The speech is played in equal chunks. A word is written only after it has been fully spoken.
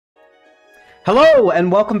Hello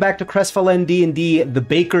and welcome back to CrestVahllen D&D, The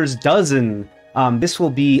Baker's Dozen. This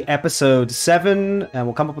will be episode 7, and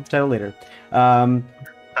we'll come up with the title later.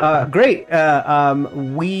 Great.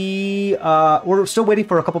 We're still waiting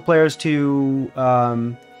for a couple players to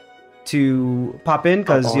pop in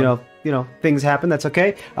because you know things happen. That's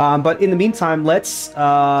okay. But in the meantime, let's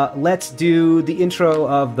do the intro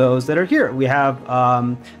of those that are here. We have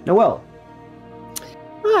Noelle.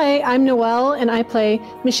 Hi, I'm Noelle, and I play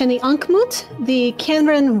Misheni Ankmut, the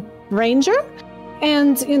Cameron Ranger.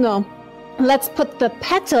 And, let's put the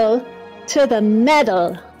pedal to the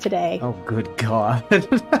metal today. Oh, good God.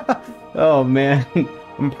 Oh, man.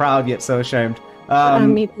 I'm proud yet so ashamed.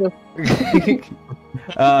 Me too.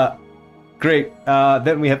 Great.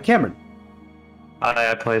 Then we have Cameron.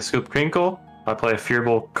 I play Scoop Crinkle. I play a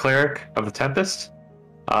fearful cleric of the Tempest.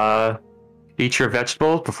 Eat your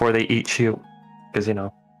vegetables before they eat you. Because,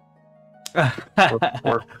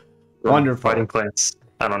 we're wonderful fighting plants.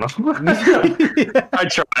 I don't know. I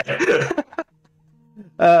try.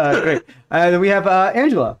 Great. Then we have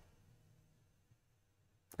Angela,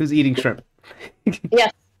 who's eating shrimp.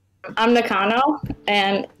 Yes, I'm Nakano,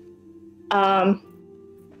 and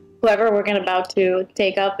whoever we're about to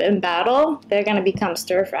take up in battle, they're going to become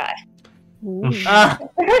stir fry.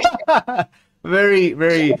 Very,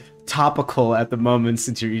 very topical at the moment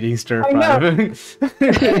since you're eating stir fry.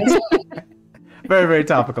 Very, very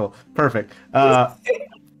topical. Perfect.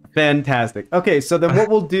 Fantastic. Okay, so then what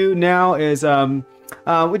we'll do now is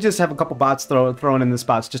we just have a couple bots thrown in the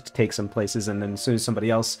spots just to take some places, and then as soon as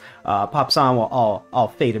somebody else pops on, I'll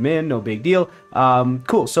fade them in. No big deal.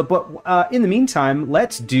 Cool. So, but in the meantime,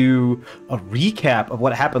 let's do a recap of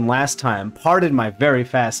what happened last time. Pardon my very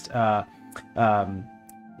fast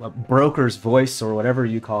broker's voice, or whatever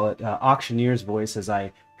you call it, auctioneer's voice, as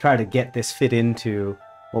I try to get this fit into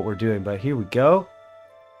what we're doing. But here we go.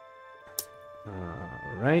 All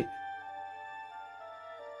right.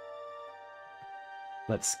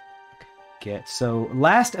 Let's get... So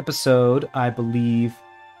last episode, I believe,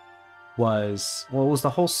 was... Well, it was the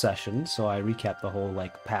whole session, so I recapped the whole,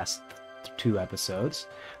 past 2 episodes.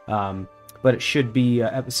 But it should be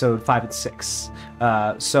episode 5 and 6.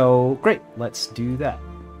 So, great. Let's do that.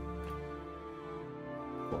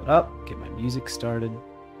 Pull it up. Get my music started.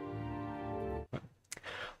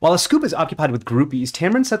 While a scoop is occupied with groupies,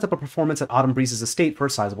 Tamron sets up a performance at Autumn Breeze's estate for a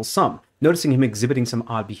sizable sum, noticing him exhibiting some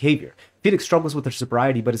odd behavior. Felix struggles with her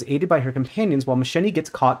sobriety, but is aided by her companions, while Misheni gets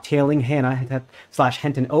caught tailing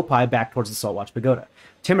Hannah/Henton Opie back towards the Saltwatch Pagoda.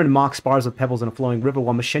 Tamron mocks spars with pebbles in a flowing river,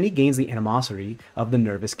 while Misheni gains the animosity of the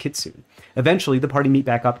nervous Kitsune. Eventually, the party meet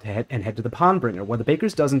back up and head to the Pondbringer, where the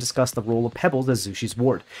Baker's Dozen discuss the role of Pebbles as Zushi's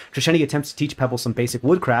ward. Trisheni attempts to teach Pebbles some basic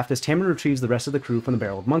woodcraft as Tamron retrieves the rest of the crew from the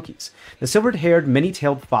barrel of monkeys. The silver-haired,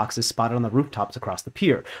 many-tailed fox is spotted on the rooftops across the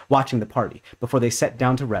pier, watching the party, before they set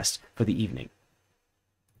down to rest for the evening.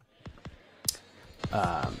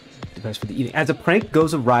 As a prank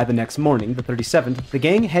goes awry the next morning, the 37th, the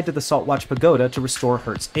gang head to the Saltwatch Pagoda to restore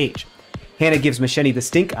Hurt's age. Hannah gives Misheni the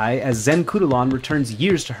stink eye as Zen Kudalon returns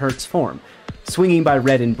years to Hurt's form. Swinging by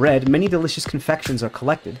Red and Bread, many delicious confections are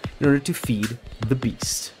collected in order to feed the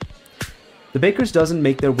beast. The Baker's Dozen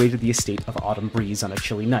make their way to the estate of Autumn Breeze on a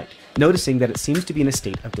chilly night, noticing that it seems to be in a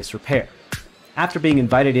state of disrepair. After being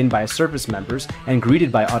invited in by service members and greeted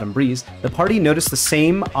by Autumn Breeze, the party noticed the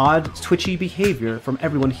same odd, twitchy behavior from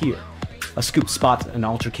everyone here. A scoop spots an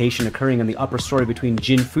altercation occurring in the upper story between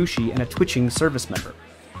Jin Fushi and a twitching service member.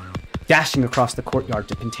 Dashing across the courtyard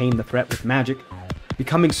to contain the threat with magic,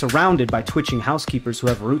 becoming surrounded by twitching housekeepers who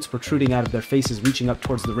have roots protruding out of their faces reaching up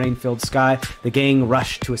towards the rain-filled sky, the gang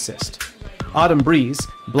rush to assist. Autumn Breeze,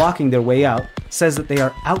 blocking their way out, says that they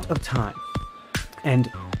are out of time, and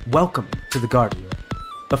welcome to the garden,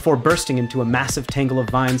 before bursting into a massive tangle of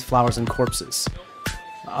vines, flowers, and corpses.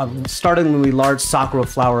 A startlingly large sakura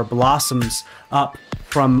flower blossoms up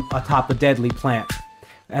from atop a deadly plant,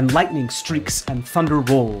 and lightning streaks and thunder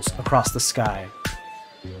rolls across the sky.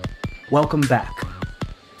 Welcome back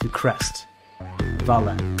to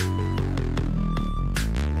CrestVahllen.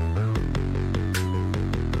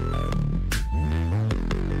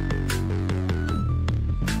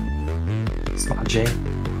 It's not Jay.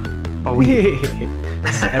 Oh,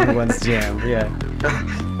 everyone's jam, yeah.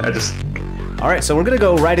 All right, so we're gonna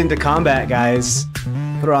go right into combat, guys.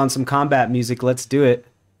 Put on some combat music. Let's do it.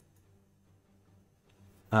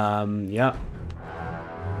 Yeah.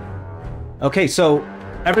 Okay, so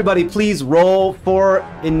everybody, please roll for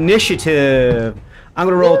initiative. I'm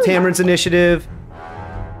gonna roll Tamron's initiative.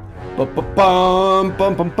 Bum bum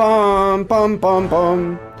bum bum bum bum bum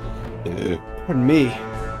bum. Pardon me.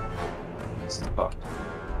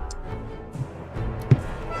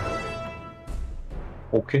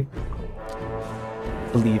 Okay. I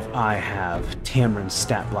believe I have Tamarin's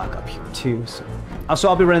stat block up here too. So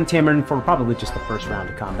I'll be running Tamarin for probably just the first round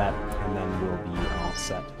of combat, and then we'll be all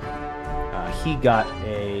set. He got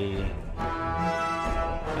a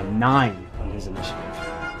 9 on his initiative.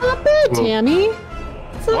 Not bad, Tammy.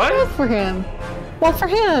 It's not What? bad for him. Well, for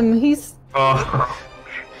him, he's... Oh,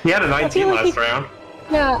 he had a 19 like last round.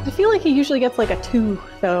 Yeah, I feel like he usually gets like a 2,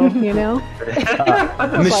 though, you know?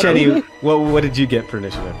 Machete, what did you get for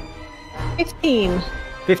initiative? 15.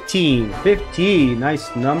 15.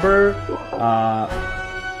 Nice number.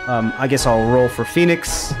 I guess I'll roll for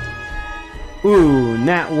Phoenix. Ooh,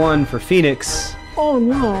 nat 1 for Phoenix. Oh,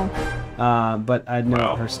 no. But I know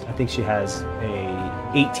Wow. I think she has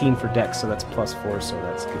a 18 for Dex, so that's +4, so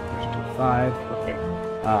that's good. Push to 5. Okay.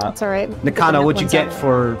 That's all right. Nakana, what'd you get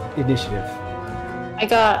for initiative? I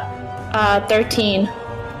got 13.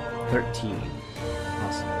 13.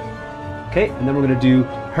 Awesome. Okay, and then we're gonna do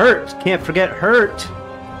Hurt. Can't forget Hurt.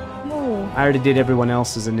 Oh. I already did everyone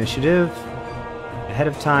else's initiative ahead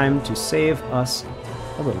of time to save us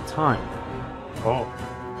a little time. Oh.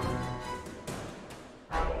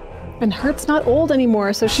 And Hurt's not old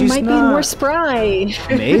anymore, so she She's might be not. more spry.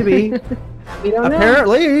 Maybe. We don't know.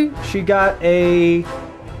 Apparently, she got a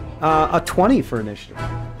 20 for initiative.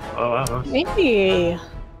 Oh, wow. Maybe.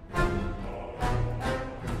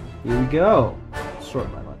 Here we go.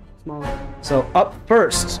 Short by smaller. So up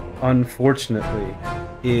first, unfortunately,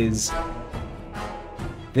 is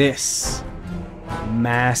this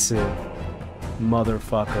massive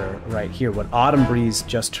motherfucker right here. What Autumn Breeze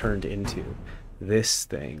just turned into. This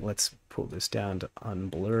thing. Let's pull this down to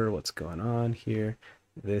unblur what's going on here.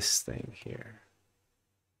 This thing here.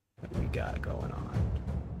 What we got going on.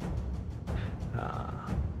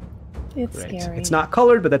 It's Great. scary. It's not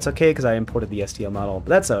colored, but that's okay because I imported the STL model, but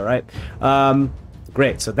that's all right.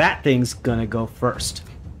 Great, so that thing's gonna go first.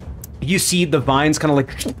 You see the vines kind of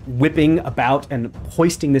like whipping about and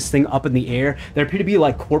hoisting this thing up in the air. There appear to be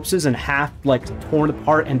like corpses and half like torn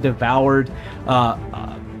apart and devoured,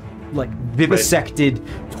 like vivisected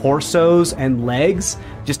torsos and legs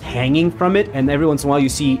just hanging from it. And every once in a while you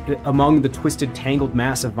see among the twisted, tangled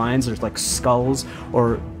mass of vines, there's like skulls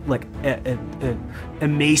or like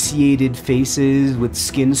emaciated faces with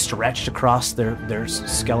skin stretched across their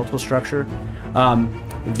skeletal structure.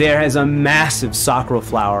 There is a massive sakura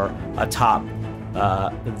flower atop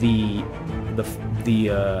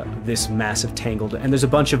this massive tangled, and there's a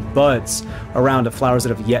bunch of buds around the flowers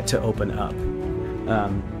that have yet to open up.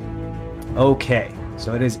 Okay,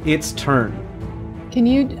 so it is its turn.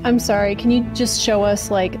 I'm sorry, can you just show us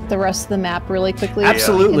like the rest of the map really quickly?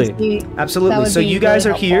 Absolutely. Absolutely. So you guys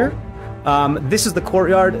are here. This is the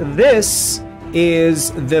courtyard. This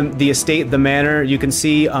is the estate, the manor. You can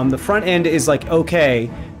see the front end is like okay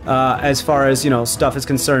as far as stuff is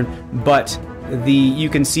concerned, but you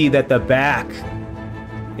can see that the back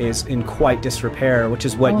is in quite disrepair, which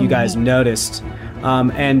is what you guys noticed.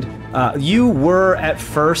 And you were at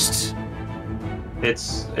first.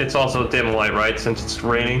 It's also dim light, right? Since it's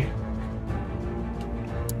raining.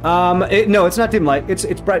 No, it's not dim light.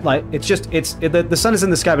 It's bright light. It's just the sun is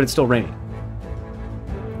in the sky, but it's still raining.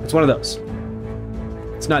 It's one of those.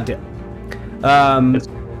 It's not dim.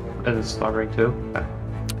 It's stuttering too.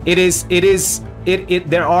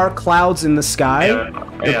 There are clouds in the sky.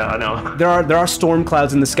 Yeah, I know. There are storm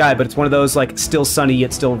clouds in the sky, but it's one of those like still sunny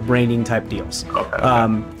yet still raining type deals.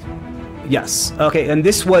 Okay. Yes. Okay, and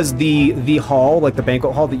this was the hall, like the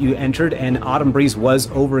banquet hall that you entered, and Autumn Breeze was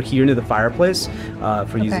over here near the fireplace.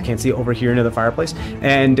 For you that can't see, over here near the fireplace,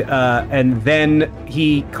 and then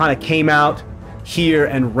he kind of came out here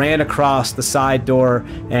and ran across the side door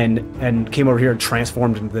and came over here and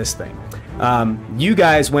transformed into this thing. You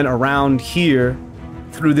guys went around here,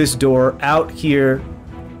 through this door, out here,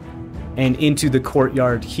 and into the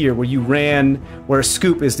courtyard here, where you ran, where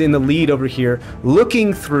Scoop is in the lead over here,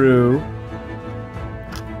 looking through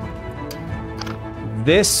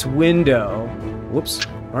this window. Whoops.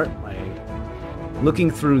 All right. Looking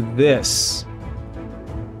through this.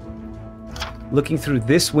 Looking through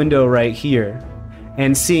this window right here,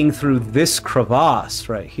 and seeing through this crevasse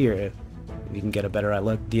right here. You can get a better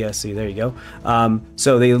look. DSC, there you go.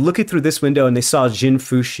 So they looking through this window and they saw Jin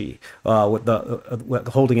Fushi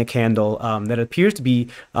holding a candle that appears to be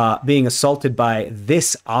being assaulted by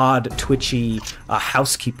this odd, twitchy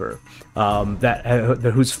housekeeper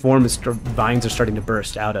whose form vines are starting to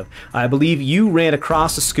burst out of. I believe you ran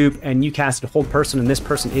across the Scoop and you casted Hold Person, and this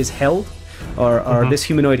person is held. Or this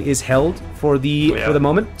humanoid is held for the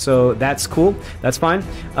moment, so that's cool. That's fine.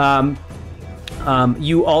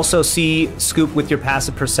 You also see, Scoop, with your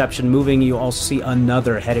passive perception moving, you also see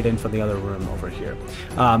another headed in from the other room over here.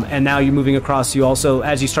 And now you're moving across, you also,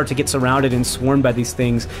 as you start to get surrounded and swarmed by these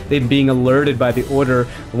things, they're being alerted by the order.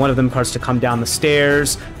 One of them starts to come down the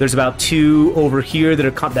stairs. There's about 2 over here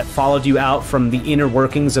that followed you out from the inner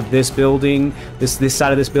workings of this building, this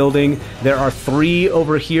side of this building. There are 3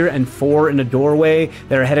 over here and 4 in a doorway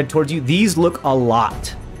that are headed towards you. These look a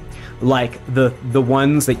lot like the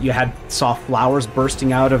ones that you saw flowers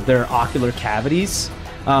bursting out of their ocular cavities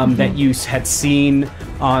that you had seen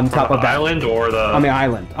on top of that island, or on the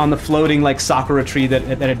island, on the floating like sakura tree that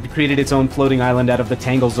had created its own floating island out of the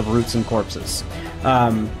tangles of roots and corpses.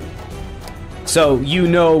 So you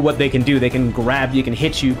know what they can do. They can grab you, can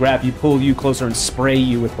hit you, grab you, pull you closer, and spray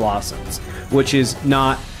you with blossoms, which is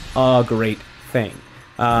not a great thing.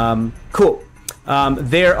 Cool.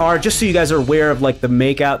 There are, just so you guys are aware of like the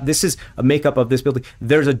makeout, this is a makeup of this building.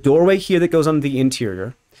 There's a doorway here that goes on the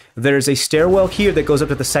interior. There's a stairwell here that goes up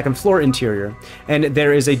to the 2nd floor interior, and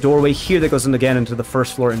there is a doorway here that goes in again into the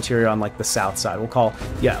 1st floor interior on like the south side. We'll call,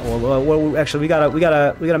 well actually we got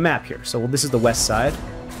a map here. So this is the west side.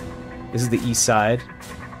 This is the east side.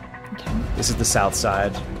 Okay. This is the south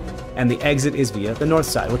side, and the exit is via the north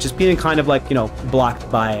side, which is being kind of like, you know,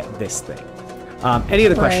 blocked by this thing. Any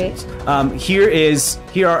other questions?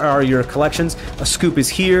 Here are your collections. A Scoop is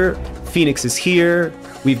here. Phoenix is here.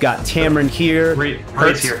 We've got Tamarin here.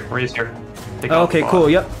 Marie's here. Okay, cool.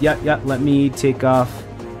 Yep. Let me take off.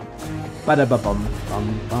 Ba-da-ba-bum.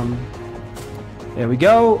 There we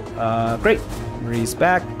go. Great. Marie's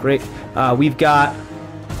back. Great. We've got.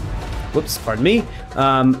 Whoops. Pardon me.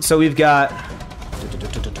 So we've got.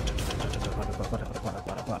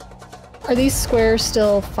 Are these squares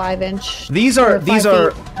still 5-inch? These are.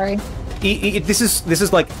 Sorry. This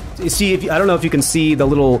is like, see, I don't know if you can see the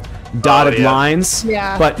little dotted lines.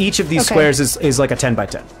 Yeah. But each of these squares is like a 10 by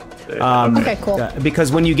 10. Okay, cool.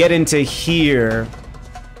 Because when you get into here,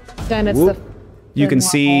 then it's you can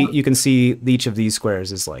see each of these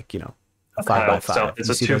squares is like, you know, a 5 by 5. So it's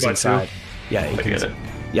a 2 by 2. Yeah,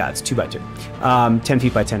 yeah, it's 2 by 2. 10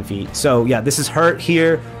 feet by 10 feet. So yeah, this is Hurt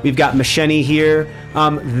here. We've got Masheni here.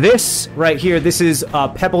 This right here, this is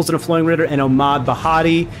Pebbles in a Flowing River and Omad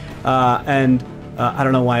Bahati. And I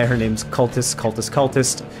don't know why her name's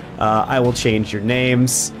Cultist. I will change your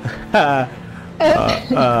names.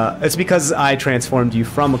 It's because I transformed you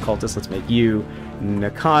from a cultist. Let's make you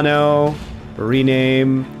Nakano.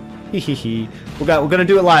 Rename. We're gonna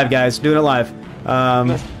do it live, guys. Doing it live.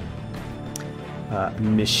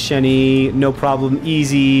 Misheni, no problem.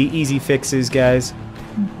 Easy fixes, guys.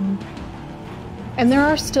 Mm-hmm. And there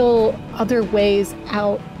are still other ways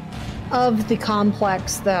out of the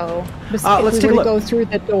complex, though. Let's take a look. Go through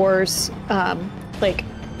the doors. Like,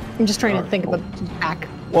 I'm just trying to think of a back.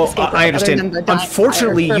 Well, I understand.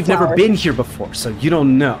 Unfortunately, you've never been here before, so you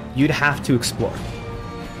don't know. You'd have to explore.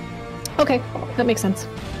 Okay, that makes sense.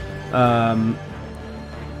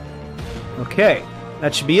 Okay,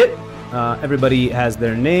 that should be it. Everybody has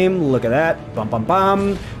their name. Look at that. Bum bum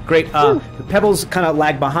bum. Great. Pebbles kind of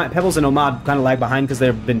lag behind. Pebbles and Omad kind of lag behind because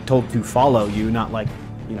they've been told to follow you, not like,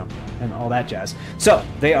 you know, and all that jazz. So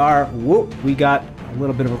they are. Whoop. We got a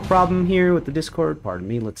little bit of a problem here with the Discord. Pardon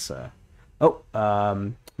me. Let's.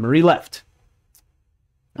 Marie left.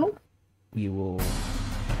 Oh. We will.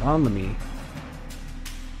 Hold on. Let me.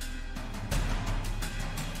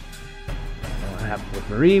 What happened with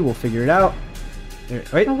Marie? We'll figure it out.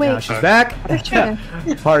 Wait, oh, wait. Now she's back.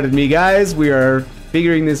 Pardon me, guys. We are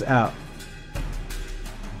figuring this out.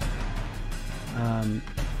 There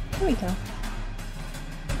we go.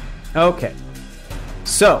 Okay.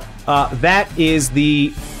 So, that is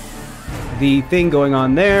the thing going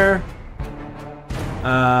on there.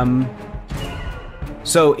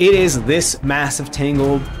 So it is this massive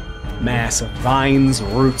tangled mass of vines,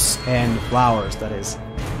 roots, and flowers that is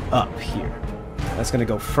up here. That's going to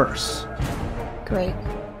go first. Great.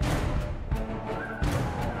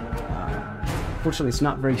 Fortunately, it's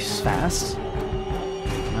not very fast.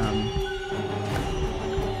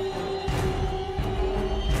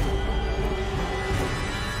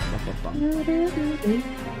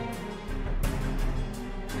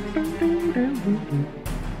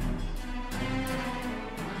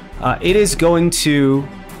 It is going to,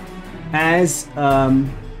 as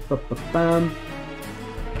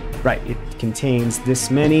right, it contains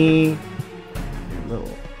this many.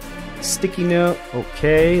 Little sticky note.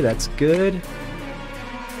 Okay, that's good.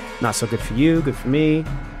 Not so good for you, good for me.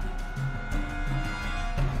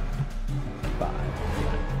 5.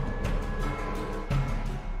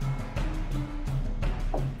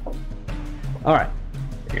 All right.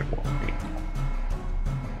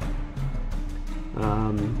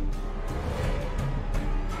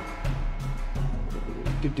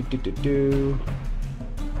 Do.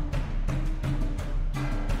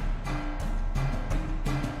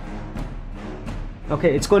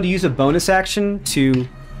 Okay, it's going to use a bonus action to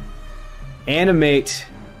animate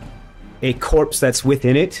a corpse that's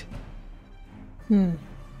within it.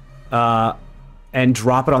 And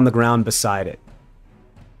drop it on the ground beside it.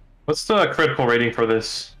 What's the critical rating for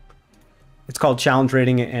this? It's called challenge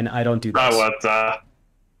rating, and I don't do this. Oh, what?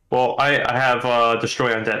 Well, I have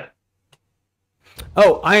destroy undead.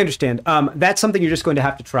 Oh, I understand. That's something you're just going to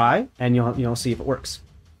have to try, and you'll see if it works.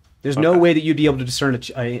 There's no way that you'd be able to discern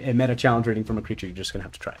a meta challenge rating from a creature. You're just going to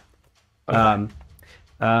have to try.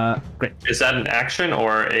 Okay. Great. Is that an action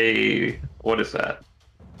or a... What is that?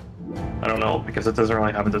 I don't know, because it doesn't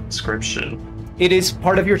really have a description. It is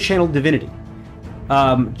part of your channeled divinity.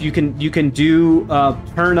 You can do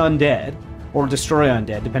turn undead or destroy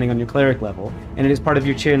undead, depending on your cleric level, and it is part of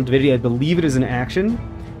your channeled divinity. I believe it is an action.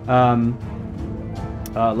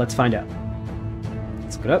 Let's find out.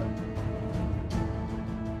 Let's look it up.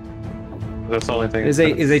 That's the only thing. Is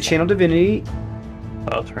a channeled divinity.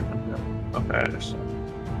 Oh, turn undead. Okay, I understand.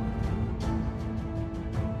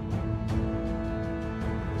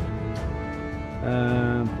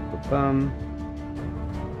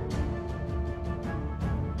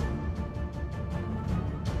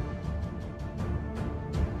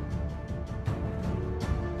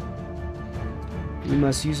 You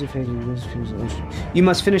must use it. You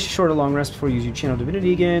must finish a short or long rest before you use your channel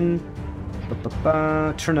divinity again.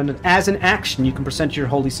 Turn on it as an action. You can present your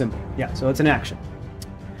holy symbol. Yeah, so it's an action.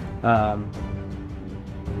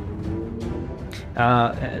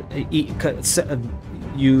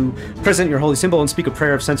 You present your holy symbol and speak a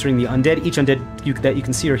prayer of censoring the undead. Each undead that you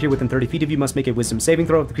can see or hear within 30 feet of you must make a wisdom saving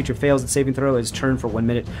throw. If the creature fails its saving throw, it is turned for 1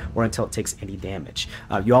 minute or until it takes any damage.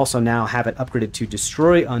 You also now have it upgraded to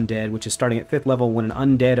destroy undead, which is starting at 5th level. When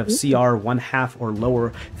an undead of CR 1/2 or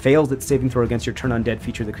lower fails its saving throw against your turn undead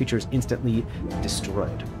feature, the creature is instantly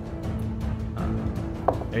destroyed.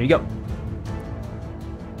 There you go.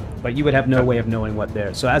 But you would have no way of knowing what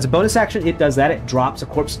there. So as a bonus action, it does that. It drops a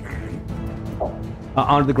corpse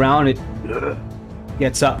onto the ground. It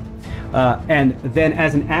gets up. And then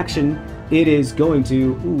as an action, it is going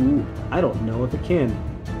to... Ooh, I don't know if it can.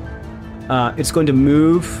 It's going to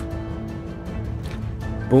move...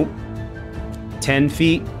 Boom. 10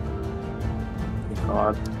 feet.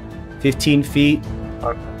 God. 15 feet.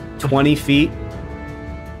 20 feet.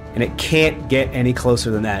 And it can't get any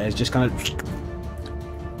closer than that. It's just kind of...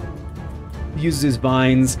 uses his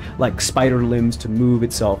vines like spider limbs to move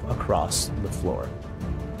itself across the floor,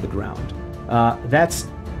 the ground.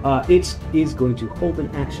 It is going to hold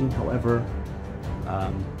an action, however,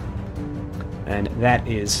 and that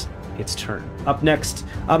is its turn. Up next,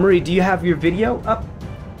 Marie, do you have your video up?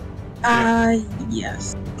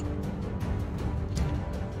 Yes.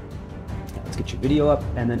 Let's get your video up,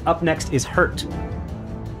 and then up next is Hurt.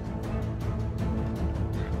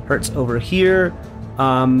 Hurt's over here.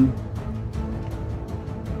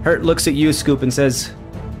 Hurt looks at you, Scoop, and says,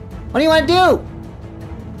 "What do you want to do?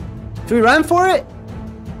 Should we run for it?"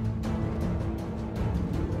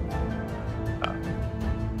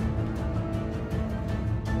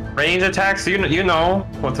 Range attacks, you know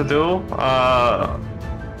what to do. I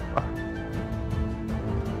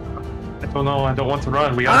don't know. I don't want to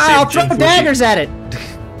run. We gotta I'll save Jin throw Fushi. daggers at it.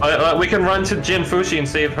 We can run to Jin Fushi and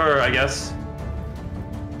save her, I guess.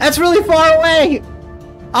 That's really far away.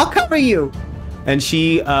 I'll cover you. And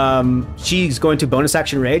she's going to bonus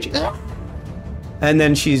action rage, and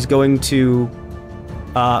then she's going to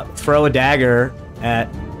throw a dagger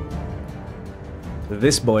at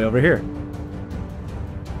this boy over here.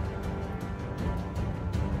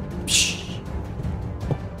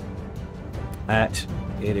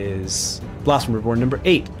 It is Blossom Reborn number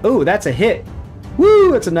 8. Oh, that's a hit.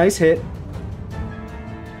 Woo, that's a nice hit.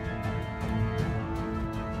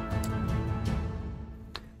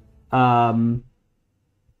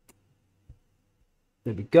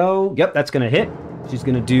 There we go. Yep, that's gonna hit. She's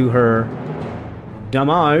gonna do her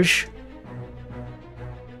damage.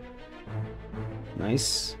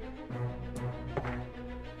 Nice.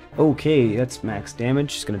 Okay, that's max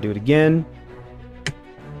damage. She's gonna do it again.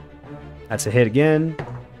 That's a hit again.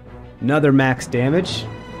 Another max damage.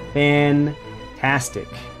 Fantastic.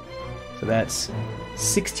 So that's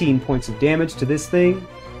 16 points of damage to this thing.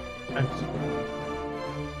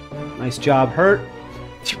 Nice job, Hurt.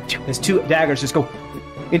 His 2 daggers just go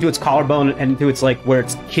into its collarbone and into its, like, where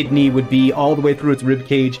its kidney would be, all the way through its rib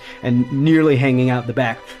cage and nearly hanging out the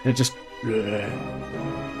back. And it just...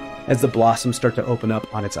 as the blossoms start to open up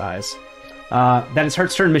on its eyes. That is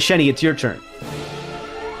Hurt's turn. Misheni, it's your turn.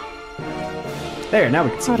 There, now we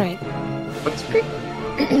can see. All right. What's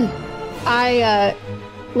I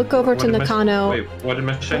look over to what did Nakano. Wait, what did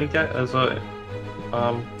Machete get as a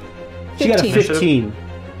She got a 15. 15.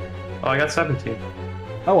 Oh, I got 17.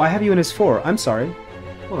 Oh, I have you in as 4. I'm sorry.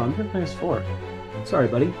 Hold on, I'm minus 4. Sorry,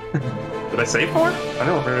 buddy. Did I say 4? I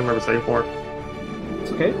don't remember saying 4.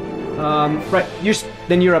 It's okay. Right,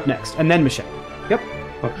 then you're up next, and then Michelle. Yep.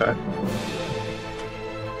 Okay.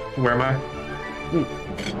 Where am I?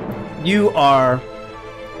 You are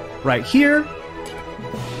right here.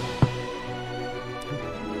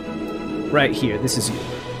 Right here. This is you.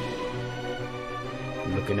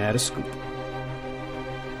 Looking at a scoop.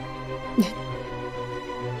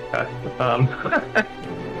 Okay.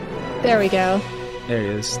 There we go. There he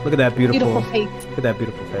is. Look at that beautiful. Beautiful face. Look at that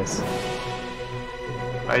beautiful face.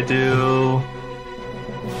 I do.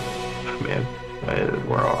 Man,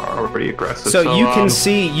 we're already aggressive. So you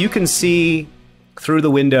can see through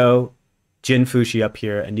the window Jin Fushi up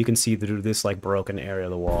here, and you can see through this like broken area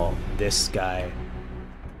of the wall this guy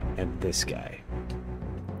and this guy.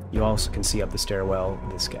 You also can see up the stairwell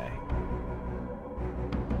this guy.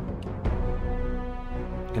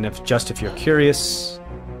 And if you're curious,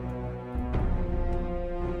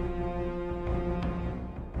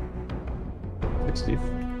 I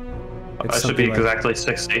it's should be something like- exactly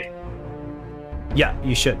 60. yeah,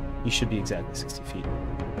 you should. You should be exactly 60 feet.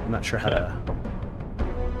 I'm not sure how to.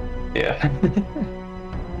 Yeah.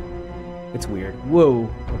 It's weird. Whoa.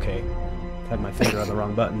 Okay. Had my finger on the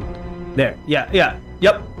wrong button. There. Yeah. Yeah.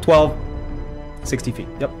 Yep. 12. 60 feet.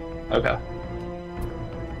 Yep. Okay.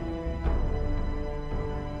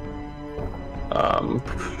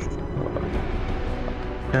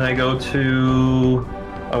 Can I go to?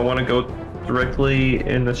 I want to go directly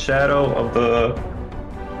in the shadow of the.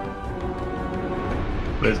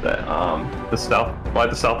 What is that? The south, by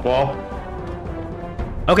the south wall.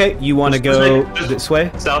 Okay. You want to Just go just this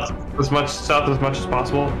way? South as much as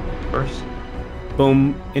possible first.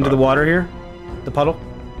 Boom. Into the water here. The puddle.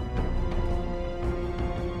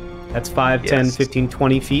 That's 5, 10, Yes. 15,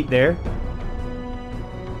 20 feet there.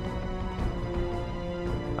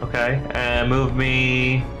 Okay, and move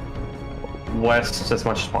me west as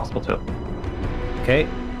much as possible too. Okay.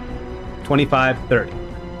 25, 30.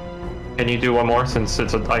 Can you do one more since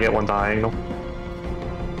I get one diagonal?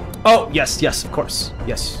 Oh, yes, yes, of course.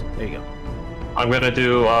 Yes. There you go. I'm gonna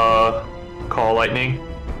do call lightning,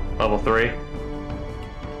 level 3.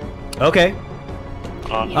 Okay.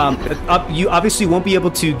 Um, You obviously won't be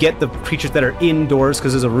able to get the creatures that are indoors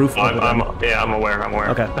because there's a roof over them. I'm aware.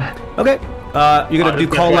 Okay. Okay. You're gonna do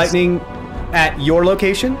call yes. lightning at your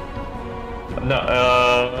location. No,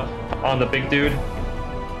 on the big dude.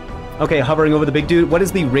 Okay, hovering over the big dude. What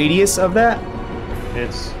is the radius of that?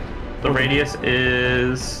 The radius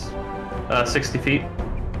is 60 feet.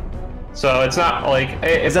 So it's not like.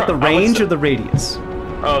 Is that the range or the radius?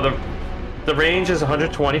 Oh, the range is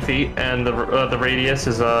 120 feet, and the radius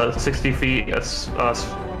is 60 feet. Is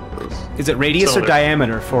it radius or cylinder.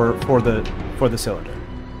 diameter for the cylinder?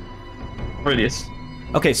 Radius.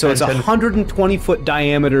 Okay, so it's a 120-foot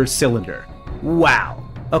diameter cylinder. Wow.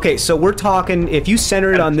 Okay, so we're talking if you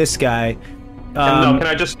center it on this guy. No, can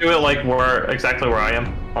I just do it like exactly where I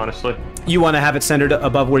am? Honestly. You want to have it centered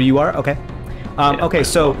above where you are? Okay. Okay,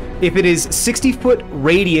 so if it is 60-foot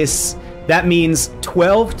radius, that means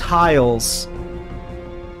 12 tiles.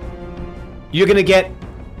 You're gonna get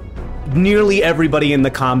nearly everybody in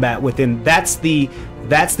the combat within. That's the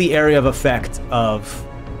area of effect of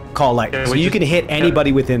call lightning. Yeah, So we you just- can hit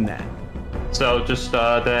anybody within that. So just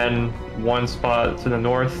then one spot to the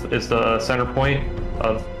north is the center point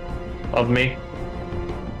of me.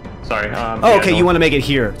 Sorry. Oh, okay. You want to make it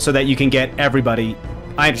here so that you can get everybody.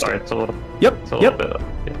 I understand. Sorry, it's a little. Yep. It's a Yep. little bit.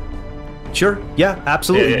 Yeah. Sure. Yeah.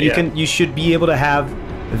 Absolutely. Yeah. You should be able to have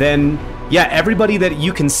then. Yeah. Everybody that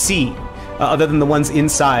you can see, other than the ones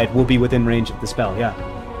inside, will be within range of the spell. Yeah.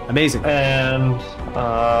 Amazing. And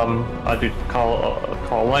I do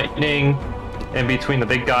call lightning in between the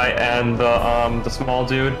big guy and the small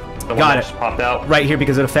dude. The one Got that it. just popped out. Right here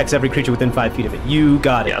because it affects every creature within 5 feet of it. You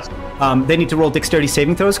got it. Yes. They need to roll dexterity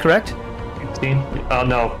saving throws, correct? 15.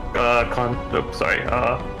 No. Sorry.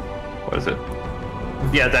 What is it?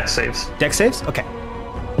 Yeah, dex saves. Dex saves? Okay.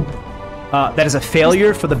 That is a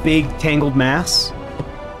failure for the big tangled mass.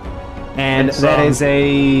 And It's, that is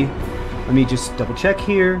a... Let me just double check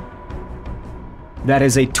here. That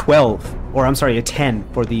is a 12. Or I'm sorry, a 10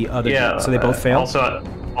 for the other Yeah. dude. So they both fail?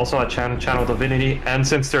 Also a channel divinity, and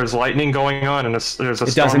since there's lightning going on and there's a it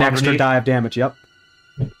does storm an extra underneath, die of damage, yep.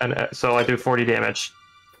 and so I do 40 damage.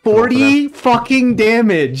 40 fucking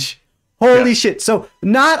damage! Holy shit. So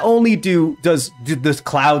not only do the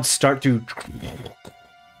clouds start to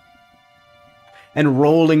and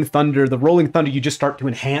rolling thunder, the rolling thunder you just start to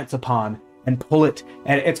enhance upon and pull it,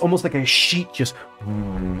 and it's almost like a sheet just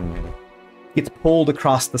gets pulled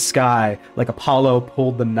across the sky, like Apollo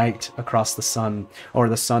pulled the night across the sun, or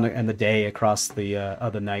the sun and the day across the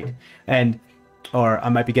other night. And, or I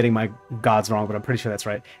might be getting my gods wrong, but I'm pretty sure that's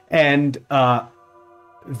right. And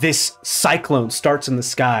this cyclone starts in the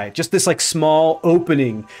sky, just this like small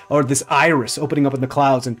opening, or this iris opening up in the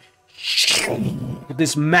clouds, and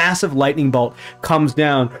this massive lightning bolt comes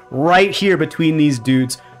down right here between these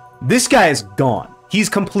dudes. This guy is gone. He's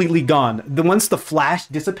completely gone. Once the flash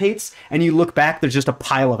dissipates and you look back, there's just a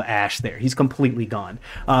pile of ash there. He's completely gone.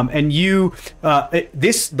 And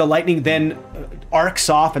the lightning then arcs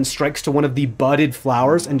off and strikes to one of the budded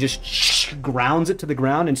flowers and just grounds it to the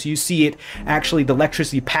ground. And so you see it actually, the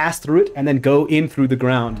electricity pass through it and then go in through the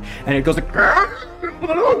ground. And it goes like,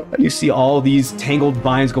 and you see all these tangled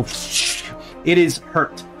vines go. It is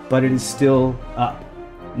hurt, but it is still up.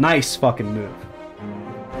 Nice fucking move.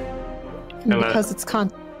 Because it's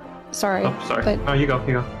sorry. Oh, sorry. But no, you go.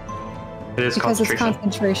 It is because concentration. it's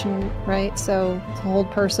concentration, right? So the whole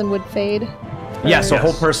person would fade. Yeah, so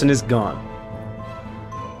whole person is gone.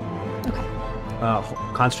 Okay.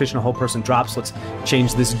 Concentration of whole person drops. Let's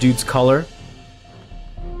change this dude's color.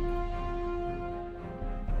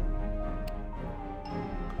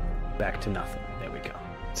 Back to nothing. There we go.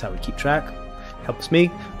 That's how we keep track. Helps me.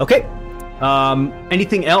 Okay.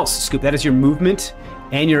 Anything else, Scoop? That is your movement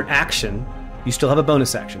and your action. You still have a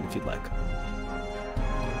bonus action if you'd like.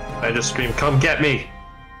 I just scream, "Come get me!"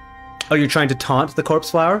 Oh, you're trying to taunt the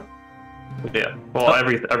corpse flower? Yeah. Well,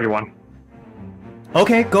 everyone.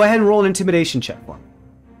 Okay, go ahead and roll an intimidation check for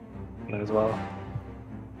me. As well.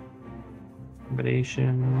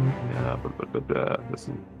 Intimidation. Yeah. This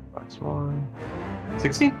is box 1.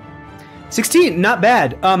 16. 16, not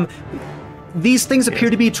bad. These things appear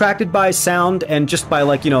to be attracted by sound and just by,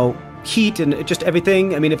 like, heat and just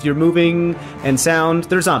everything. I mean, if you're moving and sound,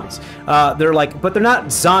 they're zombies. They're like, but they're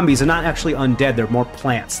not zombies. They're not actually undead. They're more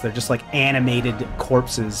plants. They're just like animated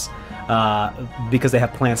corpses because they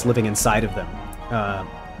have plants living inside of them.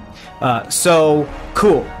 So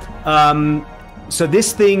cool. So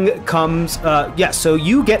this thing comes, so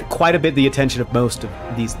you get quite a bit the attention of most of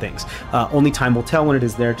these things. Only time will tell when it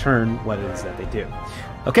is their turn what it is that they do.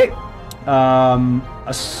 Okay.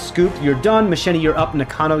 A Scoop, you're done. Machete, you're up.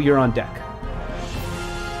 Nakano, you're on deck.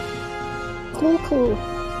 Cool.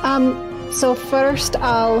 So first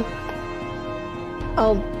I'll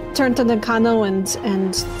turn to Nakano and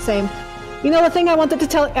say, the thing I wanted to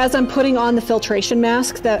tell, as I'm putting on the filtration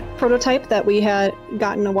mask, that prototype that we had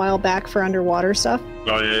gotten a while back for underwater stuff.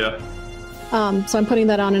 Oh, yeah. So I'm putting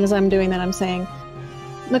that on, and as I'm doing that, I'm saying,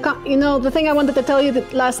 the thing I wanted to tell you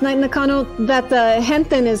last night, Nakano, that the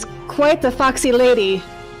Henten is quite the foxy lady.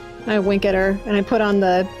 I wink at her, and I put on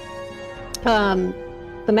the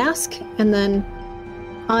mask, and then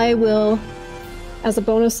I will, as a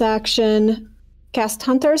bonus action, cast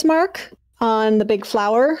Hunter's Mark on the big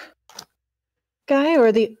flower guy,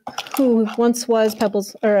 or who once was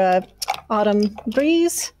Pebbles, or Autumn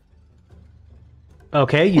Breeze.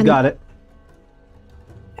 Okay, you got it.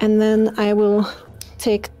 And then I will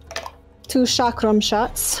take 2 chakram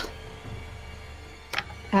shots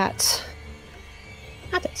at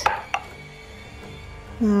it.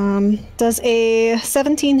 Does a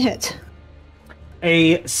 17 hit?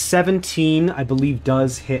 A 17, I believe,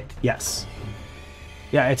 does hit. Yes.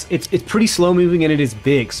 Yeah, it's pretty slow moving and it is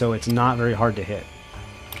big, so it's not very hard to hit.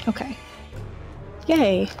 Okay.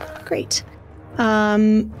 Yay! Great.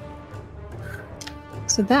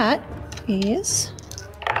 So that is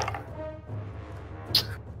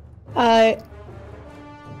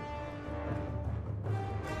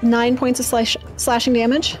 9 points of slashing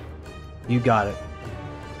damage. You got it.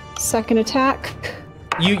 Second attack.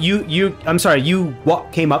 I'm sorry, you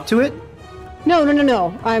came up to it? No. You're doing your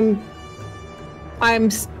I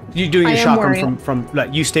am chakram from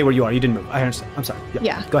like, you stay where you are. You didn't move. I understand. I'm sorry.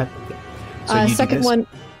 Yeah. Go ahead. Yeah. So you do second this? one.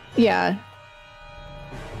 Yeah.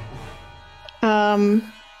 I'm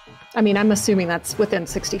assuming that's within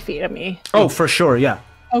 60 feet of me. Oh, for sure. Yeah.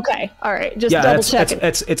 Okay. All right. Just double checking.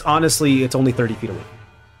 It's honestly, it's only 30 feet away.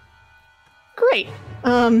 Great.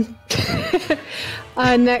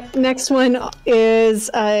 Next one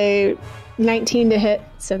is a 19 to hit,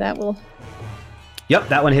 so that will. Yep,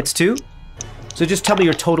 that one hits too. So just tell me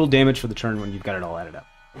your total damage for the turn when you've got it all added up.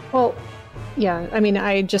 Well, yeah.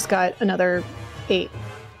 I just got another 8.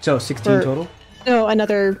 So 16 total. No,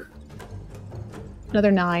 another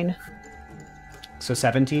 9. So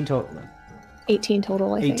 17 total then. 18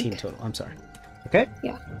 total, I think. 18 total. I'm sorry. Okay.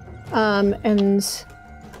 Yeah. And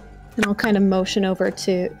I'll kind of motion over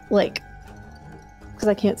to, like, because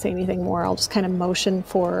I can't say anything more, I'll just kind of motion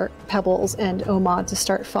for Pebbles and Omad to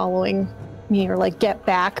start following me, or like get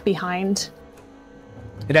back behind.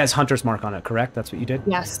 It has Hunter's Mark on it, correct? That's what you did?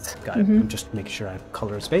 Yes. Got it. I'm just making sure I have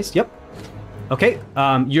color of space. Yep. Okay.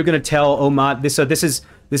 You're gonna tell Omad this. So this is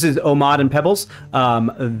Omad and Pebbles.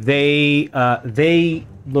 They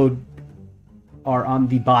are on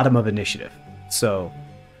the bottom of initiative. So.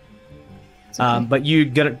 Okay. But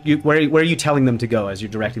where are you telling them to go as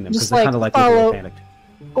you're directing them? Because Just, they're like, kind of like a little panicked.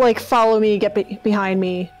 Like follow me, get behind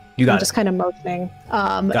me. You got I'm it. just kind of motioning. it.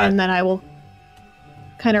 And then I will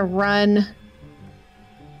kind of run.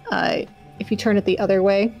 If you turn it the other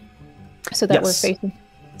way, so that we're Yes. facing.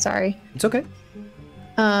 Sorry. It's okay.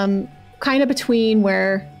 Kind of between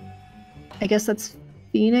where, I guess that's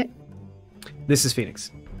Phoenix. This is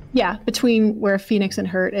Phoenix. Yeah, between where Phoenix and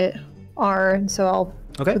Hurt it are, and so I'll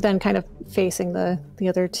Okay. then kind of facing the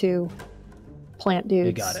other two plant dudes.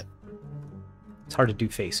 You got it. It's hard to do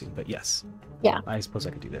facing, but yes. Yeah. I suppose I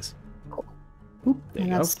could do this. Cool. Oop, there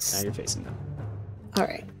And you go. that's- Now you're facing them. All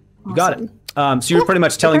right. You got it. So you're pretty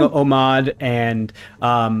much telling Omad and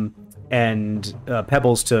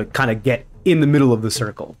Pebbles to kind of get in the middle of the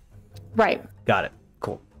circle. Right. Got it.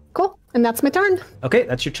 Cool. Cool. And that's my turn. Okay,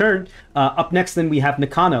 that's your turn. Up next, then we have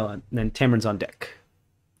Nakano, and then Tamarin's on deck.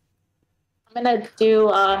 I'm gonna do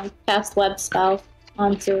cast web spell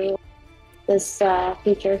onto this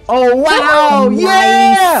creature. Oh wow! Nice.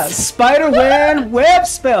 Yeah! Spider-Gwen web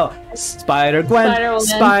spell. Spider-Gwen. Spider-Gwen.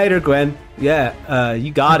 Spider-Gwen. Yeah,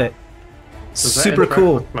 you got it. Does that Super interact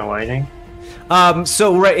cool. with my lightning?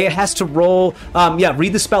 So right, it has to roll. Yeah,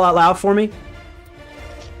 read the spell out loud for me.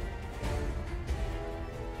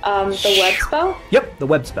 The web spell? Yep, the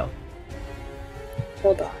web spell.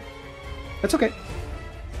 Hold on. That's okay.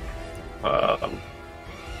 Um,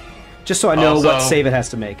 Just so I know what Also- save it has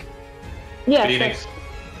to make. Yeah, Phoenix. sure.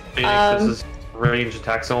 Phoenix, this is range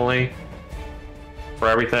attacks only for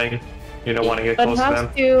everything. You don't want to get But close to them.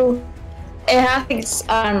 it has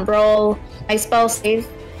to roll. My spell save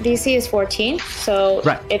DC is 14, so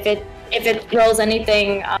Right. if it rolls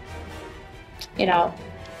anything,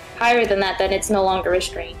 higher than that, then it's no longer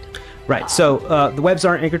restrained. Right. So the webs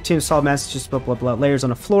aren't anchored to solid masses, just blah blah blah layers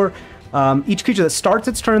on a floor. Each creature that starts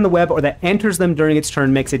its turn in the web or that enters them during its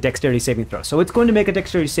turn makes a dexterity saving throw. So it's going to make a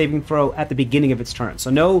dexterity saving throw at the beginning of its turn. So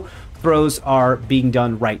no throws are being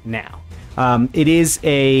done right now. It is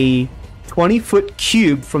a 20-foot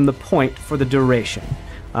cube from the point for the duration.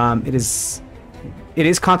 It is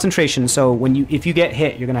concentration. So if you get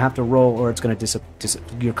hit, you're going to have to roll, or it's going to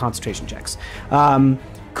your concentration checks.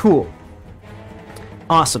 Cool.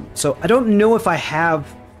 Awesome. So I don't know if I have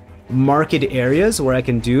marked areas where I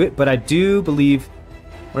can do it, but I do believe.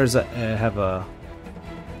 Where's that? I have a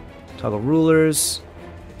toggle rulers.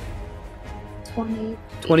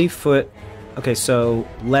 20 foot. Okay, so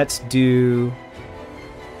let's do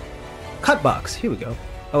cut box. Here we go.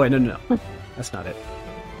 Oh wait, no. That's not it.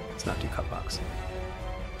 Let's not do cut box.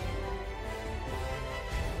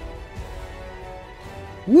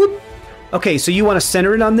 Whoop. Okay, so you want to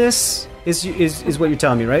center it on this? Is what you're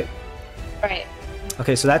telling me, right? Right.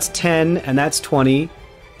 Okay, so that's 10 and that's 20.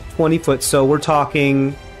 20 foot. So we're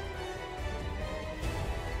talking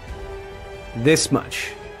this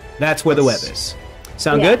much. That's where the web is.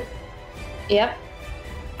 Sound Yeah. good? Yep.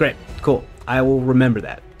 Great. Cool. I will remember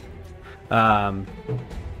that.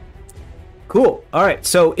 Cool. All right.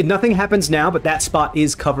 So nothing happens now, but that spot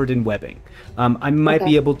is covered in webbing. I might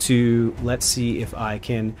be able to, let's see if I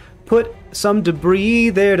can put some debris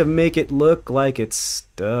there to make it look like it's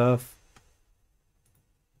stuff.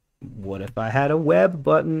 What if I had a web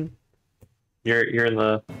button? You're in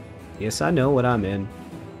the. Yes, I know what I'm in.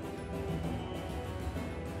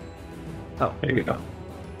 Oh, There you go.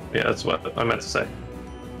 Yeah, that's what I meant to say.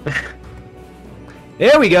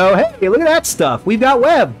 there we go. Hey, look at that stuff. We've got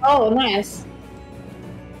web. Oh, nice.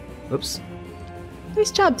 Oops.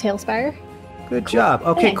 Nice job, Tailspire. Good job.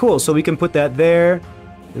 Okay, Thanks. cool. So we can put that there,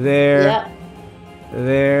 there, Yep.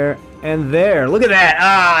 there, and there. Look at that.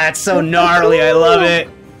 Ah, that's so gnarly. I love it.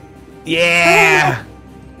 Yeah.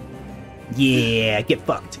 Yeah, get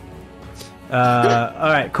fucked. All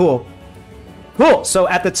right, cool. Cool. So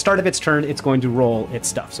at the start of its turn, it's going to roll its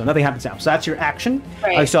stuff. So nothing happens now. So that's your action.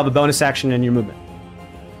 Right. You still have a bonus action and your movement.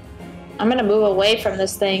 I'm gonna move away from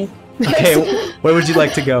this thing. Okay, where would you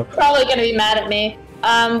like to go? Probably gonna be mad at me.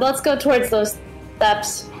 Let's go towards those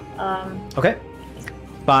steps. Okay.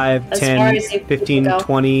 5, As 10, far as you 15, go.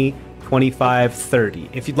 20, 25, 30.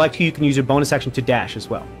 If you'd like to, you can use your bonus action to dash as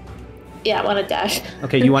well. Yeah, I want to dash.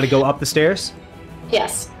 Okay, you want to go up the stairs?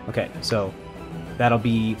 Yes. Okay, so that'll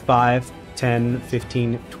be 5, 10,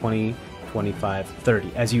 15, 20, 25,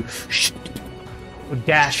 30. As you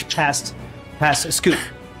dash past Scoop.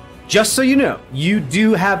 Just so you know, you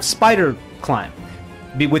do have spider climb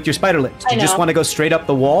with your spider legs. Do you just want to go straight up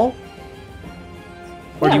the wall?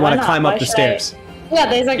 Or do you want to climb up the stairs? Yeah,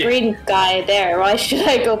 there's a green guy there. Why should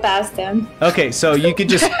I go past him? Okay, so you could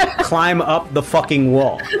just climb up the fucking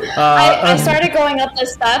wall. I started going up the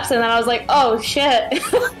steps, and then I was like, oh, shit.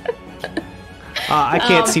 I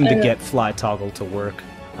can't seem to get fly toggle to work.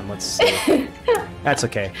 Let's see. That's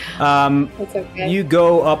okay. It's okay. You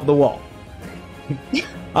go up the wall.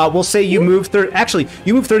 We'll say you move 30. Actually,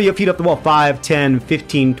 you move 30 feet up the wall. 5, 10,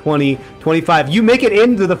 15, 20, 25. You make it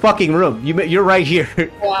into the fucking room. You're right here.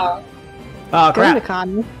 Wow. Oh, crap.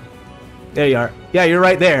 Con. There you are. Yeah, you're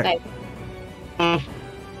right there. Nice.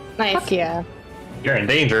 Nice. Fuck yeah. You're in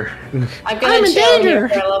danger. I'm gonna in chill danger. here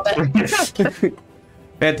for a little bit.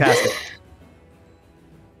 Fantastic.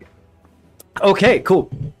 Okay,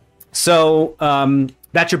 cool. So,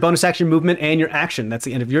 that's your bonus action movement and your action. That's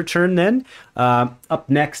the end of your turn then. Up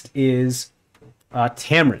next is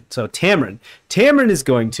Tamron. So Tamron is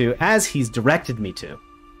going to, as he's directed me to...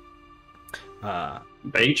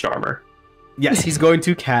 Mage armor. Yes, he's going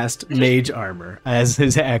to cast Mage Armor as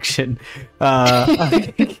his action. So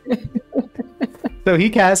he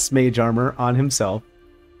casts Mage Armor on himself.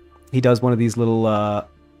 He does one of these little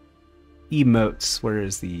emotes. Where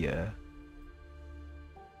is the...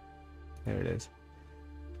 There it is.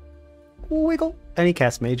 Wiggle. And he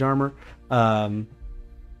casts Mage Armor. I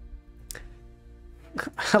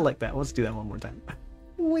like that. Let's do that one more time.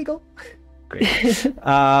 Wiggle. Great.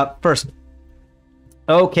 First.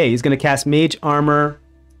 Okay, he's going to cast Mage Armor.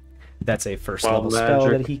 That's a first level spell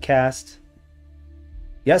that he cast.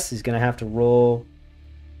 Yes, he's going to have to roll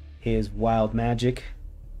his Wild Magic.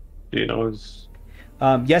 Do you know his...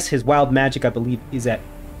 Yes, his Wild Magic, I believe, is at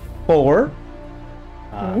 4.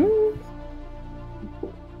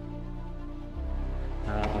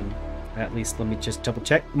 At least, let me just double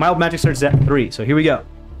check. Wild Magic starts at 3, so here we go.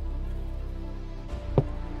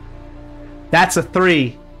 That's a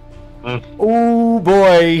 3. Oh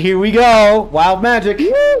boy, here we go. Wild Magic.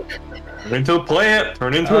 Turn into a plant.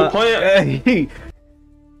 Turn into a plant.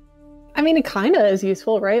 I mean, it kind of is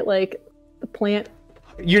useful, right? Like, the plant...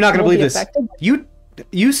 You're not going to believe this. Affected.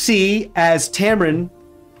 You see as Tamron...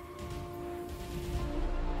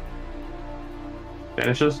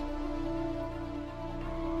 Vanishes?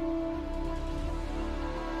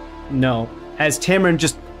 No. As Tamron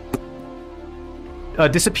just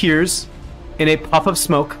disappears in a puff of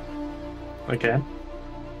smoke. Okay.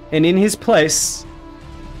 And in his place...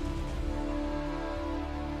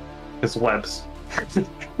 His webs.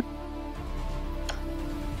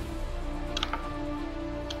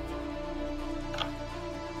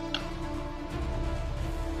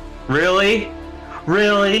 Really?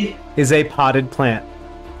 Really? Is a potted plant.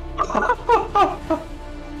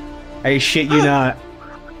 I shit you not.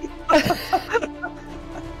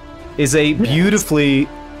 Is a beautifully...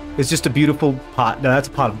 It's just a beautiful pot. No, that's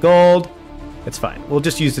a pot of gold. It's fine. We'll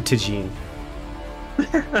just use the tagine.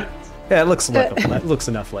 Yeah, it looks like it looks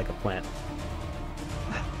enough like a plant.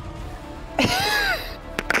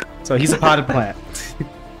 So he's a potted plant.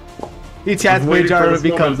 Each has Mage Armor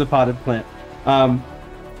becomes a potted plant.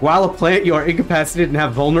 While a plant, you are incapacitated and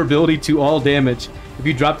have vulnerability to all damage. If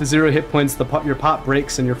you drop to 0 hit points, your pot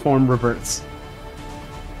breaks and your form reverts.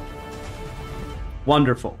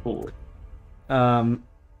 Wonderful. Cool. For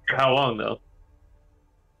how long though?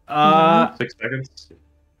 6 seconds.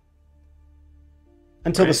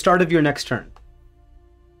 Until the start of your next turn.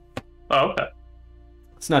 Oh, okay.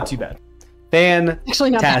 It's not too bad.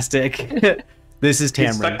 Fantastic. This is Tamron.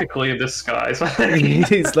 He's technically in disguise.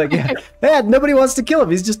 He's like, yeah, nobody wants to kill him.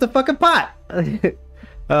 He's just a fucking pot. Great.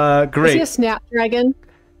 Is he a snapdragon?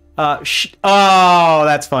 Oh,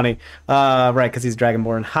 that's funny. Right, because he's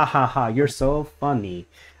Dragonborn. Ha ha ha. You're so funny.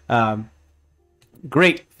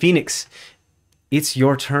 Great. Phoenix, it's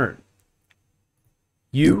your turn.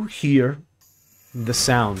 You hear the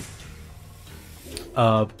sound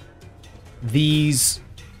of these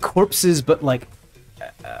corpses, but like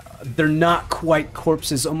they're not quite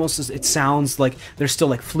corpses. Almost as it sounds like there's still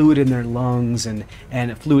like fluid in their lungs and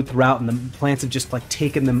fluid throughout, and the plants have just like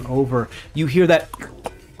taken them over. You hear that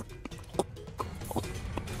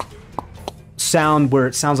sound where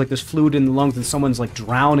it sounds like there's fluid in the lungs and someone's like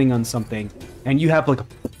drowning on something, and you have like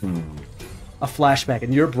a flashback,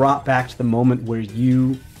 and you're brought back to the moment where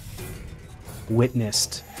you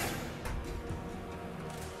witnessed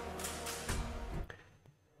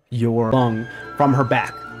your lung from her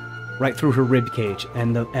back right through her rib cage,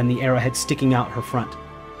 and the arrowhead sticking out her front.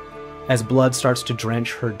 As blood starts to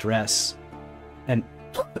drench her dress, and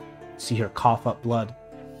see her cough up blood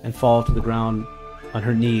and fall to the ground on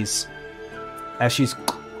her knees as she's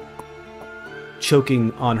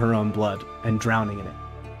choking on her own blood and drowning in it.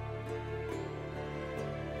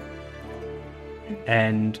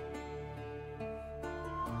 And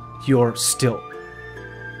you're still,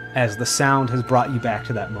 as the sound has brought you back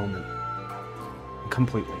to that moment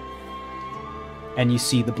completely. And you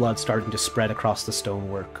see the blood starting to spread across the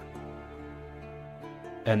stonework.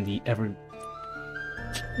 And the every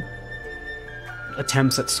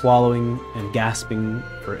attempts at swallowing and gasping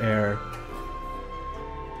for air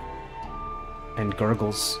and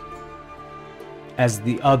gurgles as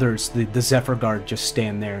the others, the Zephyr Guard, just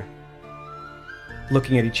stand there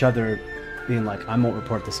looking at each other, being like, I won't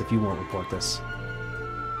report this if you won't report this.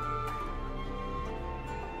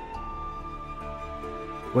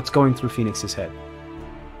 What's going through Phoenix's head?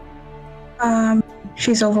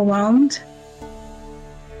 She's overwhelmed,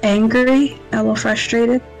 angry, a little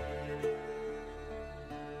frustrated,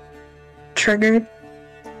 triggered.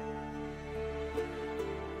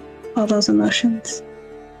 All those emotions.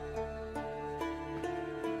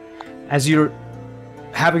 As you're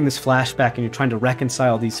having this flashback and you're trying to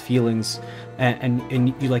reconcile these feelings, and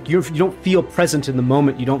you don't feel present in the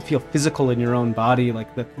moment, you don't feel physical in your own body,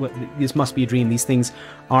 like this must be a dream, these things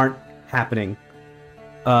aren't happening.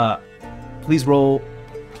 Please roll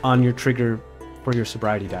on your trigger for your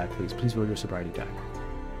sobriety die, please. Please roll your sobriety die.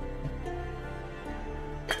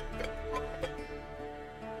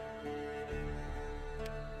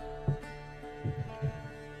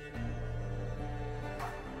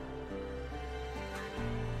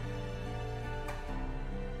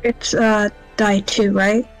 It's die 2,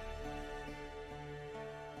 right?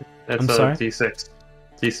 It's I'm a sorry? D6.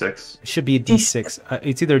 D6. It should be a D6.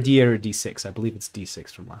 It's either a D8 or a D6. I believe it's D6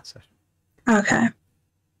 from last session. Okay.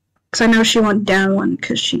 Because I know she went down one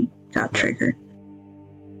because she got triggered.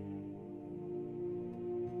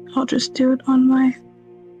 I'll just do it on my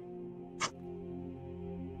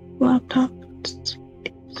laptop.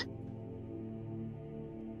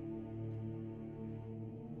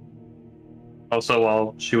 Also,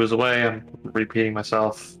 while she was away, I'm repeating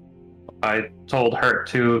myself. I told her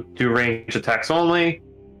to do range attacks only.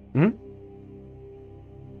 Hmm?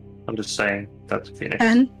 I'm just saying that's Phoenix.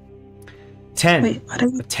 10? 10. Wait, what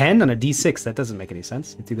is A it? 10 on a D6? That doesn't make any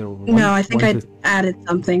sense. It's either one, No, I think one, I two- added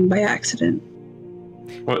something by accident.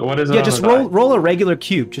 What is it? Yeah, on just the die? roll a regular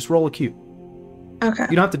cube. Just roll a cube. Okay.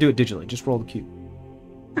 You don't have to do it digitally. Just roll the cube.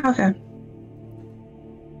 Okay.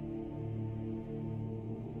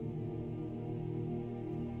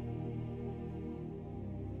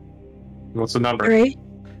 What's the number? 3?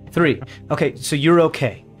 3. Okay, so you're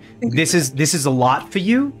okay. This is a lot for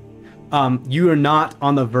you. You are not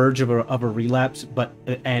on the verge of a relapse, but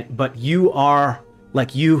you are,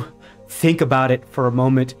 like, you think about it for a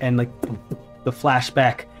moment, and like the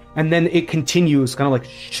flashback, and then it continues, kind of like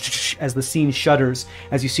as the scene shudders,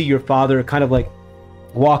 as you see your father kind of like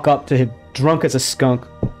walk up to him, drunk as a skunk,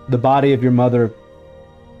 the body of your mother,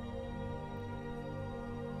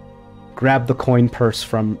 grab the coin purse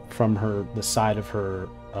from the side of her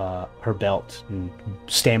belt and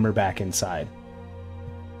stammer back inside.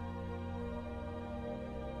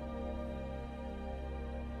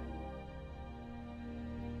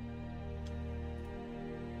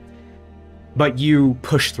 But you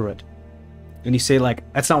push through it. And you say, like,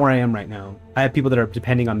 that's not where I am right now. I have people that are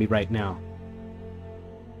depending on me right now.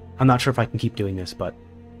 I'm not sure if I can keep doing this, but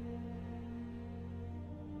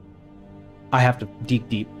I have to dig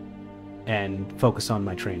deep and focus on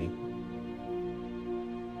my training.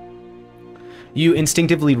 You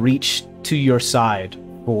instinctively reach to your side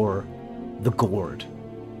for the gourd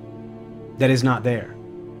that is not there.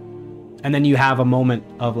 And then you have a moment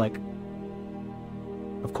of like,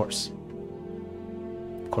 of course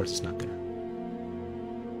it's not there.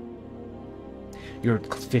 Your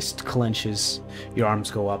fist clenches, your arms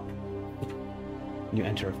go up, you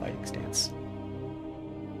enter a fighting stance.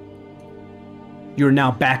 You're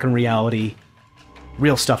now back in reality.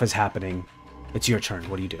 Real stuff is happening. It's your turn.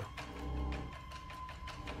 What do you do?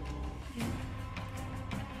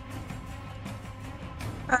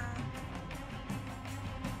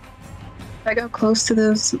 I go close to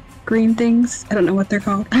those green things. I don't know what they're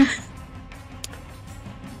called.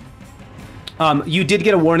 You did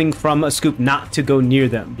get a warning from a scoop not to go near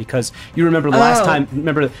them, because you remember the last time.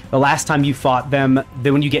 Remember the last time you fought them.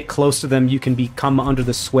 That when you get close to them, you can become under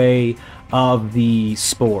the sway of the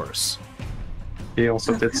spores. He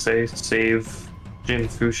also did say save Jin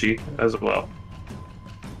Fushi as well.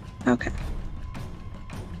 Okay.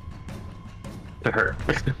 to hurt.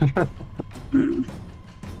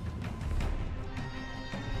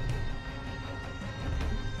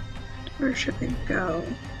 Where should I go?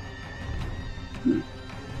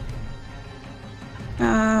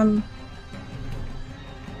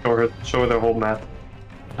 Show her the whole map.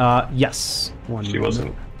 Yes. She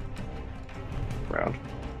wasn't around.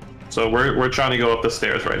 So we're trying to go up the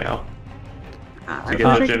stairs right now to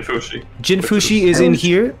get to Jinfushi. Jinfushi is in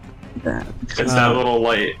here. It's that little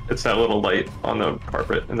light. It's that little light on the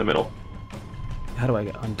carpet in the middle. How do I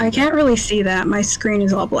get undo I that? can't really see that. My screen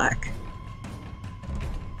is all black.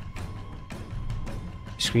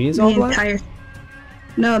 Screen is all black?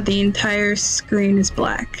 No, the entire screen is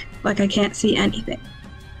black. Like I can't see anything.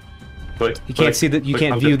 But You can't see that. You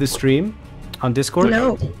can't view the stream on Discord.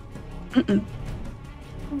 No. Oh,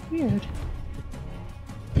 weird.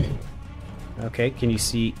 Okay. Can you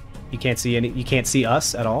see? You can't see any. You can't see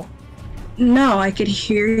us at all. No, I could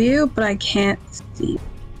hear you, but I can't see.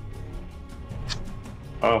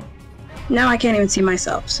 Oh. Now I can't even see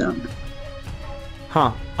myself. So.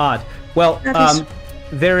 Huh. Odd. Well,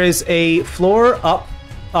 there is a floor up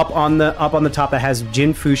on the top that has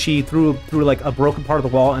Jinfushi through like a broken part of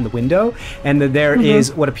the wall and the window, and then there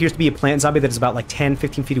is what appears to be a plant zombie that is about like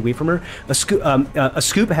 10-15 feet away from her. A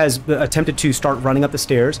scoop has attempted to start running up the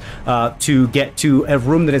stairs to get to a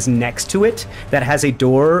room that is next to it that has a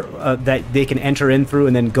door that they can enter in through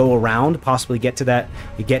and then go around, possibly get to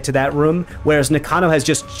that room. Whereas Nakano has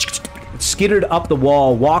just skittered up the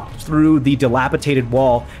wall, walked through the dilapidated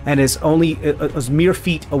wall, and is only a mere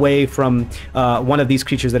feet away from one of these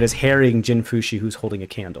creatures that is harrying Jinfushi, who's holding a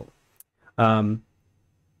candle.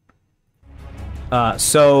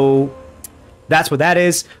 So that's what that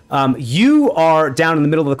is. You are down in the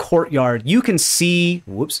middle of the courtyard. You can see,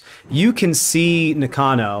 you can see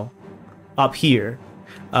Nakano up here.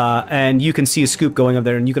 And you can see a scoop going up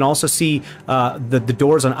there, and you can also see the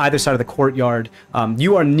doors on either side of the courtyard.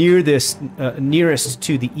 You are near this, nearest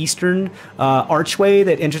to the eastern archway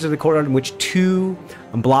that enters the courtyard, in which two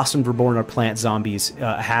Blossom Reborn or plant zombies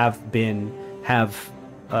have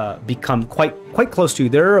become quite close to you.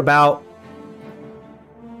 They're about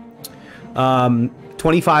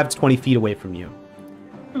 25 to 20 feet away from you,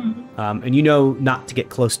 and you know not to get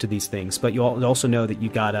close to these things, but you also know that you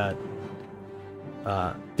gotta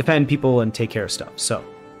defend people and take care of stuff. So,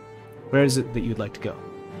 where is it that you'd like to go?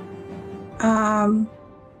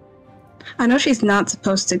 I know she's not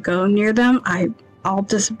supposed to go near them. I'll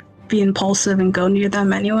just be impulsive and go near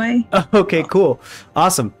them anyway. Okay, cool,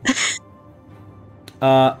 awesome.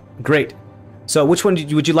 Great. So, which one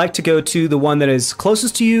would you like to go to? The one that is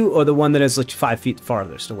closest to you, or the one that is like 5 feet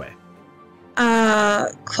farthest away?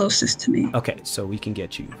 Closest to me. Okay, so we can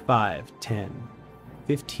get you 5, 10,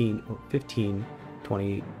 15,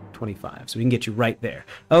 20, 25. So we can get you right there.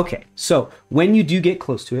 Okay, so when you do get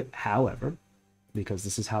close to it, however, because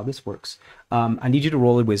this is how this works, I need you to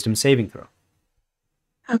roll a wisdom saving throw.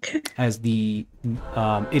 Okay. As the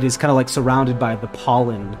it is kind of like surrounded by the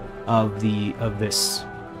pollen of these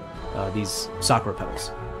sakura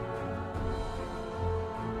petals.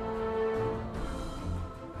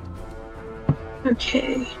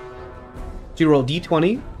 Okay. So you roll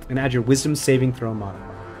d20 and add your wisdom saving throw modifier.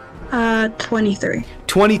 23.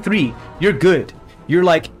 23. You're good. You're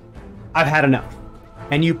like, I've had enough.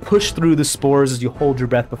 And you push through the spores as you hold your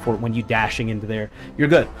breath before when you dashing into there. You're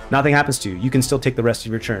good. Nothing happens to you. You can still take the rest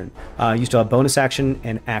of your turn. You still have bonus action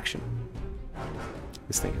and action.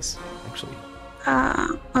 This thing is actually...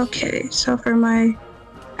 Okay. So for my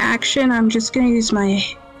action, I'm just going to use my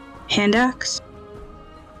hand axe.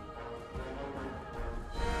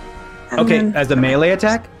 And okay, then, as the melee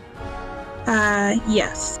attack?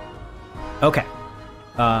 Yes. Okay.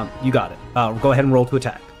 You got it. Go ahead and roll to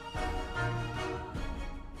attack.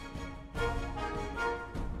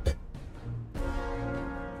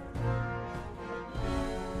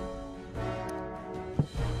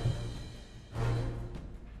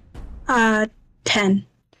 Uh, 10.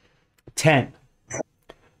 10.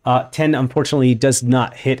 10 unfortunately does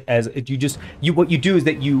not hit. As what you do is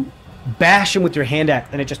that you bash him with your hand axe,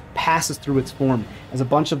 and it just passes through its form as a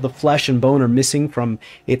bunch of the flesh and bone are missing from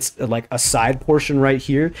its like a side portion right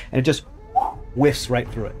here, and it just whiffs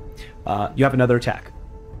right through it. You have another attack.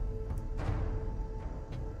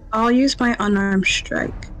 I'll use my unarmed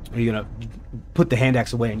strike. Are you gonna put the hand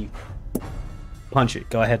axe away and you punch it?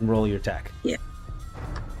 Go ahead and roll your attack. Yeah.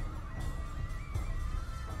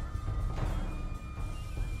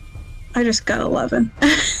 I just got 11.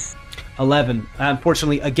 11.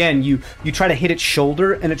 Unfortunately, again, you try to hit its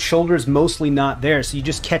shoulder, and its shoulder is mostly not there, so you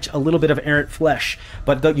just catch a little bit of errant flesh,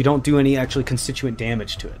 but you don't do any actually constituent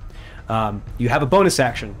damage to it. You have a bonus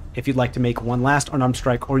action if you'd like to make one last unarmed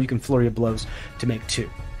strike, or you can flurry of blows to make 2.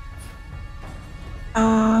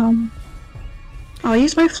 I'll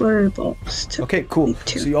use my flurry bolts to Okay, cool. make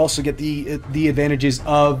 2. So you also get the advantages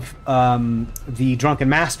of the Drunken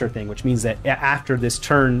Master thing, which means that after this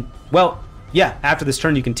turn, after this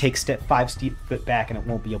turn, you can take 5 feet back, and it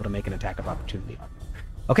won't be able to make an attack of opportunity on you.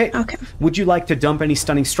 Okay. Okay. Would you like to dump any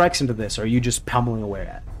stunning strikes into this, or are you just pummeling away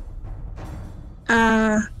at it?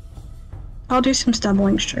 I'll do some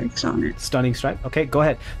stumbling strikes on it. Stunning strike. Okay, go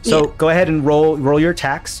ahead. So go ahead and roll your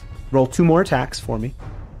attacks. Roll 2 more attacks for me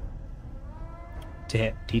to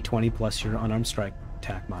hit. D20 plus your unarmed strike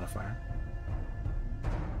attack modifier.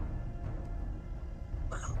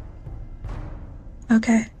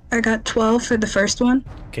 Okay, I got 12 for the first one.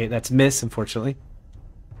 Okay, that's miss, unfortunately.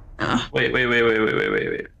 Wait.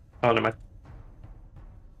 Oh, never mind.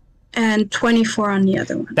 And 24 on the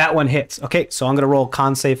other one. That one hits. Okay, so I'm going to roll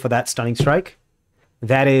con save for that stunning strike.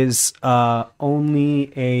 That is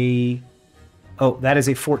only a... Oh, that is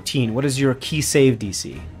a 14. What is your key save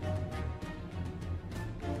DC?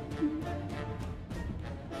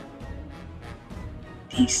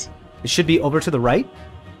 Peace. It should be over to the right.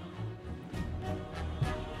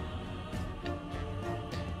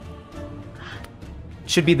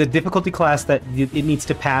 Should be the difficulty class that it needs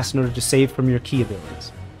to pass in order to save from your key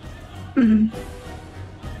abilities. Mm-hmm.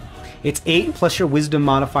 It's 8 plus your wisdom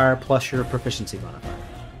modifier plus your proficiency modifier.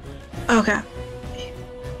 Okay.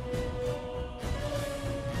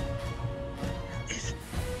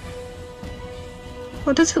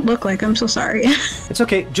 What does it look like? I'm so sorry. It's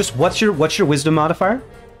okay. Just what's your wisdom modifier?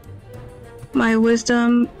 My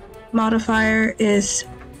wisdom modifier is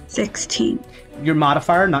 16. Your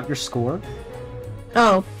modifier, not your score.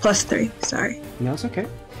 Oh, plus 3. Sorry. No, it's okay.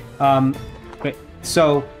 Wait.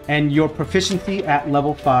 So, and your proficiency at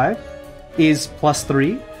level 5 is plus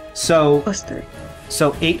 3. So Plus 3.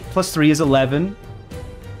 So 8 plus 3 is 11.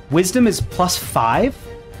 Wisdom is plus 5.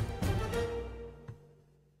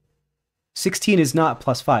 16 is not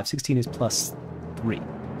plus 5. 16 is plus 3.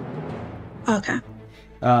 Okay.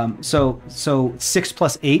 So 6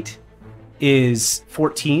 plus 8 is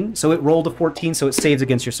 14. So it rolled a 14, so it saves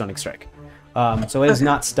against your stunning strike. So it is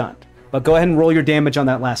not stunned. But go ahead and roll your damage on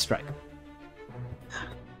that last strike.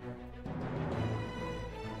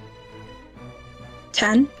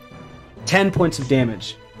 10. 10 points of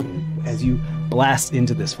damage as you blast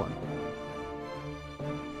into this one.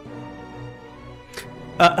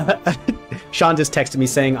 Sean just texted me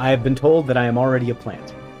saying, I have been told that I am already a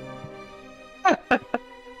plant.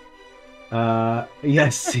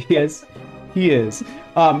 Yes, he is.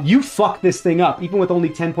 You fuck this thing up. Even with only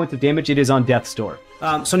 10 points of damage, it is on death's door.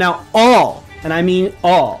 So now all, and I mean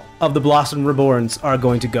all, of the Blossom Reborns are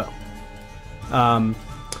going to go.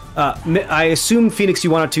 I assume, Phoenix,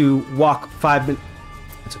 you wanted to walk 5 minutes.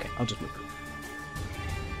 That's okay. I'll just move.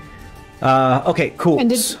 Okay, cool. And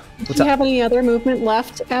did you have any other movement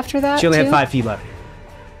left after that? She only had 5 feet left,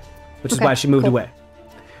 which is why she moved away.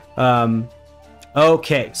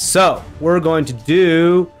 Okay, so we're going to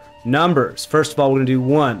do numbers. First of all, we're going to do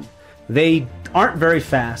 1. They aren't very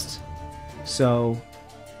fast, so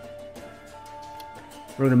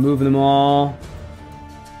we're going to move them all.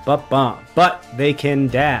 But they can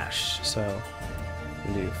dash, so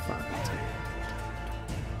we'll do 5.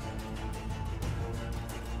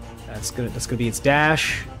 That's good. That's going to be its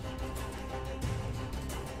dash.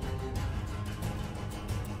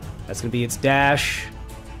 That's going to be its dash.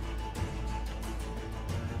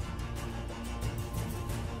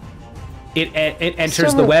 It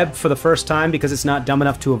enters the web for the first time because it's not dumb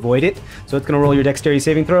enough to avoid it. So it's going to roll your dexterity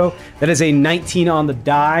saving throw. That is a 19 on the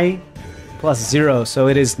die plus 0. So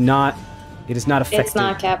it is not effective. It's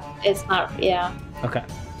not kept. It's not. Yeah. Okay.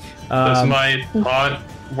 Does my taunt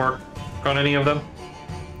work on any of them?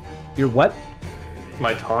 Your what?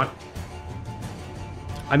 My taunt.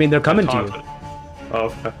 I mean, they're coming to you. Oh,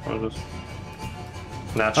 okay. What is this?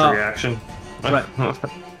 Natural reaction. Right.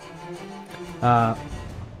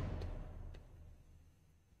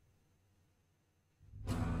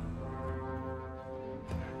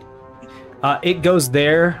 It goes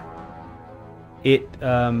there. It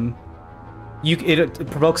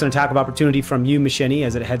provokes an attack of opportunity from you, Misheni,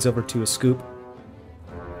 as it heads over to a scoop.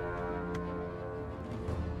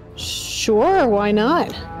 Sure, why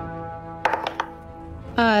not?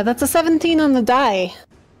 That's a 17 on the die.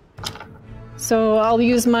 So I'll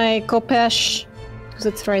use my Kopesh, because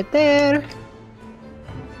it's right there.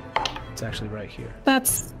 It's actually right here.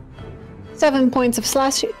 That's 7 points of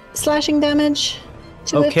slashing damage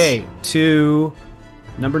to Okay, it. to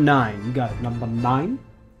number 9. You got it. Number 9.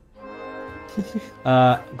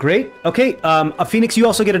 Great. Okay, Phoenix, you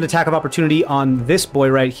also get an attack of opportunity on this boy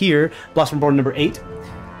right here, Blossomborn number 8,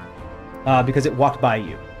 because it walked by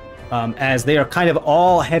you, as they are kind of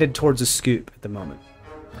all headed towards a scoop at the moment.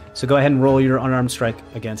 So go ahead and roll your unarmed strike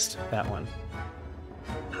against that one.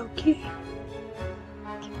 Okay.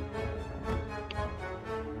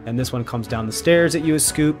 And this one comes down the stairs at you as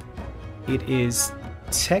Scoop. It is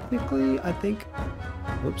technically, I think...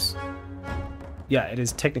 Whoops. Yeah, it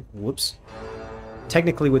is whoops.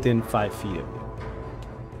 Technically within 5 feet of you.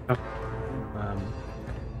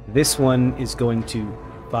 This one is going to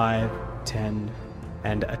 5, 10,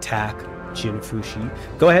 and attack Jinfushi.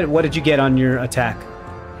 Go ahead, what did you get on your attack,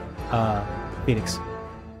 Phoenix?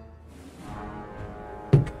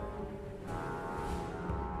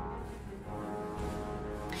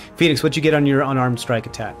 Phoenix, what'd you get on your unarmed strike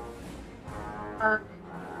attack?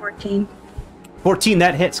 14. 14,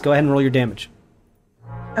 that hits. Go ahead and roll your damage.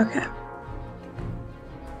 Okay.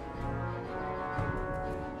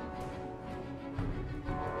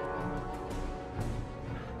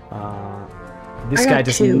 This guy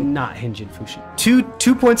does not hinge in Fushi.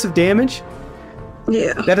 Two points of damage?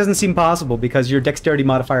 Yeah. That doesn't seem possible because your dexterity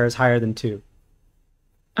modifier is higher than 2.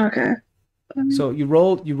 Okay. So you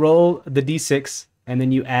roll the d6 and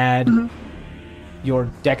then you add your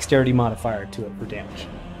dexterity modifier to it for damage.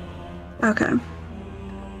 Okay.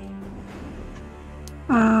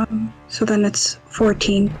 So then it's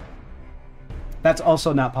 14. That's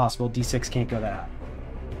also not possible. D6 can't go that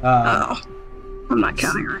high. I'm not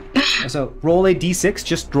counting right. So roll a d6,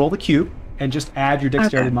 just roll the cube, and just add your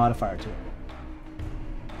dexterity modifier to it.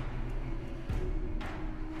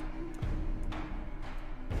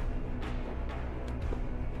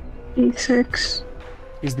 D6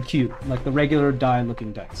 is the cube, like the regular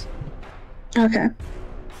die-looking dice. Okay.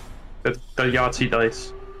 The Yahtzee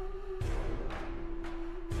dice.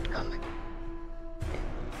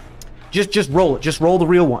 Just roll it. Just roll the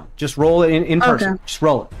real one. Just roll it in person. Just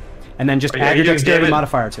roll it. And then just add your dexterity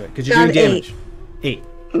modifier to it, because you're doing damage. 8.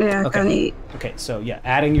 Yeah, got an 8. Okay, so yeah,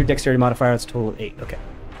 adding your dexterity modifier, that's a total of 8. Okay.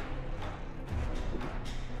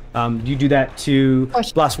 You do that to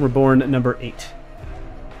Blossom Reborn number 8.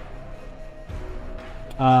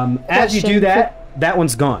 As you do that, that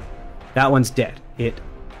one's gone. That one's dead.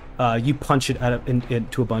 You punch it out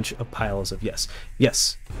into a bunch of piles of yes.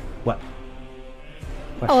 What?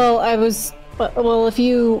 Question? Well, if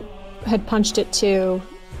you had punched it too,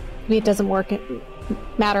 maybe it doesn't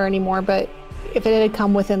matter anymore. But if it had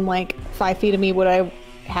come within like 5 feet of me, would I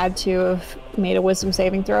had to have made a wisdom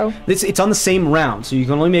saving throw? It's on the same round, so you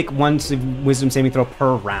can only make one wisdom saving throw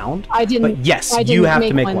per round. I didn't. But yes, you have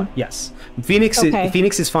to make one. Yes, Phoenix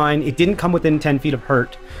is fine. It didn't come within 10 feet of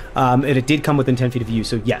hurt, and it did come within 10 feet of you.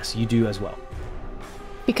 So yes, you do as well.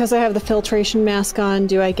 Because I have the filtration mask on,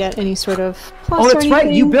 do I get any sort of plus? Oh, that's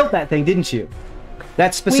right. You built that thing, didn't you?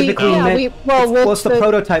 That's specifically it's the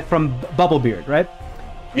prototype from Bubblebeard, right?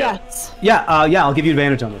 Yes. Yeah. I'll give you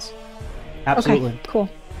advantage on this. Absolutely. Okay, cool.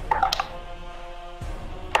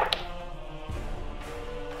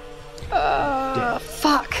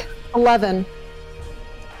 Fuck. 11.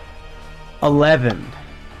 11.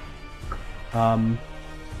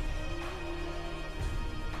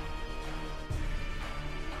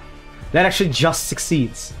 That actually just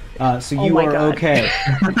succeeds. So you are okay.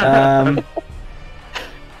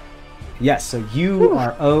 Yes, so you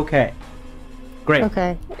are okay. Great.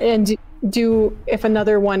 Okay. And if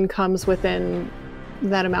another one comes within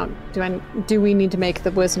that amount, do we need to make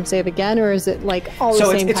the wisdom save again, or is it like all the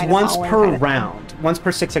same? So it's once per round, once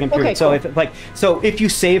per 6 second period. Okay, so if you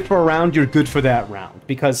save for a round, you're good for that round,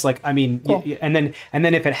 because cool. And then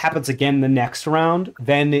if it happens again the next round,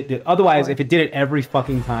 then otherwise if it did it every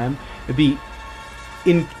fucking time, it'd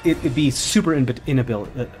be super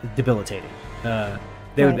debilitating.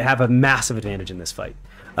 They would have a massive advantage in this fight.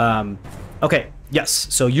 Okay, yes,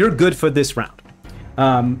 so you're good for this round.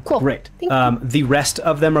 Cool. Great. The rest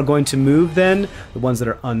of them are going to move then. The ones that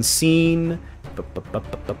are unseen. This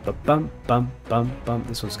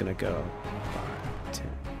one's going to go 5, 10,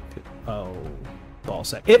 15. Oh, ball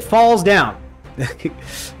sack. It falls down.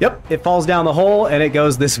 Yep, it falls down the hole and it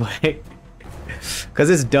goes this way. Because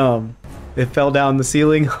it's dumb. It fell down the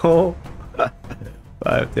ceiling hole.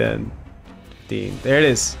 5, 10, 15. There it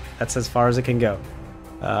is. That's as far as it can go.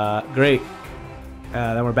 Great.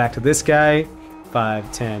 Then we're back to this guy.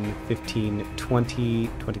 5, 10, 15, 20,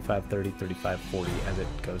 25, 30, 35, 40 as it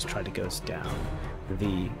goes down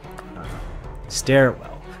the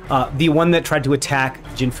stairwell. The one that tried to attack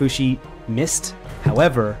Jinfushi missed.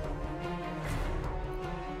 However,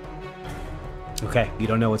 okay, you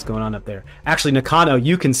don't know what's going on up there. Actually, Nakano,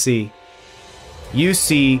 you can see. You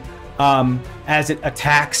see as it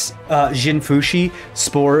attacks Jinfushi.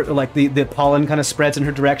 Spore, like the pollen kind of spreads in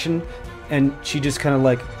her direction, and she just kind of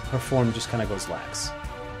like, her form just kind of goes lax.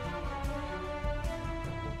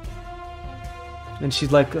 And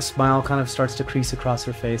she's like, a smile kind of starts to crease across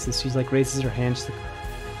her face as she's like raises her hand. She's like,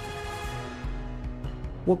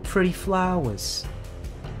 what pretty flowers.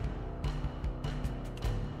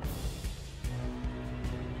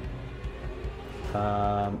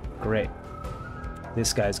 Great.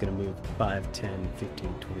 This guy's gonna move 5, 10,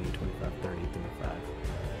 15, 20, 25, 30, 35,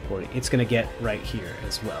 40. It's gonna get right here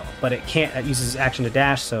as well. But it can't, it uses action to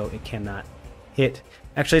dash, so it cannot hit.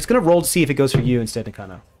 Actually, it's gonna roll to see if it goes for you instead,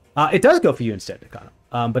 Nakano. It does go for you instead, Nakano.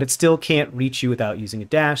 But it still can't reach you without using a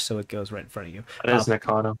dash, so it goes right in front of you. That is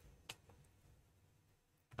Nakano.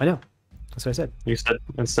 I know. That's what I said. You said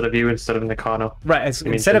instead of you, instead of Nakano. Right.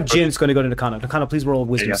 Instead of Jin, it's going to go to Nakano. Nakano, please roll a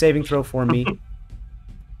wisdom saving throw for me.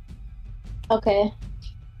 Okay.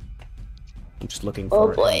 I'm just looking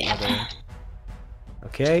for boy.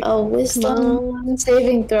 Okay. Oh, wisdom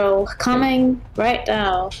saving throw coming right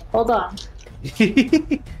now. Hold on.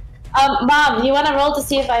 Mom, you want to roll to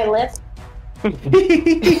see if I lift?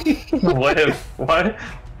 What?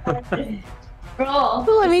 Roll.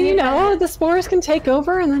 Well, I mean, you know, the spores can take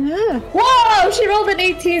over and then, Whoa! She rolled an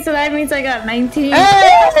 18, so that means I got 19.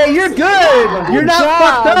 Hey, you're good! You're not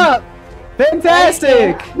job. fucked up!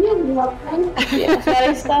 Fantastic! Yeah,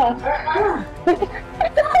 funny stuff.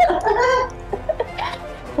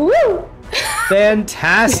 Woo!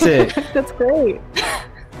 Fantastic! That's great.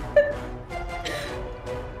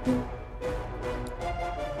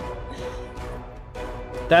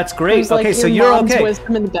 That's great. There's, like, Okay, so your you're mom's okay.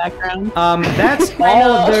 wisdom in the background. That's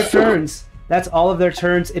all of their turns. That's all of their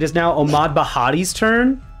turns. It is now Omad Bahadi's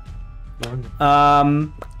turn.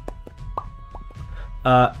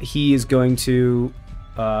 He is going to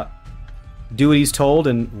do what he's told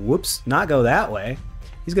and whoops, not go that way.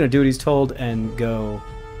 He's going to do what he's told and go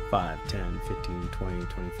 5, 10, 15, 20,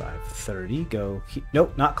 25, 30. Go.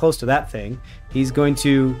 Nope, not close to that thing. He's going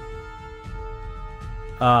to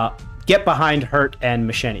get behind Hurt and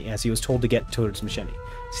Macheni as he was told to get towards Macheni.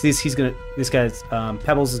 So this guy's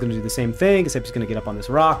Pebbles is gonna do the same thing, except he's gonna get up on this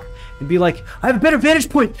rock and be like, I have a better vantage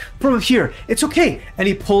point from here. It's okay. And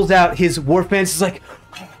he pulls out his warp bands. He's like,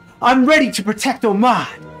 I'm ready to protect Omad.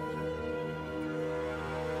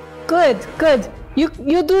 Good, good. You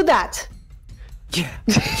do that.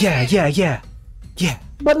 Yeah.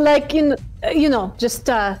 But like you know, just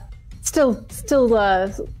still stay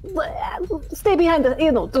behind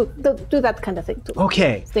the, do that kind of thing too.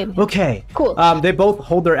 Okay. Stay behind. Okay. Cool. They both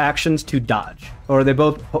hold their actions to dodge, or they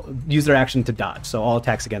both use their action to dodge. So all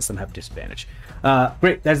attacks against them have disadvantage.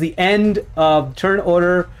 Great. That's the end of turn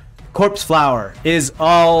order. Corpse Flower is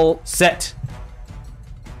all set.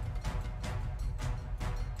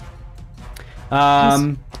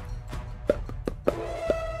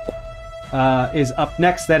 Is up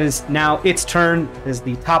next. That is now its turn as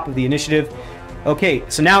the top of the initiative. Okay,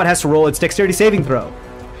 so now it has to roll its dexterity saving throw.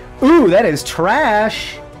 Ooh, that is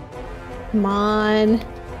trash. Come on,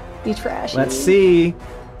 you trashy. Let's see.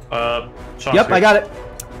 Sean's Yep, here. I got it.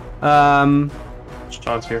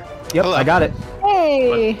 Sean's here. Yep, Hello. I got it.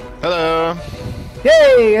 Hey. Hello.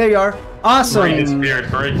 Yay, there you are. Awesome.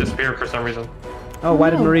 Marie disappeared for some reason. Oh, why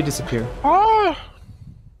did Marie disappear? I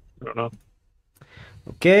don't know.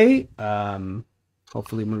 Okay.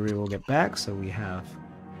 Hopefully Marie will get back. So we have.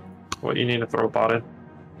 What you need to throw a bot in?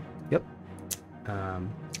 Yep.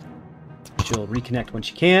 She'll reconnect when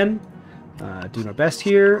she can. Doing our best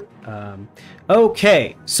here.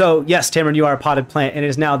 Okay, so yes, Tamron, you are a potted plant, and it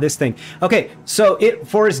is now this thing. Okay, so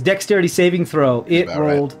for its dexterity saving throw, it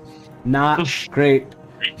rolled not great.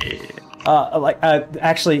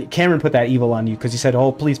 Actually, Cameron put that evil on you because you said,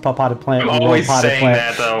 "Oh, please, potted plant." I'm always saying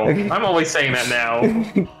that, though. I'm always saying that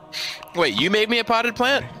now. Wait, you made me a potted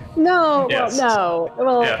plant? No, Yes. well, no.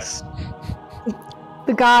 Well, Yes.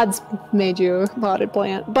 the gods made you a potted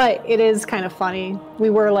plant, but it is kind of funny. We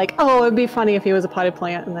were like, oh, it'd be funny if he was a potted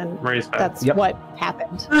plant, and then Marie's back. that's Yep. what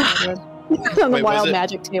happened on the Wait, wild was it-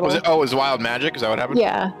 magic table. Was it? Oh, it was wild magic? Is that what happened?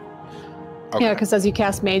 Yeah, Okay. yeah, because as you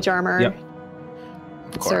cast mage armor, Yep.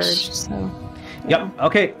 Of it course. surged. So, Yep.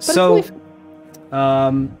 Okay. But So, it's really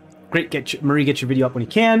great. Marie, get your video up when you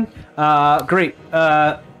can. Great.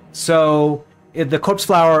 So the corpse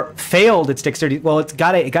flower failed its dexterity. Well, it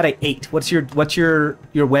got a 8. What's your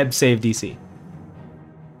web save DC?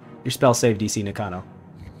 Your spell save DC, Nakano.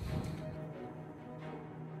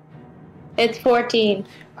 It's 14.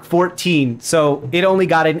 14. So it only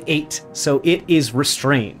got an 8. So it is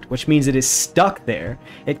restrained, which means it is stuck there.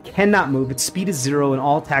 It cannot move. Its speed is 0, and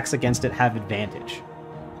all attacks against it have advantage.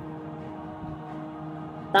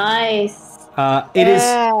 Nice.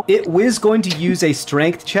 It was going to use a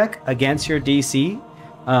strength check against your DC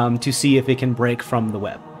to see if it can break from the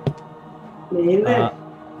web.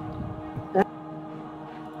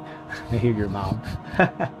 I hear your mom.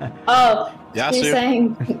 Oh, Yasu. she's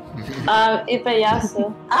saying,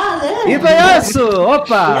 Ipayasu. Ipayasu!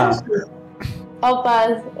 Opa!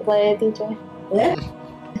 Opa, like DJ.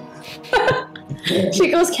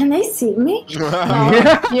 She goes, can they see me?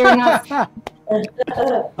 No, you're not.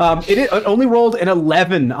 It only rolled an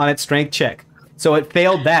 11 on its strength check. So it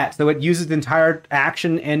failed that. So it uses the entire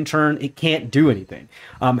action and turn. It can't do anything.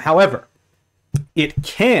 However, it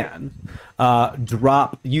can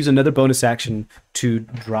use another bonus action to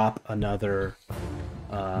drop another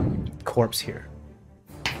corpse here.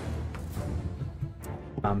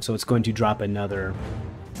 So it's going to drop another.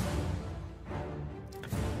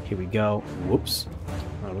 Here we go. Whoops.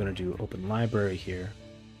 We're going to do open library here.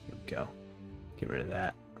 Here we go. Get rid of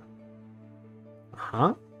that.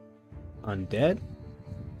 Undead.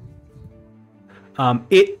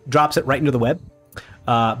 It drops it right into the web.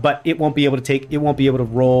 But it won't be able to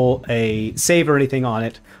roll a save or anything on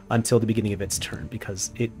it until the beginning of its turn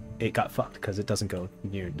because it got fucked because it doesn't go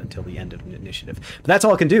near until the end of the initiative. But that's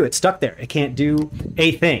all it can do. It's stuck there. It can't do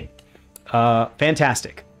a thing.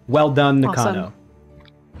 Fantastic. Well done, Nakano.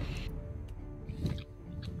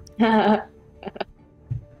 Awesome.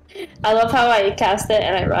 I love how I cast it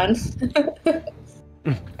and I run.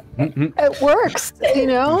 It works, you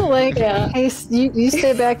know? Like, Yeah. hey, you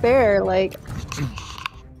stay back there, like...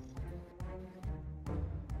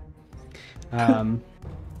 I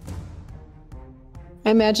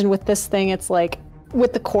imagine with this thing, it's like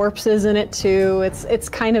with the corpses in it too. It's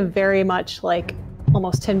kind of very much like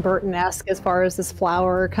almost Tim Burton-esque as far as this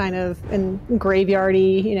flower kind of and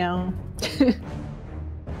graveyardy, you know.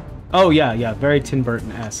 Oh yeah, very Tim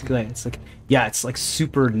Burton-esque. It's like it's like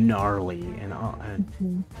super gnarly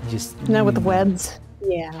and just Now with the webs,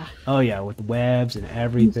 yeah. Oh yeah, with the webs and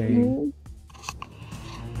everything.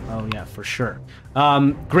 Oh yeah, for sure.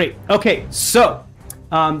 Great. Okay, so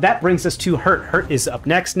that brings us to Hurt. Hurt is up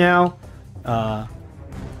next now.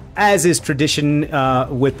 As is tradition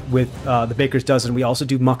with the Baker's Dozen, we also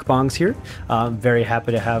do mukbangs here. Very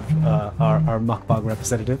happy to have our mukbang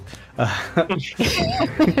representative.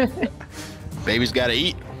 Baby's gotta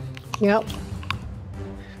eat. Yep.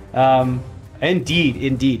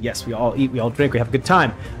 Indeed. Yes, we all eat, we all drink, we have a good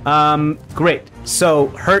time. Great. So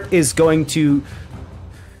Hurt is going to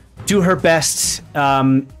do her best,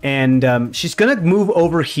 and she's gonna move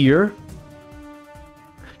over here.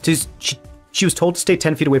 She was told to stay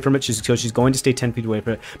 10 feet away from it, so she's going to stay 10 feet away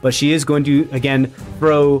from it. But she is going to, again,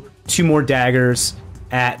 throw 2 more daggers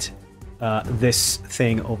at this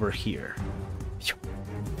thing over here.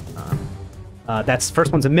 That's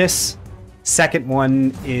first one's a miss. Second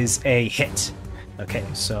one is a hit. Okay,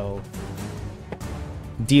 so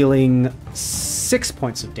dealing 6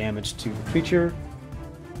 points of damage to the creature.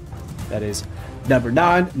 That is number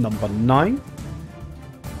 9.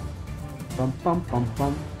 Bum, bum, bum,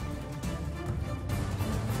 bum.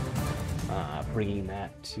 Bringing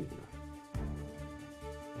that to... There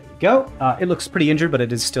we go. It looks pretty injured, but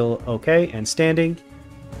it is still okay and standing.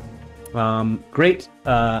 Great.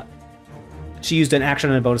 She used an action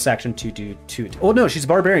and a bonus action to do 2... Oh, no, she's a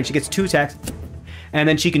barbarian. She gets 2 attacks. And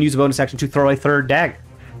then she can use a bonus action to throw a 3rd dagger.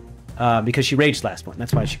 Because she raged last one.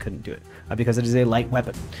 That's why she couldn't do it. Because it is a light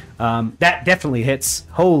weapon. That definitely hits.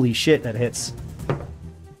 Holy shit, that hits.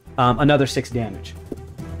 Another 6 damage.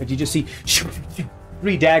 But you just see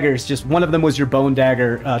 3 daggers. Just one of them was your bone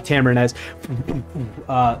dagger, Tamarin, as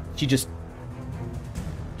she just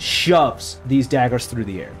shoves these daggers through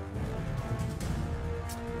the air.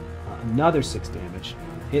 Another 6 damage.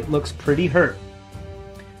 It looks pretty hurt.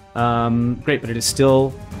 Great, but it is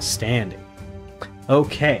still standing.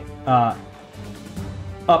 Okay.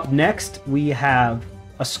 Up next, we have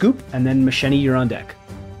a Scoop, and then Macheni, you're on deck.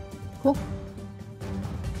 Cool.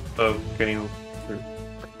 Oh, getting through.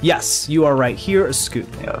 Yes, you are right here, a Scoop.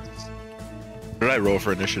 Yes. What did I roll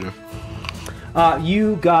for initiative?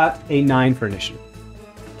 You got a 9 for initiative.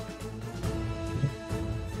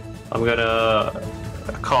 I'm gonna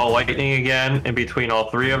call lightning again in between all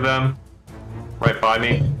 3 of them, right by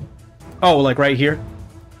me. Oh, like right here?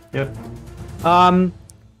 Yep.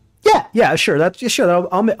 Yeah, sure.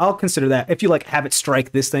 I'll consider that. If you like have it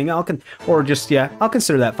strike this thing, I'll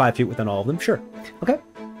consider that 5 feet within all of them. Sure. Okay.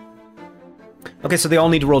 Okay, so they all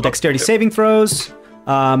need to roll dexterity saving throws.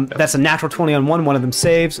 That's a natural 20 on one. One of them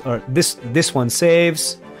saves, or this one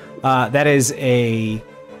saves. That is a.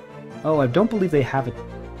 Oh, I don't believe they have a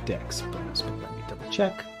dex bonus, but let me double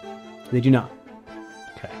check. They do not.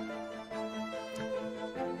 Okay.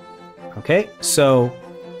 Okay, so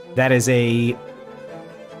that is a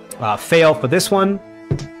fail for this one,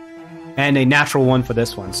 and a natural 1 for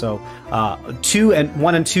this one. So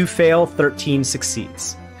 1 and 2 fail, 13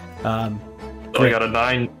 succeeds. So I got a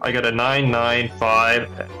 9. I got a 9, 9,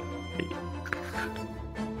 5.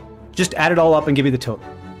 Just add it all up and give me the total.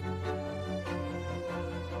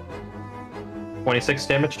 26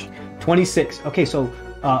 damage. 26. Okay, so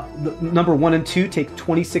the number 1 and 2 take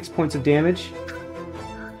 26 points of damage.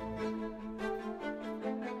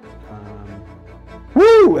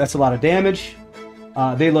 Woo! That's a lot of damage.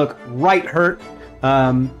 They look right hurt.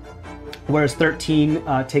 Whereas 13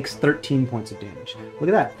 takes 13 points of damage. Look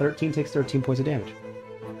at that. 13 takes 13 points of damage.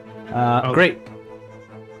 Great.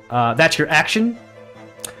 That's your action.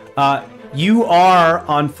 You are,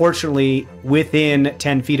 unfortunately, within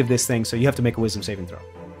 10 feet of this thing, so you have to make a wisdom saving throw.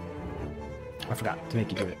 I forgot to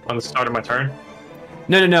make you do it. On the start of my turn?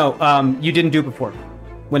 No. You didn't do it before,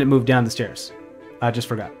 when it moved down the stairs. I just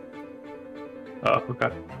forgot. Oh,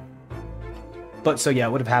 okay. But, so yeah,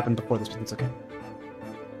 it would have happened before this, but it's okay.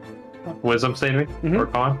 Wisdom saving? Or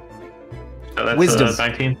con? So that's Wisdom.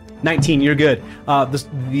 19. 19, you're good.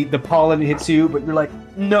 The pollen hits you, but you're like,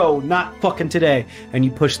 no, not fucking today. And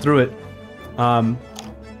you push through it.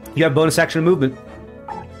 You have bonus action movement.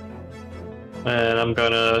 And I'm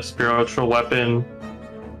gonna spiritual weapon.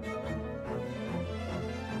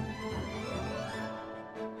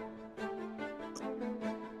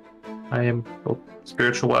 I am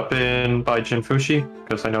spiritual weapon by Jinfushi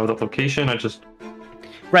because I know the location. I just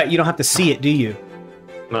Right, you don't have to see it, do you?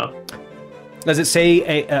 no. Does it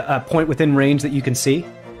say a point within range that you can see?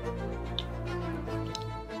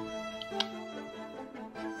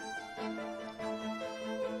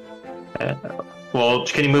 Well,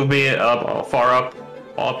 can you move me up far up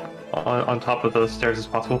on top of the stairs as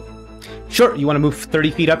possible? Sure. You want to move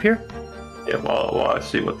 30 feet up here? Yeah. Well, I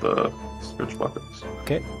see what the spiritual weapons.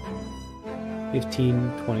 Okay.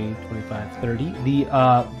 15, 20, 25, 30. The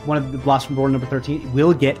one of the Blossom Board number 13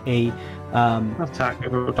 will get a attack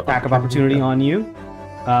of opportunity on you.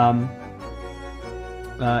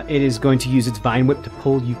 It is going to use its Vine Whip to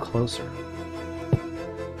pull you closer.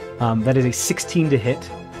 That is a 16 to hit.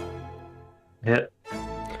 Hit.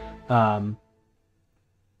 I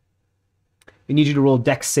need you to roll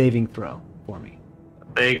Dex saving throw for me.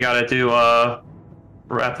 They gotta do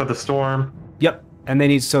Wrath of the Storm. Yep. And they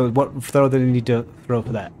need, so what throw do they need to throw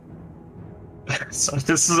for that? So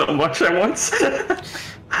this is how much I want.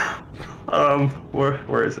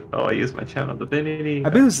 Where is it? Oh, I used my channel divinity. I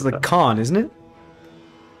believe this is like con, isn't it?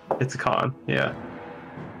 It's a con, yeah.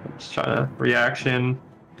 I'm just trying to reaction.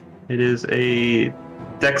 It is a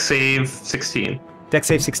Dex save 16. Dex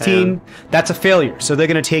save 16. That's a failure. So they're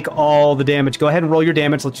going to take all the damage. Go ahead and roll your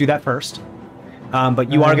damage. Let's do that first.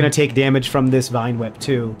 But you are going to take damage from this Vine Whip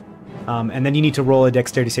too. And then you need to roll a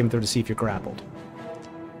dexterity saving throw to see if you're grappled.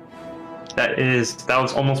 That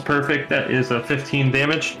was almost perfect. That is a 15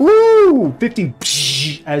 damage. Woo! 15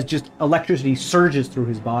 as just electricity surges through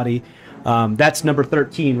his body. That's number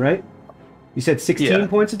 13, right? You said 16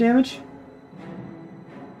 points of damage?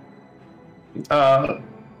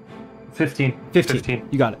 15. 15.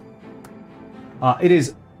 You got it. It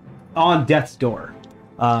is on death's door.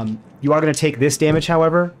 You are going to take this damage,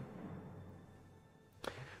 however.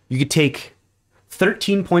 You could take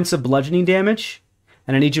 13 points of bludgeoning damage,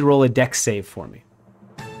 and I need you to roll a dex save for me.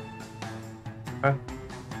 Okay.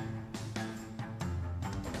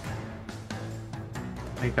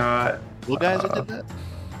 I got... What guys did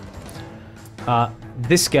that?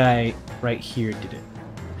 This guy right here did it.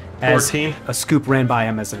 As 14. a scoop ran by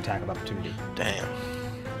him as an attack of opportunity. Damn.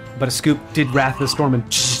 But a scoop did Wrath of the Storm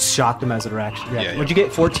and shocked him as a reaction. Yeah. What'd you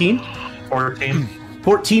get? 14? 14.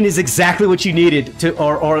 14 is exactly what you needed to,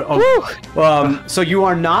 so you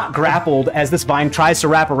are not grappled as this vine tries to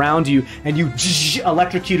wrap around you, and you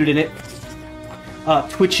electrocuted, and it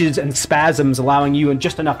twitches and spasms, allowing you in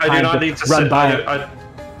just enough time to run by it.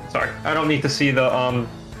 Sorry, I don't need to see the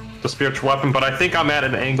spiritual weapon, but I think I'm at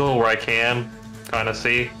an angle where I can kind of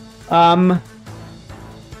see. Yeah,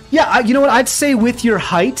 you know what? I'd say with your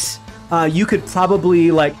height, you could probably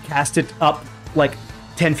like cast it up like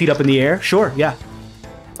 10 feet up in the air. Sure, yeah.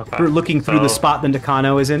 Okay. For looking through the spot that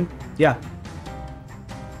Nakano is in. Yeah.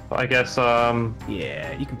 I guess.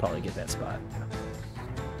 Yeah, you can probably get that spot.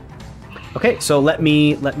 Okay, so let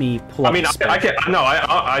me pull up. I mean, I can. No,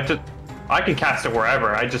 I can cast it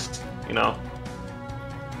wherever. I just, Right.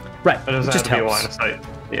 It doesn't just have to be a helps. line of sight.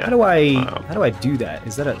 Yeah. How do I do that?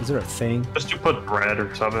 Is there a thing? Just to put bread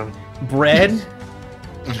or something. Bread?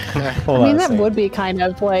 Hold I mean, on a that second. would be kind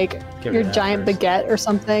of like Get rid your of that giant first. baguette or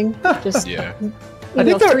something. Just Yeah. I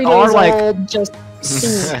think there 3 are, days like- old, just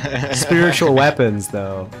spiritual weapons,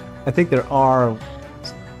 though. I think there are.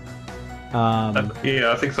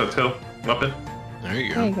 Yeah, I think so too. Weapon. There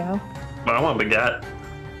you There you go. go. But I want a baguette.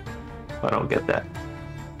 I don't get that.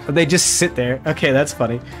 They just sit there. Okay, that's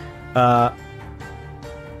funny.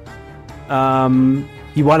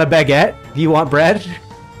 You want a baguette? Do you want bread?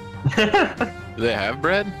 Do they have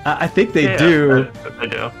bread? I think they Yeah, do. I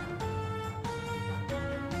do.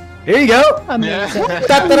 Here you go. Amazing.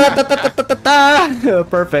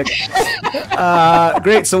 Perfect.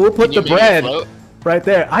 Great. So we'll put Can the you make it bread float? right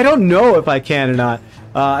there. I don't know if I can or not.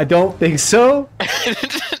 I don't think so.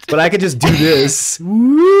 But I could just do this.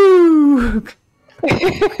 Woo!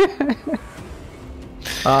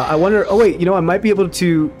 I wonder. Oh wait, I might be able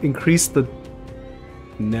to increase the.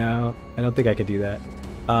 No, I don't think I could do that.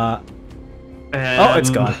 Oh, it's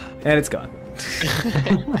gone, and it's gone.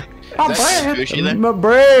 Is that sushi there? My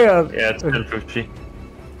bread. Yeah, it's been Fushi.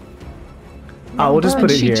 We'll just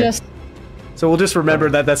put it She here. just- So we'll just remember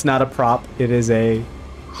that that's not a prop. It is a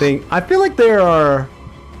thing. I feel like there are.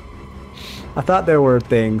 I thought there were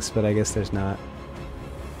things, but I guess there's not.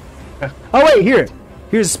 Oh wait, here.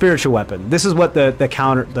 Here's a spiritual weapon. This is what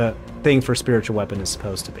the thing for spiritual weapon is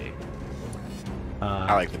supposed to be.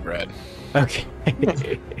 I like the bread. Okay.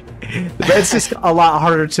 That's just a lot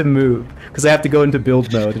harder to move because I have to go into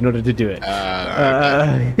build mode in order to do it.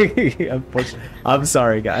 Unfortunately, I'm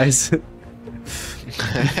sorry, guys.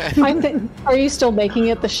 Are you still making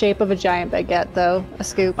it the shape of a giant baguette, though? A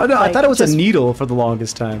scoop? Oh no, I Like, thought it was just- a needle for the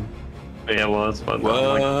longest time. Yeah, it was, but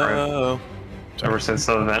Whoa. ever since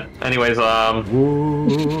the event. Anyways,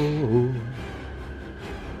 Whoa.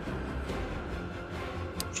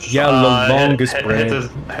 Yeah, the longest bread.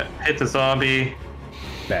 Hit the zombie.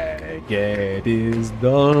 Baguette is the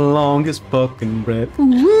longest fucking bread.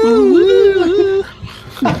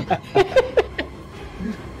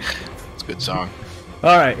 It's a good song.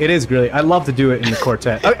 All right, it is really. I love to do it in the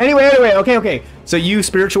quartet. Anyway, okay. So you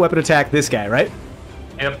spiritual weapon attack this guy, right?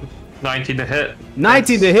 Yep, 19 to hit.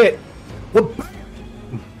 19 to hit. Whoop.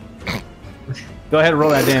 Go ahead and roll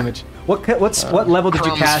that damage. What level did you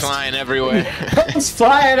Crumbs cast? flying everywhere. It's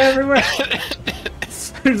flying everywhere.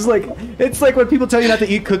 It's like when people tell you not to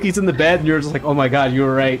eat cookies in the bed, and you're just like, oh my god, you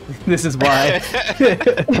were right. This is why.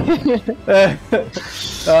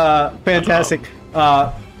 Fantastic.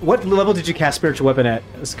 What level did you cast spiritual weapon at,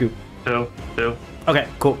 Scoop? Two. Okay,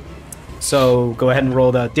 cool. So go ahead and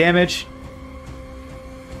roll the damage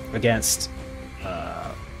against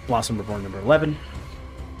Blossom Reborn number 11.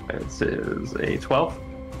 This is a 12.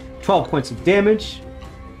 12 points of damage.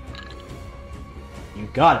 You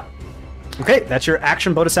got it. Okay, that's your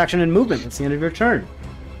action, bonus action, and movement. That's the end of your turn.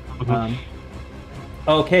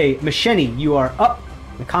 Okay, Macheni, you are up.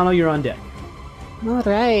 Nakano, you're on deck. All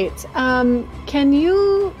right. Can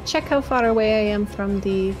you check how far away I am from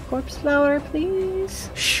the corpse flower, please?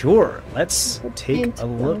 Sure, let's take Hint a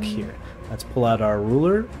look them. here. Let's pull out our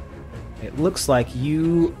ruler. It looks like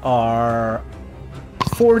you are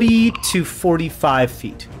 40 to 45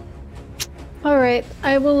 feet. All right.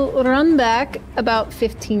 I will run back about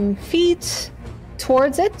 15 feet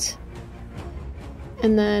towards it,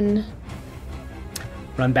 and then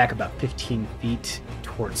Run back about 15 feet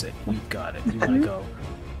towards it. You got it. You want to go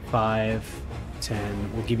 5,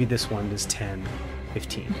 10. We'll give you this one. This 10,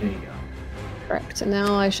 15. There you go. correct. And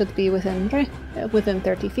now I should be within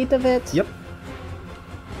 30 feet of it. Yep.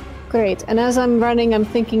 Great. And as I'm running, I'm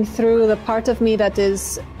thinking through the part of me that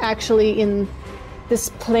is actually in this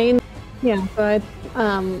plane. Yeah, so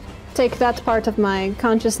I take that part of my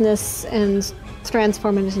consciousness and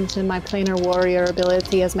transform it into my planar warrior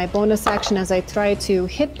ability as my bonus action as I try to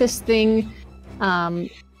hit this thing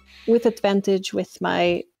with advantage with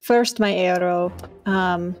my arrow.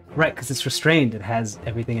 Right, because it's restrained. It has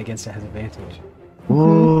everything against it has advantage.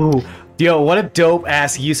 Ooh. Yo, what a dope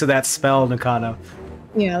ass use of that spell, Nakano.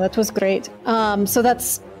 Yeah, that was great. So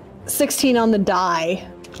that's 16 on the die.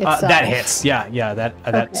 Itself. That hits. Yeah, that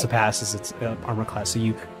Okay. surpasses its armor class. So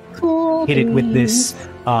you Cool. hit it with this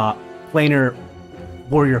planar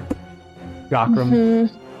warrior chakram.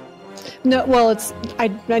 No, well, it's I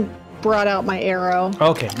brought out my arrow.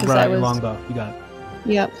 Okay, you brought I out your was- longbow. You got it.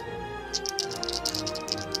 Yep.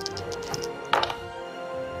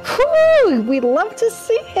 Whew, we'd love to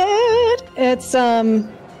see it. It's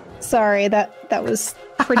sorry, that was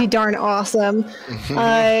pretty darn awesome.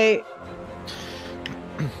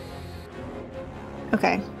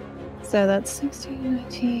 Okay. So that's 16,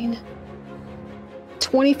 19,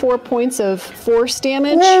 24 points of force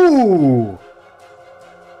damage. Ooh!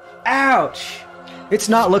 Ouch! It's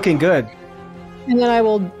not looking good. And then I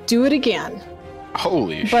will do it again.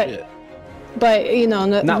 Holy But- shit. but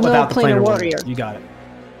Not no without the planar planar warrior. You got it.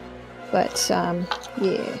 But yeah,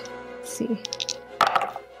 let's see.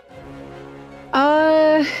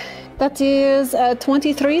 That is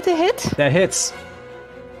 23 to hit. That hits.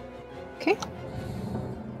 Okay.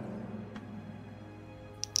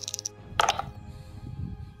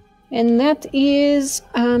 And that is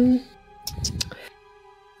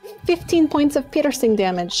 15 points of piercing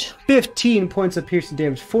damage. 15 points of piercing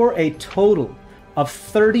damage for a total of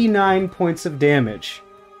 39 points of damage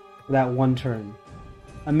for that one turn.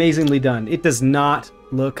 Amazingly done. It does not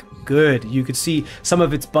look good. You could see some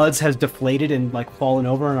of its buds has deflated and like fallen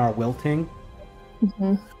over and are wilting.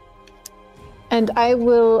 Mm-hmm. And I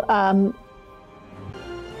will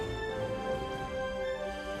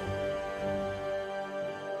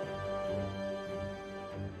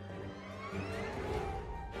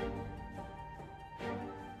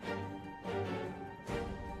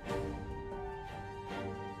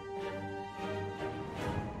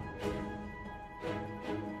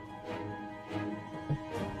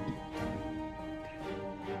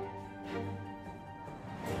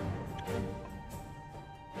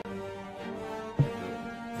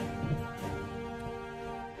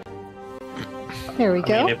there we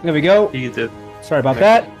go. There we go. He did. Sorry about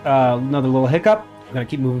that. Another little hiccup. I'm gonna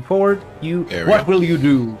keep moving forward. What will you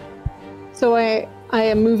do? So I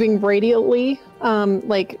am moving radially,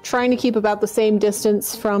 like trying to keep about the same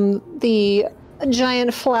distance from the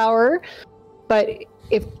giant flower. But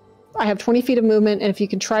if I have 20 feet of movement, and if you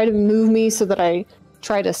can try to move me so that I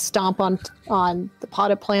try to stomp on the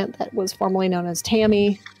potted plant that was formerly known as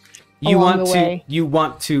Tammy. You want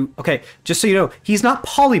to. Okay, just so you know, he's not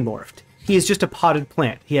polymorphed. He is just a potted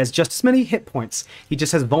plant. He has just as many hit points. He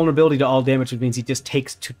just has vulnerability to all damage, which means he just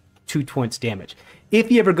takes two points damage. If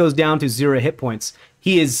he ever goes down to 0 hit points,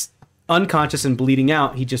 he is unconscious and bleeding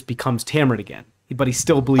out. He just becomes Tamrid again, but he's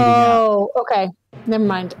still bleeding out. Oh, okay. Never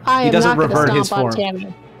mind. I am not going to stomp on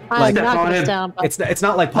Tammy. I'm not going to stomp on. It's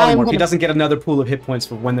not like polymorph. He doesn't get another pool of hit points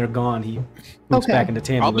for when they're gone. He moves back into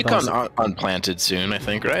Tammy. I'll become unplanted soon, I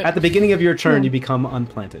think, right? At the beginning of your turn, you become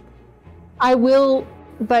unplanted. I will.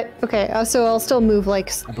 But, okay, so I'll still move,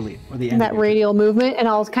 like, I believe, or the end that radial movement, and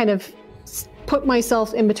I'll kind of put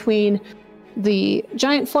myself in between the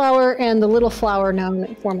giant flower and the little flower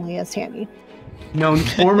known formerly as Tammy. Known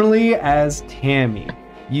formerly as Tammy.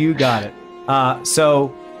 You got it.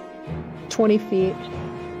 So... 20 feet.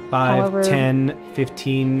 5, 10,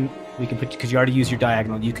 15, we can put, because you already used your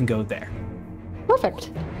diagonal, you can go there.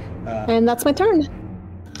 Perfect. And that's my turn.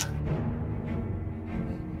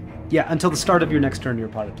 Yeah, until the start of your next turn, you're a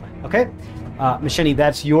potted plant. Okay? Misheni,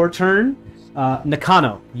 that's your turn.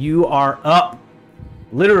 Nakano, you are up.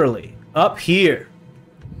 Literally, up here.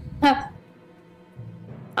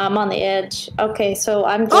 I'm on the edge. Okay, so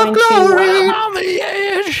I'm going glory! to... On the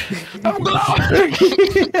edge! I'm glad!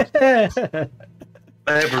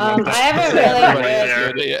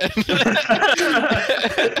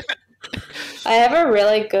 I have a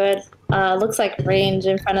really good, looks like range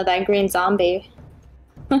in front of that green zombie.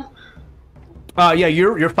 Yeah,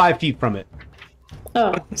 you're 5 feet from it.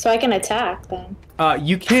 Oh, so I can attack then.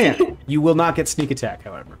 You can. You will not get sneak attack,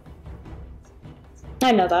 however.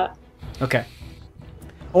 I know that. Okay.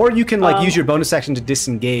 Or you can use your bonus action to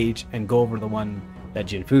disengage and go over the one that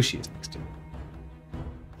Jinfushi is next to.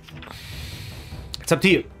 It's up to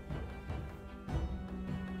you.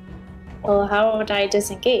 Well, how would I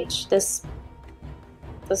disengage? This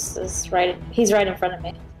is right. He's right in front of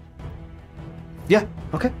me. Yeah.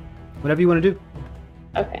 Okay. Whatever you want to do.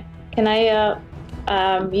 Okay. Can I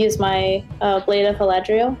use my Blade of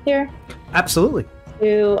Eladriel here? Absolutely.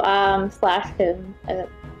 To flash him.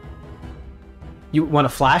 You want to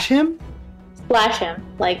flash him? Slash him,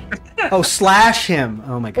 like. Oh, slash him!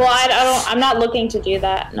 Oh my god. Well, I'm not looking to do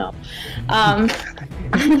that. No.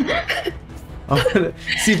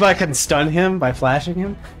 See if I can stun him by flashing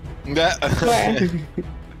him. The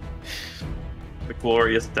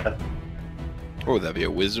glorious death. Oh, would that be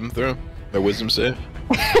a wisdom throw? A wisdom save?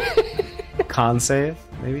 Con save,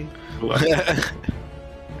 maybe?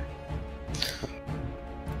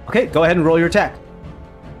 Okay, go ahead and roll your attack.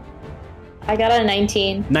 I got a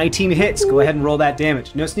 19. 19 hits. Go ahead and roll that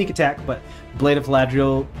damage. No sneak attack, but Blade of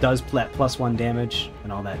Eladriel does +1 damage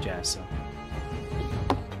and all that jazz. So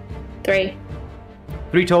 3.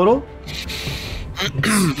 3 total.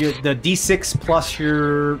 The D6 plus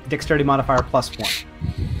your dexterity modifier +1.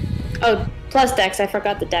 Oh, plus dex. I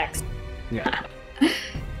forgot the dex. Yeah.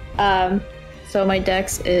 So my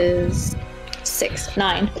dex is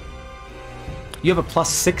 9. You have a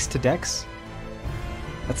 +6 to dex?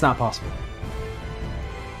 That's not possible.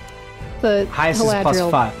 The highest Eladriel. is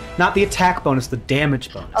 +5. Not the attack bonus, the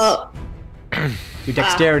damage bonus. Oh. Your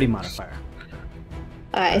dexterity modifier.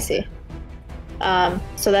 I see.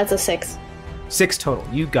 So that's a 6. 6 total.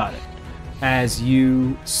 You got it. As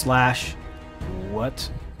you slash... What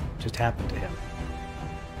just happened to him?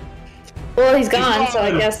 Well, he's gone, so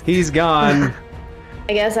I guess He's gone.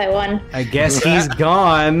 I guess I won. I guess he's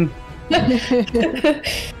gone.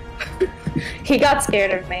 He got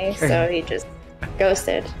scared of me, so he just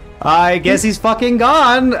ghosted. I guess he's fucking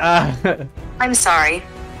gone. I'm sorry.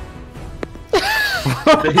 You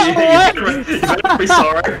better be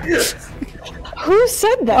sorry. Who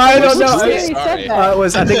said that? I don't know. Who Sorry. said that?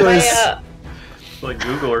 I think it was... Like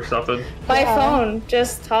Google or something. My phone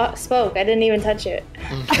just spoke. I didn't even touch it.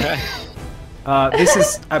 This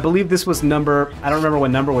is... I believe this was number... I don't remember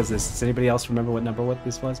what number was this. Does anybody else remember what number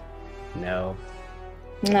this was? No.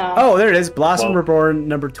 No. Oh, there it is. Blossom Whoa. Reborn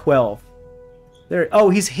number 12. There.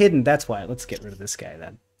 Oh, he's hidden. That's why. Let's get rid of this guy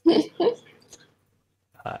then.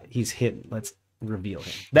 He's hidden. Let's reveal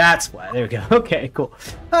him. That's why. There we go. Okay, cool.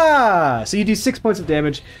 So you do 6 points of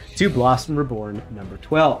damage to Blossom Reborn number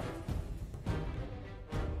 12.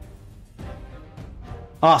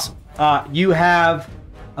 Awesome. You have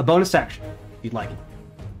a bonus action. If you'd like it.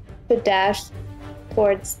 The dash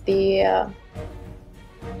towards the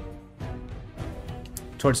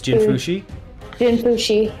Towards Jinfushi.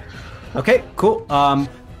 Jinfushi. Okay, cool. 5,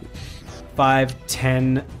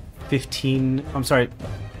 10, 15. I'm sorry.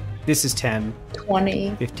 This is 10,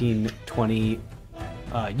 20. 15, 20.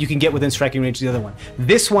 You can get within striking range of the other one.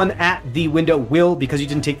 This one at the window will, because you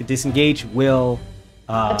didn't take the disengage, will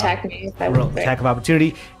Attack me if I roll would. attack of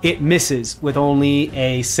opportunity. It misses with only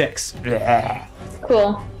a 6.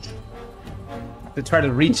 Cool. To try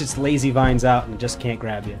to reach its lazy vines out and just can't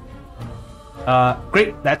grab you.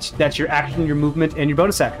 Great. That's your action, your movement, and your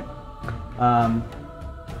bonus action.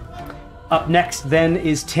 Up next then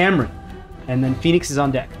is Tamrin, and then Phoenix is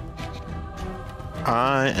on deck.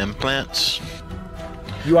 I am plants.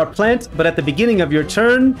 You are plant, but at the beginning of your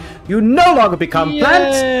turn, you no longer become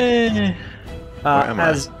plant. Where am I?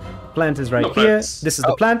 As plant is right No here. plants. This is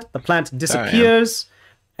the plant. The plant disappears,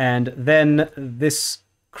 and then this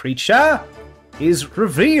creature is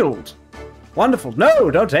revealed. Wonderful. No,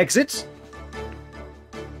 don't exit.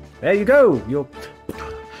 There you go. You're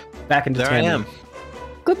back into There I Tamrin. am.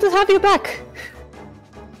 Good to have you back.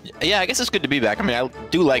 Yeah, I guess it's good to be back. I mean, I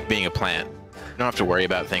do like being a plant. You don't have to worry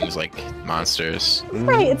about things like monsters.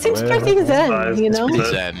 Right, it seems pretty zen, you know? Pretty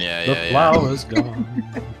zen, yeah, The yeah, flower's gone.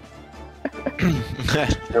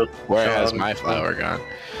 yeah. Where has my flower gone?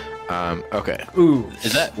 Okay. Ooh.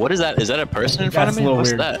 What is that? Is that a person in front That's of me? a little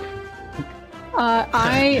What's weird. that?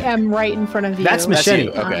 I am right in front of you. That's That's Machete.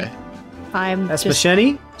 you. Okay. I'm That's just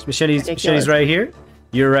Machete. Machete's ridiculous. right here.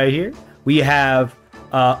 You're right here. We have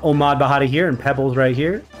Omad Bahada here and Pebbles right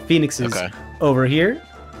here. Phoenix is Okay. over here.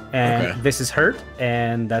 And Okay. this is Hurt.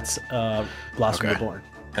 And that's Blossom Okay. Reborn.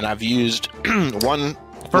 And I've used one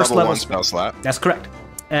First level level 1 spell slot. That's correct.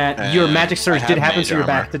 And your And magic surge I did have happen, mage so you're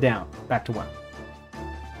armor. back to 1.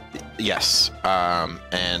 Yes.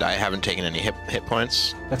 And I haven't taken any hit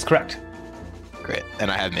points. That's correct. Great. And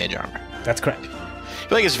I have mage armor. That's correct. I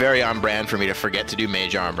feel like it's very on brand for me to forget to do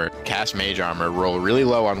mage armor, cast mage armor, roll really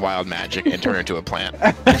low on wild magic, and turn into a plant.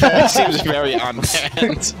 It seems very on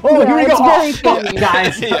brand. Oh, Yeah, here we it's go. very Oh, fuck, funny.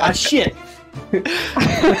 guys. Yeah. Ah, shit.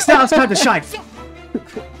 Now it's time to shine.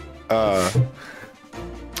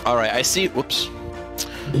 All right, I see. Whoops.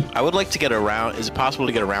 I would like to get around. Is it possible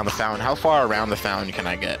to get around the fountain? How far around the fountain can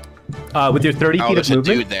I get? With your 30 Oh, feet of there's a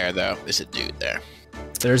movement, dude there, though. There's a dude there.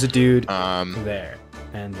 there's a dude I'm there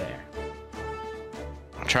and there.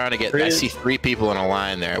 trying to get. I see 3 people in a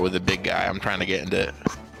line there with a big guy. I'm trying to get into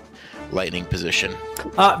lightning position.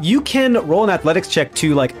 You can roll an athletics check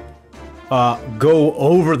to like go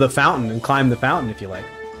over the fountain and climb the fountain if you like.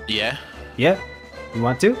 Yeah. Yeah, you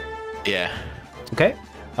want to? Yeah. Okay.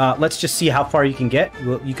 Let's just see how far you can get.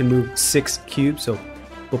 Well, you can move 6 cubes, so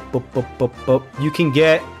boop, boop, boop, boop, boop. You can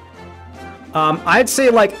get. I'd say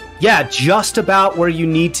like just about where you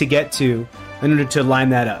need to get to in order to line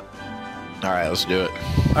that up. All right, let's do it.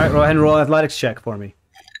 All right, go ahead and roll an athletics check for me.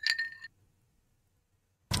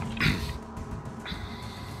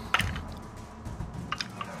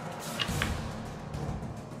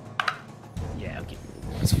 Yeah, I'll give you.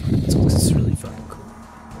 That's fun. This is really fucking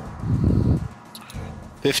cool.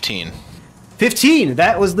 15. 15.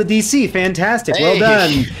 That was the DC. Fantastic. Well Hey.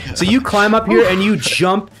 done. So you climb up here and you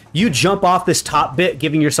jump. You jump off this top bit,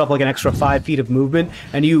 giving yourself like an extra 5 feet of movement,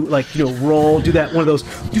 and you roll, do that one of those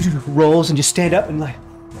rolls, and just stand up and like,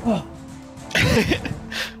 oh.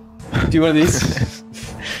 Do one of these.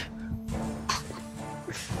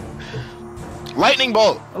 Lightning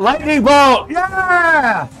bolt. Lightning bolt.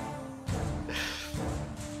 Yeah.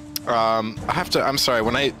 I'm sorry.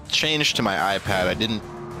 When I changed to my iPad, I didn't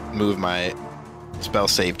move my spell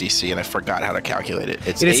save DC, and I forgot how to calculate it.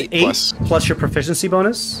 It is 8 plus your proficiency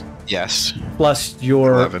bonus. Yes. Plus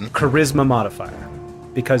your 11. charisma modifier,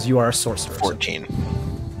 because you are a sorcerer. 14.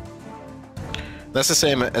 That's the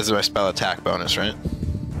same as my spell attack bonus, right?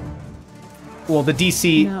 Well, the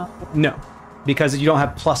DC, No. because you don't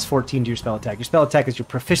have plus 14 to your spell attack. Your spell attack is your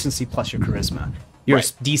proficiency plus your charisma. Your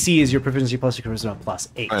Right. DC is your proficiency plus your charisma plus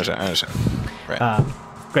 8. I understand. Right.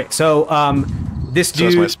 Great. So this So dude.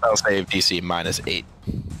 it's my spell save DC minus 8.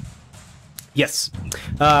 Yes.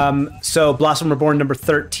 So Blossom Reborn number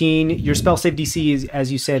 13. Your spell save DC is,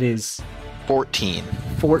 as you said, is 14.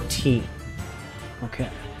 14. Okay.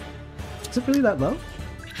 Is it really that low?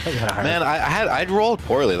 I thought you had a higher. Man, I'd rolled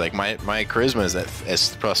poorly. Like my charisma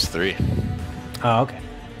is plus 3. Oh, okay.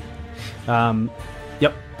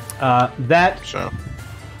 Yep. So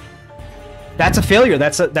That's a failure.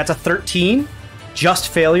 That's a 13. Just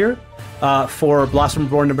failure. For Blossom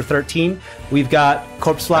Reborn number 13. We've got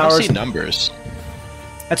Corpse I Flowers. don't see numbers.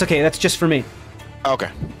 That's okay. That's just for me. Okay.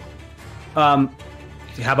 How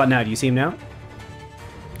about now? Do you see him now?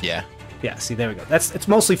 Yeah. Yeah, see, there we go. It's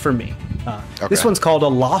mostly for me. This Okay. one's called a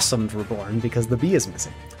Lossomed Reborn because the B is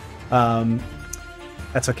missing.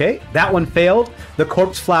 That's okay. That one failed. The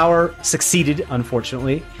Corpse Flower succeeded,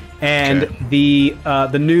 unfortunately. And Okay.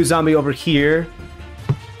 the new zombie over here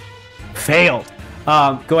failed.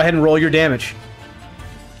 Go ahead and roll your damage.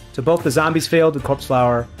 So both the zombies failed, the Corpse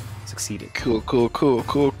Flower succeeded. Cool.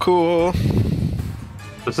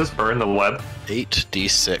 Does this burn the web?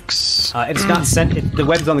 8d6. It's not sent. The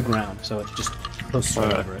web's on the ground, so it just goes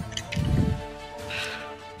straight over it.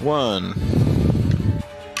 1,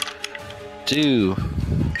 2.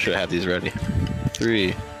 Should have had these ready.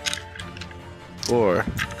 3, 4,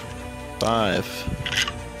 5,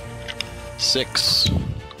 6.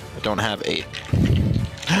 I don't have 8.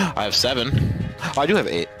 I have 7. Oh, I do have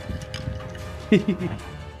 8.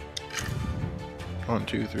 1,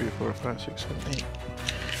 2, 3, 4, 5, 6, 7, 8.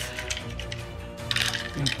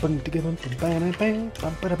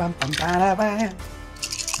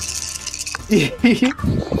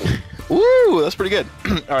 Woo! That's pretty good.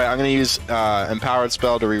 All right, I'm gonna use empowered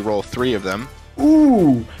spell to reroll 3 of them.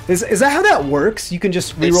 Ooh, is that how that works? You can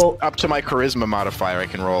just reroll. It's up to my charisma modifier. I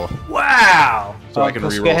can roll. Wow! So I can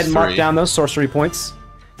let's reroll go ahead and mark 3. down those sorcery points.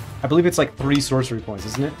 I believe it's like 3 sorcery points,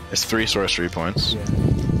 isn't it? It's 3 sorcery points. Yeah.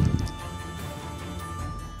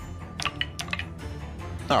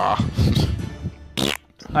 Aw.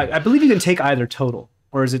 I believe you can take either total,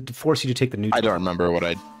 or is it to force you to take the neutral? I don't remember what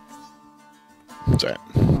I. Sorry.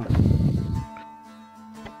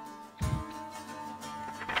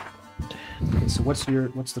 Okay, so what's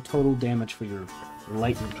the total damage for your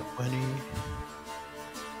lightning? 20,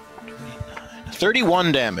 29,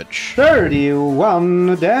 31 damage.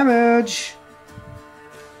 31 damage.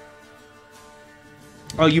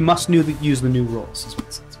 Oh, you must use the new rolls. Is what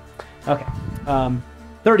it says. Okay.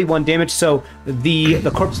 31 damage. So the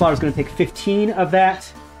corpse flower is going to take 15 of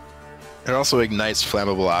that. It also ignites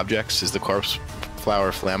flammable objects. Is the corpse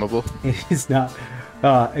flower flammable? It is not.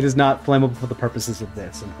 It is not flammable for the purposes of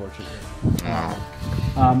this, unfortunately.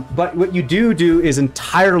 Oh. But what you do is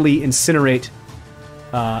entirely incinerate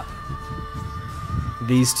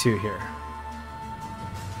these two here.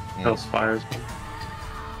 Those fires.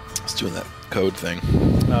 It's doing that code thing.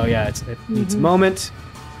 Oh yeah, it needs a moment.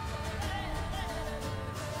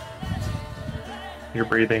 You're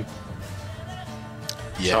breathing.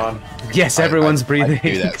 Yeah. Sean. Yes, everyone's breathing. I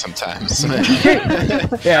do that sometimes.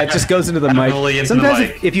 Yeah, it just goes into the Heavily mic. into Sometimes the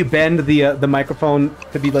mic. if you bend the microphone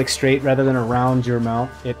to be like straight rather than around your mouth,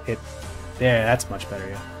 it yeah, that's much better.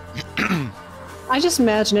 Yeah. I just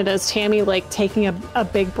imagine it as Tammy like taking a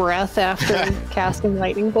big breath after casting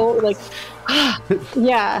lightning bolt, like,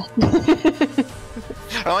 yeah.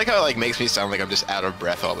 I like how it like makes me sound like I'm just out of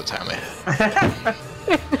breath all the time.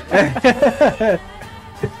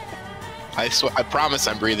 I promise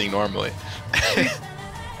I'm breathing normally.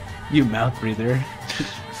 You mouth breather.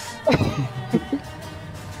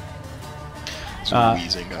 It's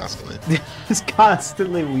wheezing constantly. He's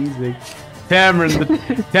constantly wheezing. Tammy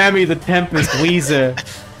the Tempest Weezer.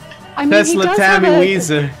 I mean, Tesla he does Tammy have Weezer. he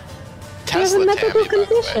has a Tesla medical Tammy, by the way.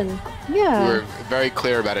 condition. Yeah. We're very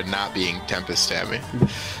clear about it not being Tempest Tammy.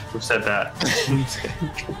 Who said that?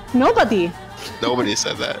 Nobody. Nobody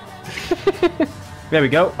said that. There we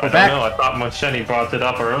go. I We're don't back. know. I thought Mosheni brought it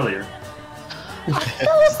up earlier. That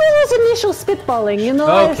was initial spitballing, you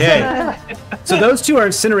know. Okay. So those two are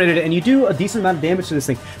incinerated, and you do a decent amount of damage to this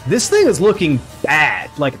thing. This thing is looking bad,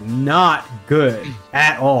 like not good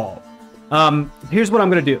at all. Here's what I'm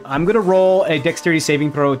going to do. I'm going to roll a dexterity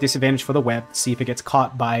saving throw with disadvantage for the web, see if it gets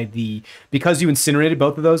caught by the... Because you incinerated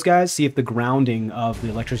both of those guys, see if the grounding of the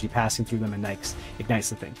electricity passing through them ignites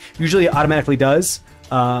the thing. Usually it automatically does,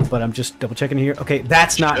 but I'm just double checking here. Okay,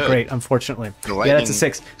 that's not great, unfortunately. Yeah, that's a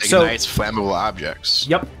 6. Ignites flammable objects.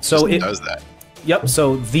 Yep. So it does that. Yep.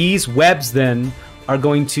 So these webs then are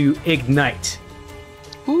going to ignite.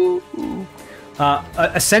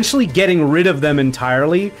 Essentially getting rid of them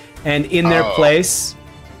entirely, and in their place...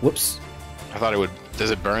 Whoops. I thought it would...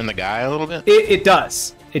 Does it burn the guy a little bit? It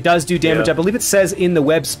does. It does do damage. I believe it says in the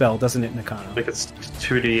web spell, doesn't it, Nakano? I think it's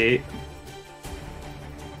 2d8.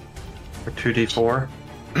 Or 2d4.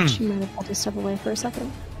 She might have had to step away for a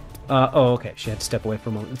second. Oh, okay. She had to step away for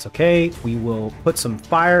a moment. It's okay. We will put some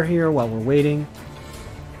fire here while we're waiting.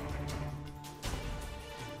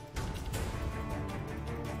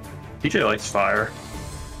 TJ likes fire.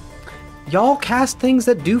 Y'all cast things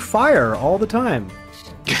that do fire all the time.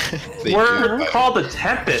 We're called the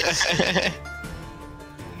Tempest.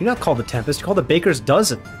 You're not called the Tempest. You're called the Baker's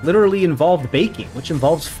Dozen. Literally involved baking, which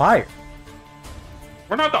involves fire.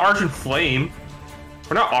 We're not the Argent Flame.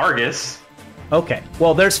 We're not Argus. Okay.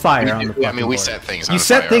 Well, there's fire on the fucking board. We set things on fire. You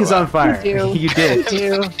set things on fire. You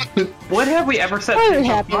did. When have we ever set things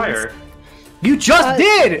on fire? You just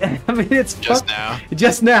did! I mean, it's... Just now.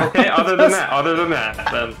 Just now. Okay, other than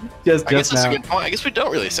that, then... Just I guess that's now. a good point. I guess we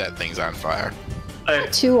don't really set things on fire.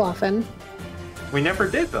 Too often. We never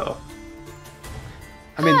did, though.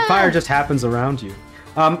 I mean, fire just happens around you.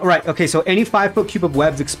 Right, okay, so any 5-foot cube of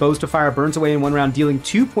webs exposed to fire burns away in one round, dealing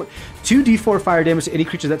 2d4 fire damage to any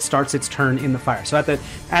creature that starts its turn in the fire. So at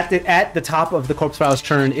the top of the corpse file's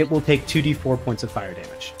turn, it will take 2d4 points of fire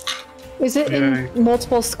damage. Is it in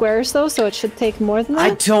multiple squares, though, so it should take more than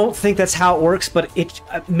that? I don't think that's how it works, but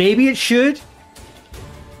maybe it should.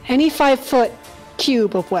 Any 5-foot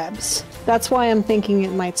cube of webs. That's why I'm thinking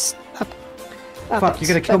it might... Fuck, you're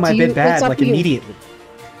gonna kill my bid bad, like, immediately.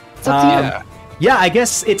 It's up to you. Yeah, I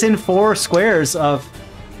guess it's in 4 squares of...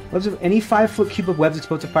 Any 5-foot cube of webs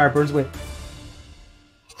exposed to fire burns away.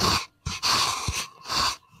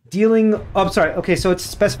 Dealing... Oh, I'm sorry. Okay, so it's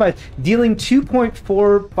specified. Dealing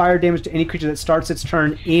 2.4 fire damage to any creature that starts its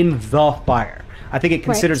turn in the fire. I think it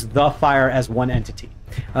considers the fire as one entity.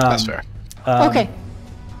 That's fair. Okay.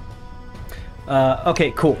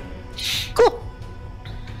 Okay, cool. Cool.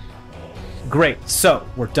 Great. So,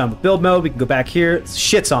 we're done with build mode. We can go back here.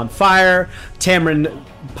 Shit's on fire. Tamarin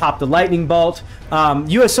popped the lightning bolt.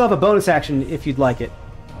 You still have a bonus action if you'd like it.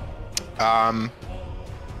 Nah.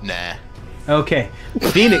 Okay.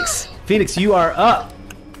 Phoenix. Phoenix, you are up.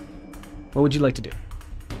 What would you like to do?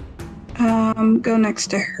 Go next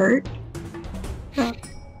to Hurt.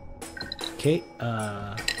 Okay.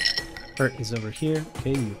 Hurt is over here.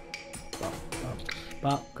 Okay, you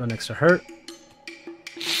bop. Go next to Hurt.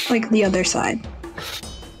 Like the other side.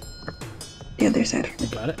 The other side.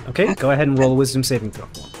 Got it. Okay, go ahead and roll a wisdom saving throw.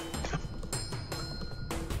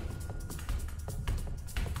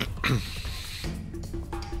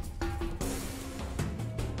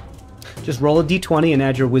 Just roll a d20 and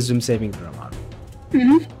add your wisdom saving throw on.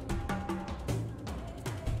 Mm-hmm.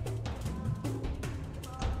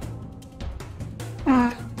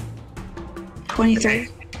 Uh, 23.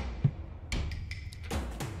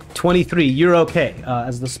 23, you're okay.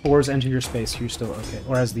 As the spores enter your space, you're still okay.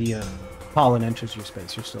 Or as the pollen enters your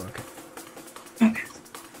space, you're still okay. Okay.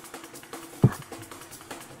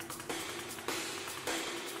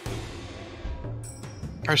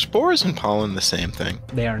 Are spores and pollen the same thing?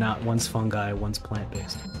 They are not. One's fungi, one's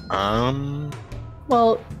plant-based.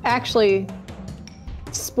 Well, actually,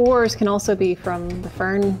 spores can also be from the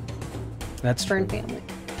fern. That's fern true. family.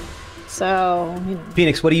 So, you know.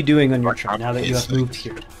 Phoenix, what are you doing on your turn now that you have moved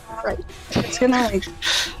here? Right. It's gonna like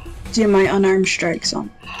do my unarmed strikes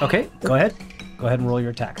on. Okay, go ahead. Go ahead and roll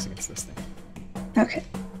your attacks against this thing. Okay.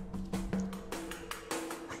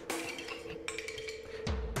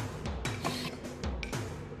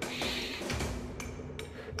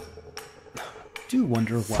 I do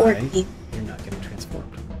wonder why 14. you're not getting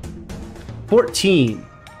transformed. 14.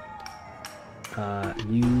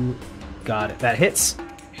 You got it. That hits.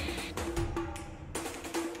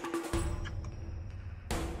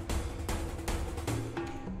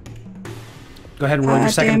 Go ahead and roll your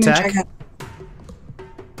second attack.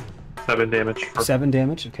 7 damage. 7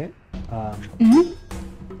 damage, okay.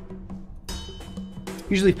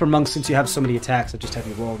 Usually for monks, since you have so many attacks, I just have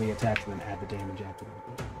you roll the attack and then add the damage after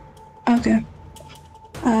that. Okay.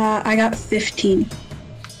 I got 15.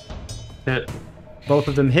 Hit. Both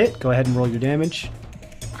of them hit. Go ahead and roll your damage.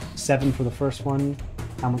 7 for the first one.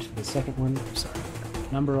 How much for the second one? I'm sorry.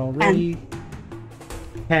 Number already.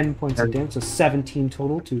 10 points of damage, so 17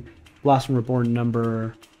 total to Blossom Reborn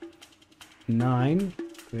number 9.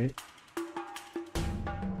 Great.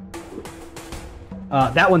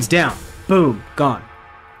 That one's down. Boom, gone.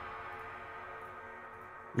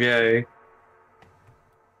 Yay.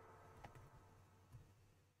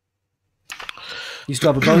 You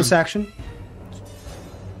still have a bonus action?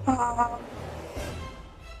 I'll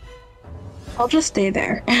just stay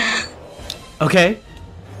there. Okay.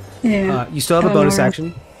 Yeah. You still have a bonus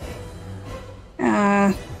action.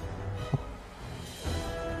 Uh,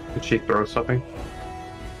 Did she throw something?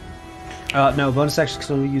 No, bonus action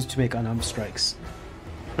can only be used to make unarmed strikes.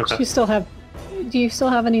 Okay. Do you still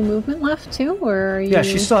have any movement left too, or are you... Yeah,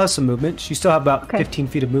 she still has some movement. She still have about Okay. 15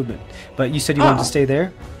 feet of movement. But you said you wanted to stay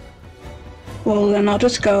there? well, then I'll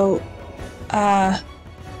just go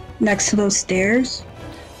next to those stairs.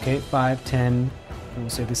 Okay, 5, 10, and we'll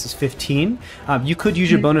say this is 15. You could use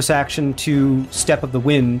your bonus action to Step of the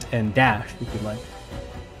Wind and dash, if you'd like.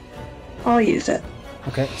 I'll use it.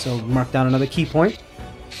 Okay, so mark down another key point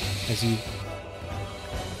as you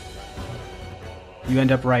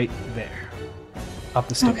end up right there, up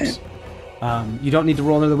the stairs. Okay. You don't need to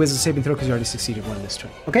roll another Wisdom saving throw because you already succeeded one this turn.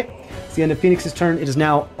 Okay, it's the end of Phoenix's turn. It is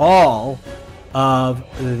now all of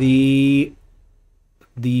the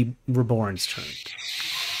Reborn's turn.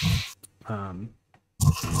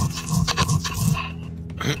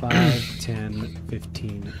 5, 10,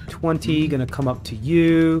 15, 20. Gonna come up to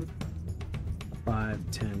you. 5,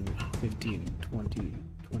 10, 15, 20,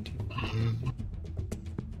 21.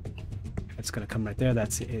 It's gonna come right there.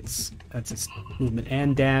 That's its movement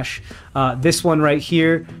and dash. This one right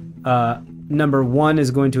here, number 1 is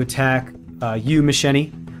going to attack you,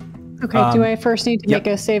 Misheni. Okay, do I first need to make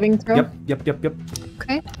a saving throw? Yep.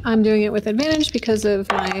 Okay, I'm doing it with advantage because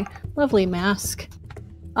of my lovely mask.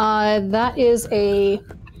 That is a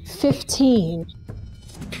 15.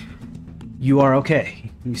 You are okay.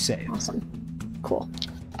 You save. Awesome. Cool.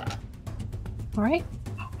 All right.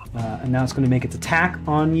 And now it's going to make its attack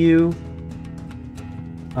on you.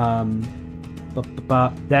 That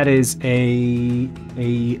is a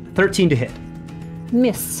 13 to hit.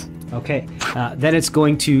 Miss. Okay. Then it's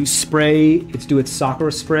going to spray. It's do its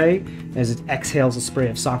Sakura spray as it exhales a spray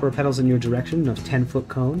of Sakura petals in your direction, a 10-foot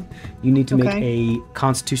cone. You need to make a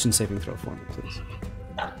Constitution saving throw for me, please.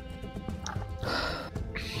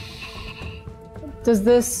 Does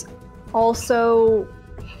this also...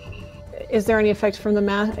 Is there any effect from the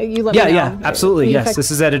mask? You let me know. Yeah, absolutely. Any Yes, effect-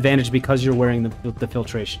 this is at advantage because you're wearing the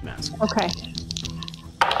filtration mask. Okay.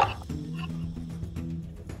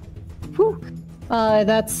 Whew.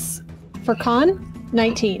 That's for con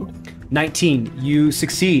 19. 19. You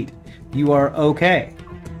succeed. You are okay.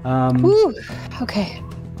 Whew. Okay.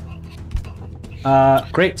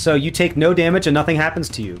 Great. So you take no damage and nothing happens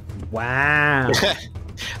to you. Wow.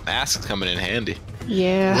 Mask's coming in handy.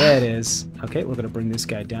 Yeah. Yeah, it is. Okay, we're gonna bring this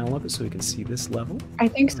guy down a little bit so we can see this level. I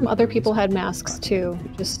think some other people had masks too.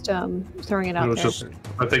 Just throwing it out there.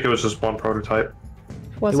 I think it was just one prototype.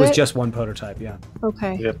 Was It was just one prototype. Yeah.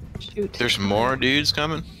 Okay. Yep. Shoot. There's more dudes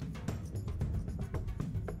coming?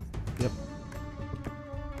 Yep.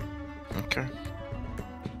 Okay.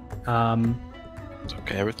 It's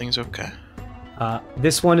okay. Everything's okay.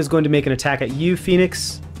 This one is going to make an attack at you,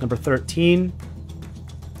 Phoenix, number 13.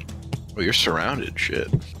 Oh, you're surrounded. Shit.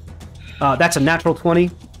 That's a natural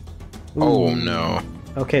 20. Oh, Ooh. no.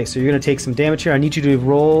 Okay, so you're going to take some damage here. I need you to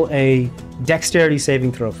roll a dexterity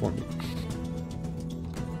saving throw for me.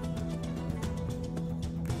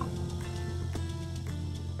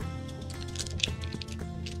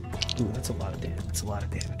 Ooh, that's a lot of damage. That's a lot of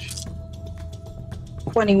damage.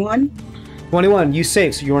 21. 21, you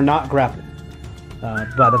save, so you are not grappled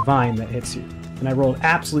by the vine that hits you. And I rolled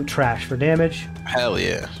absolute trash for damage. Hell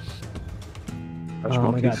yeah.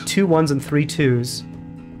 I got 2 1s and 3 2s.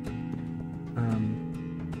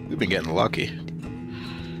 We've been getting lucky.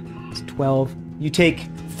 It's 12. You take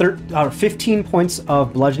 15 points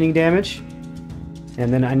of bludgeoning damage,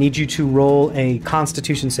 and then I need you to roll a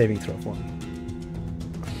Constitution saving throw for me.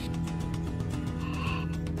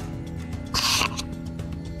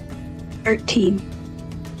 13.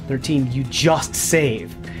 13. You just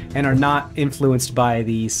save and are not influenced by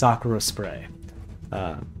the Sakura spray.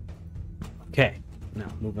 Okay. Now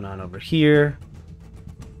moving on over here.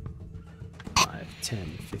 5, 10,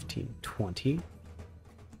 15, 20.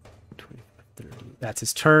 25, 30. That's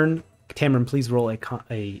his turn. Cameron, please roll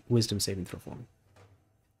a wisdom saving throw for me.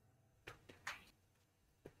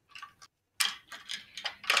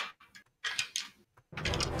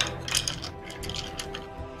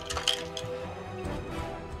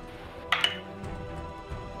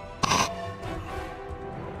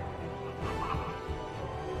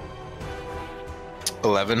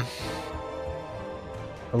 11.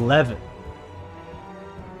 11.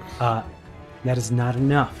 That is not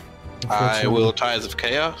enough. I will Ties of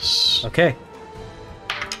Chaos. Okay.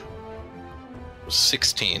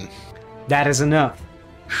 16. That is enough.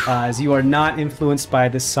 As you are not influenced by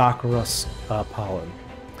the Sakura's pollen.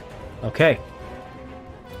 Okay.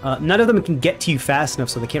 None of them can get to you fast enough,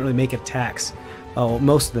 so they can't really make attacks. Oh,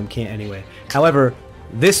 most of them can't anyway. However,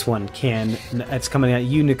 this one can. It's coming at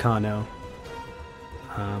you, Nikano.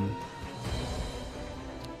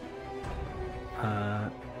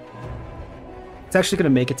 It's actually going to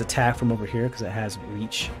make its attack from over here because it has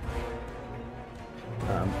reach.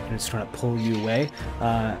 And it's trying to pull you away.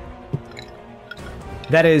 That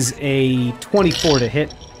is a 24 to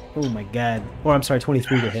hit. Oh my god. Or I'm sorry,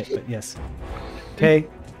 23 to hit, but yes. Okay.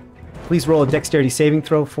 Please roll a dexterity saving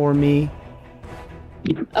throw for me.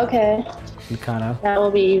 Okay. Nikano. That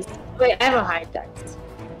will be easy. Wait, I have a high dex.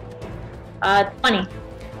 20.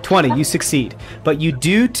 20, you succeed. But you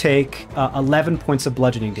do take 11 points of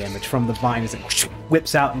bludgeoning damage from the vine as it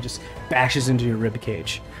whips out and just bashes into your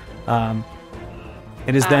ribcage.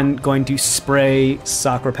 It is then going to spray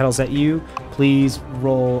Sakura petals at you. Please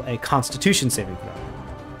roll a Constitution saving throw.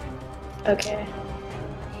 Okay.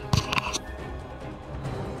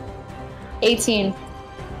 18.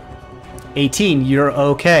 18, you're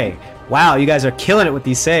okay. Wow, you guys are killing it with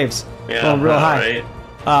these saves. Yeah, Going real high.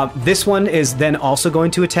 Right. This one is then also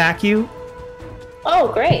going to attack you.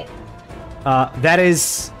 Oh, great. That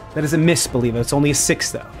is a miss, believe it. It's only a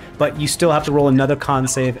 6 though. But you still have to roll another con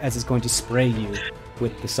save as it's going to spray you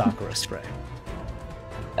with the Sakura spray.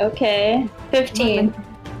 Okay. 15.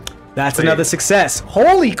 That's another success.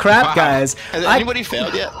 Holy crap, Wow. guys. Has anybody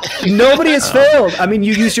failed yet? Nobody has failed. I mean,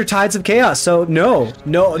 you used your Tides of Chaos, so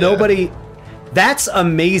nobody. That's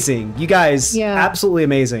amazing. You guys, absolutely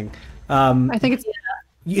amazing. I think it's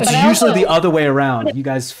It's usually the other way around. You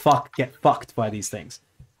guys get fucked by these things.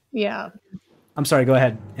 yeah. I'm sorry, go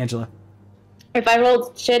ahead, Angela. If I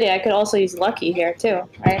rolled shitty, I could also use lucky here too,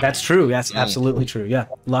 right? That's true. That's absolutely true. Yeah,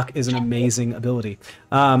 luck is an amazing ability.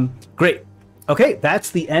 Great. Okay,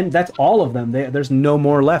 that's the end. That's all of them. There's no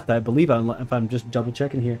more left, I believe, if I'm just double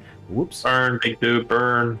checking here. Whoops. Burn, big dude,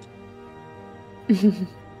 burn. Here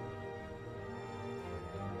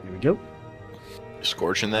we go.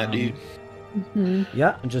 Scorching that dude.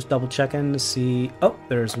 Yeah, I'm just double checking to see. Oh,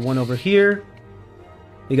 there's one over here.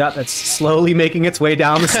 You got that's slowly making its way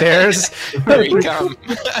down the stairs. Here you come.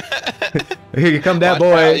 Here you come, that Watch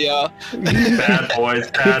boy. out, y'all. Bad boys,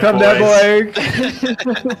 bad Here come boys.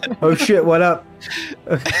 that boy. Oh shit! What up?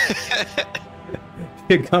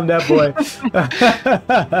 Here come that boy.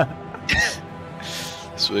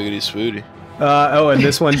 Swiggity swooty. Oh, and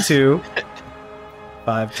this one too.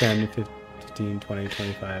 5, 10, 15, 20,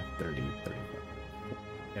 25, 30, 35.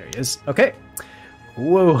 There he is. Okay.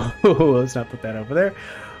 Whoa. Let's not put that over there.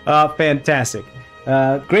 Fantastic.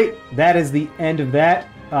 Great. That is the end of that.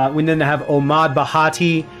 We then have Omad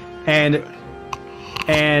Bahati and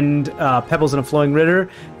Pebbles and a Flowing Ritter.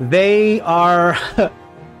 They are...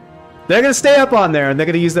 they're going to stay up on there, and they're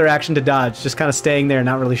going to use their action to dodge, just kind of staying there,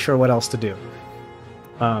 not really sure what else to do.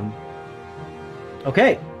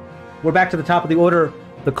 Okay. We're back to the top of the order,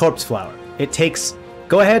 the Corpse Flower. It takes...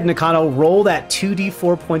 Go ahead, Nakano, roll that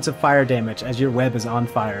 2d4 points of fire damage as your web is on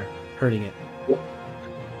fire, hurting it.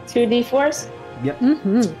 2d4s? Yep.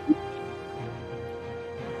 Mm-hmm.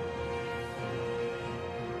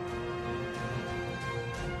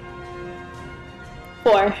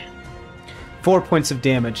 Four. 4 points of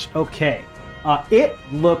damage. Okay. It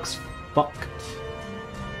looks fucked.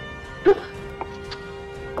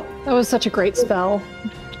 That was such a great spell.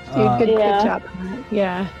 Dude, good job.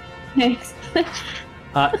 Yeah. Thanks.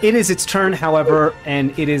 It is its turn, however,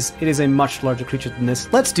 and it is a much larger creature than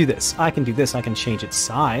this. Let's do this. I can do this. I can change its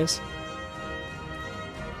size.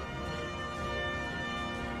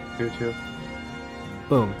 Two.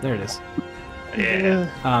 Boom. There it is.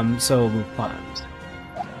 Yeah. So move 5.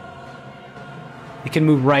 It can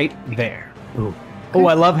move right there. Boom. Oh,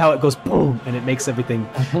 I love how it goes boom and it makes everything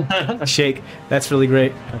shake. That's really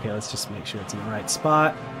great. Okay, let's just make sure it's in the right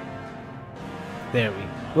spot. There we go.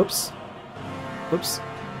 Whoops.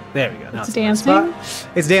 There we go. Now It's in the right dancing? spot.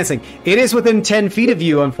 It's dancing. It is within 10 feet of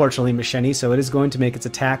you, unfortunately, Misheni, so it is going to make its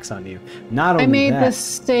attacks on you. Not only I made that, this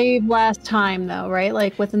save last time, though, right?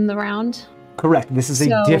 Like within the round? correct. This is a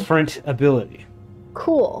So- different ability.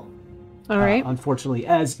 Cool. All right. Unfortunately,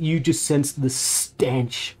 as you just sense the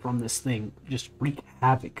stench from this thing just wreak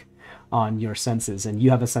havoc on your senses, and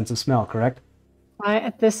you have a sense of smell, correct?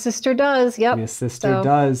 This sister does. Yep. Your sister So-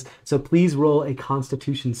 does. So please roll a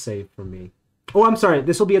Constitution save for me. Oh, I'm sorry.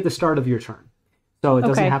 This will be at the start of your turn, so it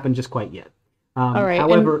doesn't Okay. happen just quite yet. All right.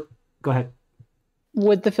 However, go ahead.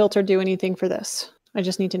 Would the filter do anything for this? I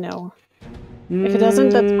just need to know. If it doesn't,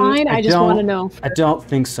 that's fine. I just want to know. I don't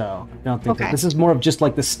think so. I don't think that. This is more of just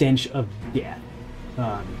like the stench of death.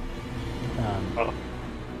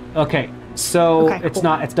 Okay, so it's cool.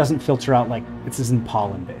 Not. It doesn't filter out like this isn't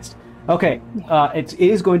pollen based. Okay, it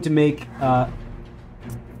is going to make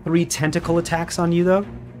 3 tentacle attacks on you though.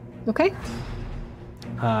 Okay.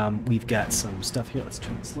 We've got some stuff here. Let's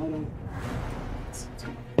turn this light on.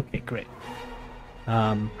 Okay, great.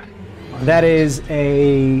 That is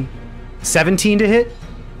a 17 to hit.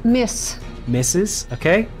 Miss. Misses.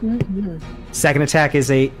 Okay. Mm-hmm. Second attack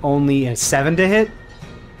is only a 7 to hit.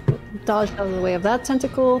 Dodge out of the way of that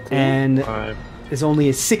tentacle. And is only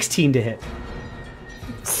a 16 to hit.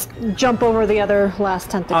 Jump over the other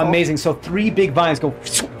last tentacle. Amazing. So 3 big vines go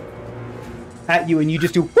at you, and you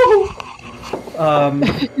just do.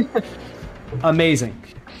 Amazing.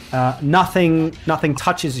 Nothing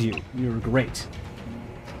touches you. You're great.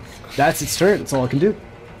 That's its turn. That's all it can do.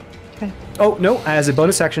 Okay. Oh no! As a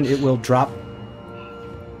bonus action, it will drop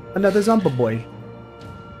another zombie boy.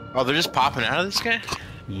 Oh, they're just popping out of this guy?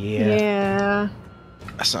 Yeah.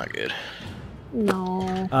 That's not good. No.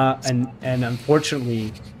 And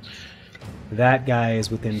unfortunately, that guy is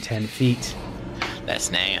within 10 feet. That's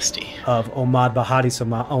nasty. Of Omad Bahadi, so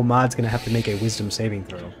Omad's gonna have to make a wisdom saving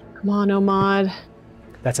throw. Come on, Omad.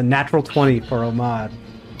 That's a natural 20 for Omad.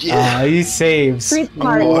 Yeah. He saves. Street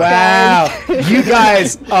smart, wow. guys. You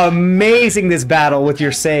guys, amazing this battle with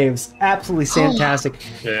your saves. Absolutely fantastic.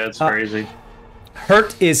 Yeah, it's crazy.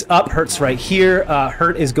 Hurt is up. Hurt's right here.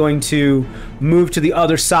 Hurt is going to move to the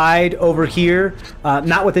other side over here.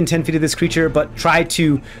 Not within 10 feet of this creature, but try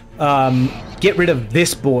to get rid of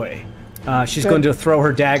this boy. She's going to throw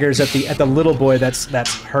her daggers at the little boy that's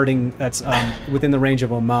hurting. That's within the range of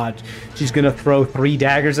Omad. She's going to throw 3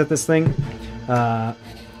 daggers at this thing.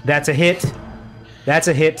 That's a hit. That's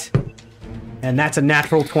a hit. And that's a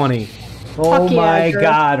natural 20. Oh my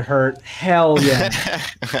god, Hurt. Hell yeah.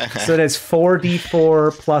 So that's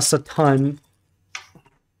 4d4 plus a ton.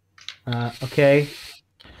 Okay.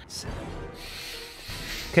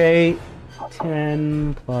 Okay.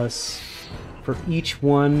 10 plus... For each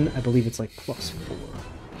one, I believe it's like plus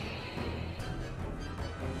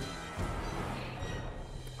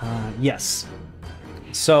 4. Yes.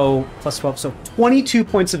 So, plus 12. So, 22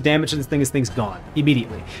 points of damage to this thing. This thing's gone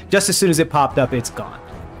immediately. Just as soon as it popped up, it's gone.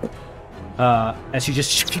 As she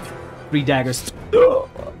just 3 daggers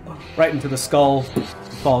right into the skull,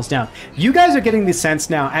 falls down. You guys are getting the sense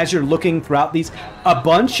now, as you're looking throughout these, a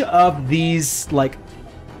bunch of these, like,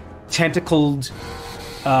 tentacled,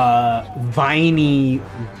 viney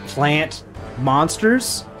plant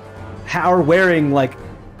monsters are wearing, like,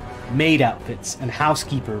 maid outfits and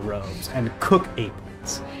housekeeper robes and cook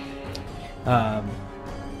aprons.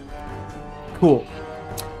 Cool.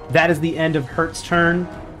 That is the end of Hurt's turn.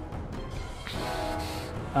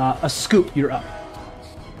 A Scoop, you're up.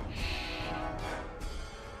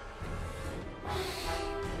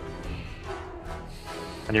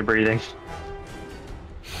 And you're breathing.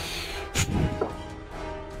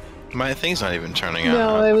 My thing's not even turning on.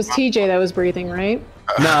 No, it was TJ that was breathing, right?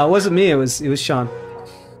 No, it wasn't me. It was Sean.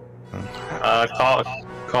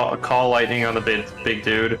 Call lightning on the big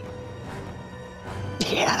dude.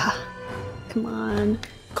 Yeah. Come on.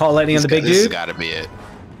 Call lightning on the big dude? This has got to be it.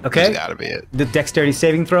 Okay. This has got to be it. The dexterity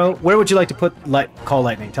saving throw. Where would you like to put call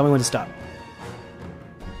lightning? Tell me when to stop.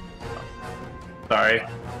 Sorry.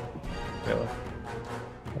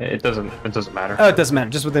 It doesn't matter. Oh, it doesn't matter.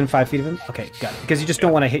 Just within 5 feet of him? Okay, got it. Because you just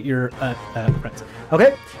don't want to hit your friends.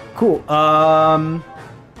 Okay, cool.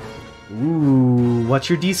 Ooh, what's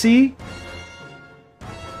your DC?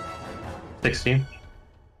 16.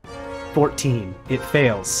 14. It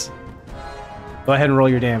fails. Go ahead and roll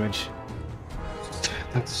your damage.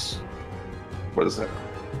 That's... What is that?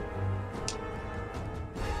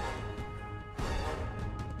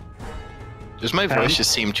 Does my voice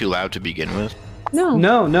just seem too loud to begin with?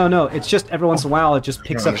 No. It's just every once in a while it just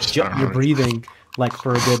picks up your breathing, like,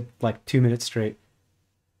 for a good, 2 minutes straight.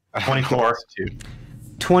 24.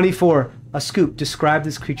 24. A Scoop. Describe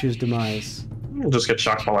this creature's demise. We'll just get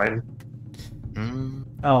shocked by lightning.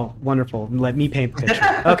 Oh, wonderful. Let me paint the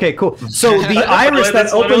picture. Okay, cool. So the iris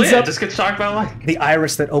that opens up... Just get shocked by lightning. The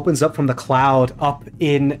iris that opens up from the cloud up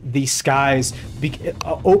in the skies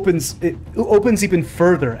opens even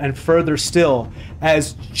further and further still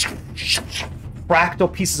as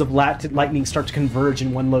fractal pieces of lightning start to converge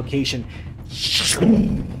in one location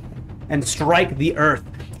and strike the earth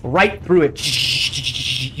right through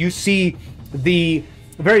it. You see the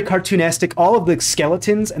very cartoonistic. All of the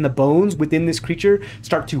skeletons and the bones within this creature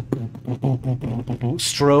start to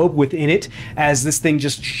strobe within it as this thing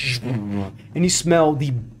just, and you smell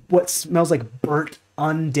what smells like burnt,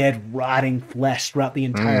 undead, rotting flesh throughout the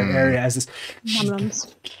entire area as this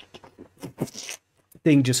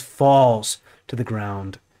thing just falls to the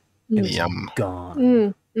ground and is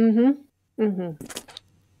gone.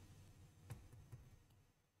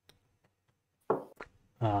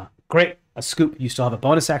 Great. A scoop. You still have a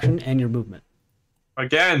bonus action and your movement.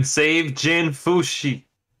 Again, save Jin Fushi.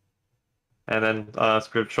 And then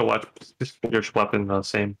spiritual weapon,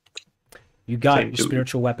 same. You got same your dude.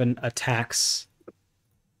 spiritual weapon attacks.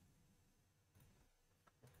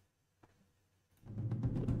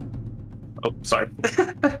 Oh, sorry.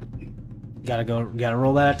 You gotta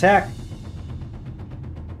roll that attack.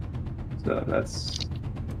 So that's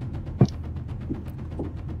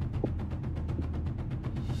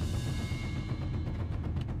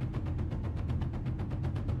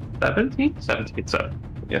 17? 17,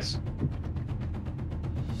 yes.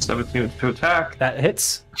 17 to attack. That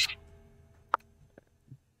hits.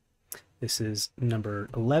 This is number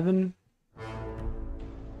 11.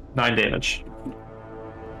 9 damage.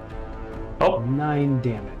 Oh, 9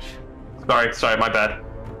 damage. sorry, my bad.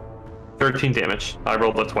 13 damage. I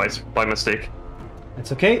rolled it twice by mistake.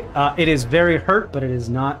 That's okay. It is very hurt, but it is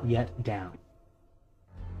not yet down.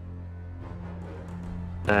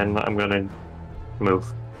 And I'm gonna move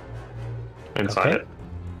inside Okay. it.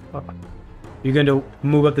 You're going to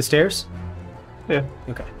move up the stairs? Yeah.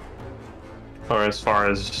 Okay. Or as far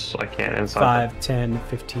as I can inside. 5, 10,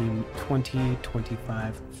 15, 20,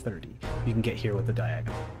 25, 30. You can get here with the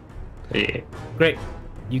diagonal. Yeah. Great.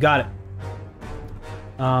 You got it.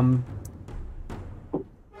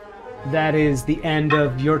 That is the end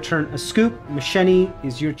of your turn. A scoop. Macheni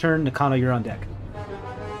is your turn. Nakano, you're on deck.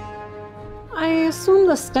 I assume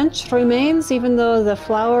the stench remains even though the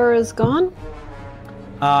flower is gone?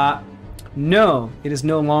 No, it is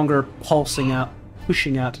no longer pulsing out,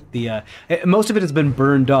 pushing out the... most of it has been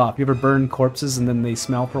burned off. You ever burn corpses and then they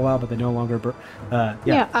smell for a while, but they no longer burn...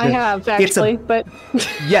 Yeah, I have, actually, but...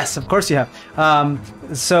 Yes, of course you have.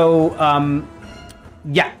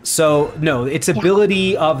 Yeah, so, no, its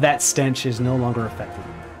ability of that stench is no longer affected.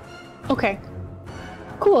 Okay.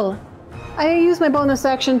 Cool. I use my bonus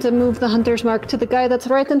action to move the hunter's mark to the guy that's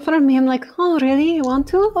right in front of me. I'm like, oh, really? You want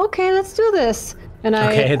to? Okay, let's do this. And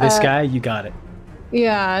This guy, you got it.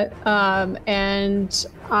 Yeah, and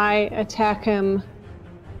I attack him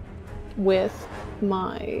with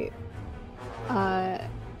my... my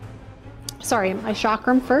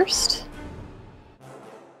chakram first.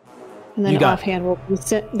 And then offhand will be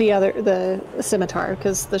the scimitar,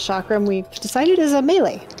 because the chakram we've decided is a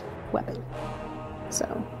melee weapon. So,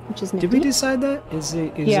 which is nifty. Did we decide that? Is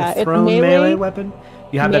a it's thrown melee weapon?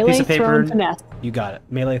 You have that piece of paper. Thrown finesse. You got it.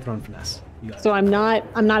 Melee thrown finesse. You got it. So I'm not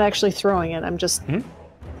actually throwing it. I'm just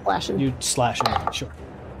slashing. You slashing it, sure.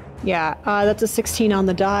 Yeah, that's a 16 on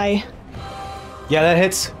the die. Yeah, that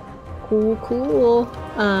hits. Cool.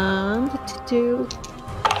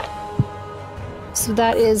 So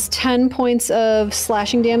that is 10 points of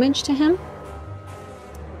slashing damage to him.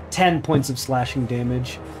 10 points of slashing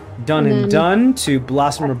damage. Done and done to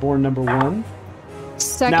Blossom Reborn number 1.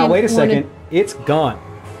 Now wait a second. It's gone.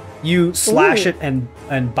 You slash it and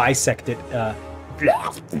bisect it,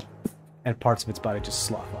 and parts of its body just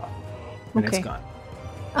slough off, and it's gone.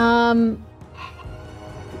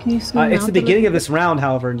 Can you smooth it's out the beginning of this round,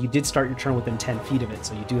 however, and you did start your turn within 10 feet of it,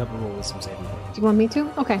 so you do have a roll with some saving throw. Do you want me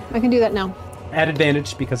to? Okay, I can do that now. At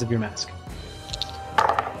advantage because of your mask.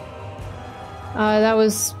 That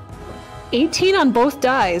was 18 on both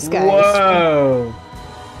dies, guys. Whoa!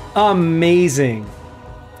 Amazing.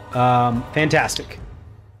 Fantastic.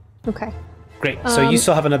 Okay. Great. So you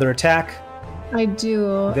still have another attack. I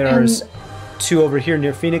do. There's 2 over here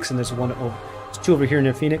near Phoenix, and there's 1 over. There's 2 over here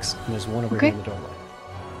near Phoenix, and there's 1 over here in the doorway.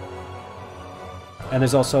 And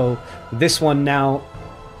there's also this one now,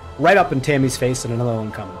 right up in Tammy's face, and another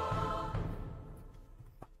one coming.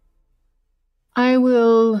 I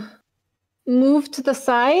will move to the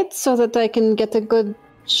side so that I can get a good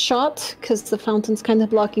shot, because the fountain's kind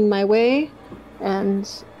of blocking my way. And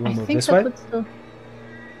I think this that way? would still...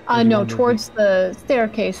 no, towards the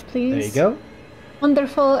staircase, please. There you go.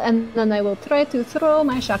 Wonderful, and then I will try to throw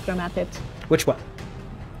my chakram at it. Which one?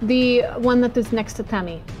 The one that is next to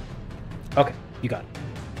Tammy. Okay, you got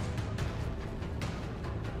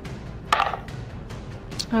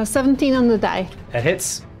it. 17 on the die. That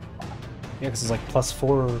hits. Yeah, because it's like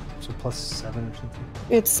 +4, so +7 or something.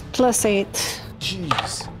 It's +8.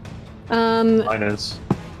 Jeez. Mine is.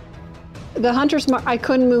 The Hunter's Mark, I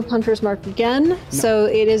couldn't move Hunter's Mark again, so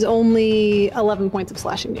it is only 11 points of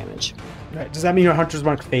slashing damage. Right. Does that mean your Hunter's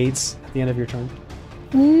Mark fades at the end of your turn?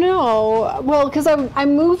 No, well, because I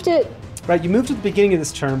moved it. Right, you moved at the beginning of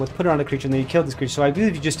this turn with put it on a creature, and then you killed this creature. So I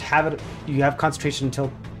believe you just have it. You have concentration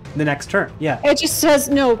until the next turn. Yeah. It just says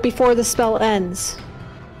no before the spell ends,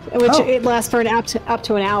 which it lasts for up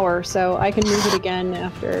to an hour. So I can move it again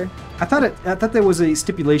after. I thought there was a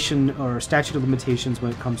stipulation or statute of limitations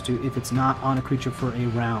when it comes to if it's not on a creature for a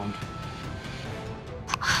round.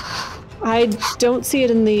 I don't see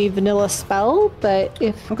it in the vanilla spell, but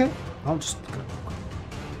if Okay, I'll just.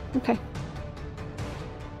 Okay.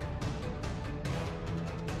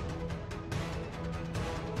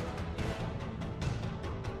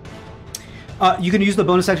 You can use the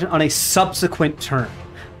bonus action on a subsequent turn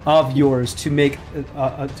of yours to make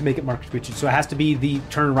it marked creature. So it has to be the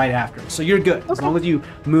turn right after. So you're good as long as you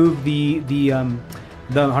move the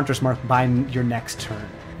Hunter's Mark by your next turn.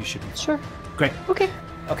 You should be fine. Sure. Great. Okay.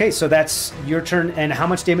 Okay, so that's your turn. And how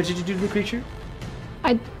much damage did you do to the creature?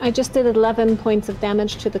 I just did 11 points of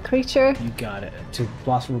damage to the creature. You got it. To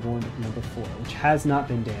Blossom Reborn number 4, which has not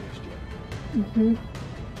been damaged yet.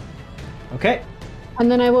 Mm-hmm. Okay. And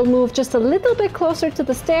then I will move just a little bit closer to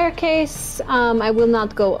the staircase. I will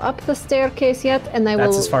not go up the staircase yet, and I will.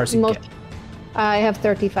 That's as far as you can get. I have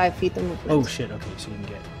 35 feet of movement. Oh shit! Okay, so you can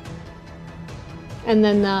get. And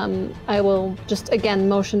then I will just again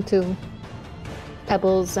motion to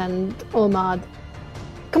Pebbles and Olmad.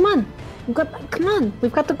 Come on, we've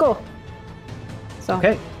got to go. So.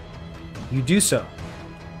 Okay. You do so.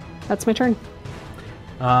 That's my turn.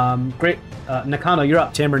 Great. Nakano, you're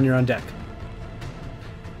up. Tamron, you're on deck.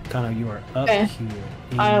 Nakano, you are up here.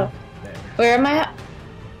 There. Where am I at?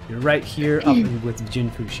 You're right here up with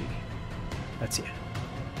Jin Fushi. That's you.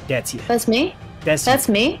 That's you. That's me? That's That's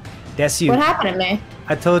me? you. What happened to me?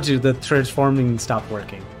 I told you the transforming stopped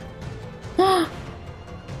working. I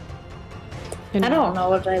don't know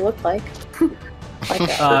what I look like.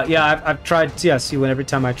 Yeah, I've tried. Yeah, see, every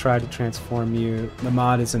time I try to transform you, the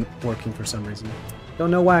mod isn't working for some reason.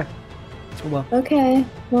 Don't know why. Oh well. Okay.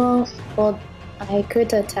 Well, I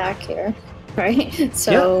could attack here, right?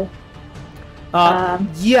 So.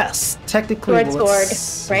 Yes, technically.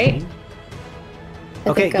 Sword, right?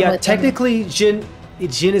 Okay, yeah, technically, Jin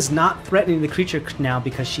is not threatening the creature now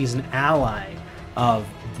because she's an ally of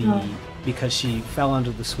the because she fell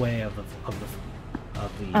under the sway of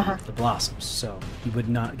the blossoms, so you would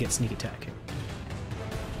not get sneak attack here.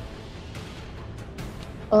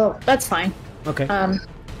 Oh, that's fine. Okay.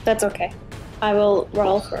 That's okay. I will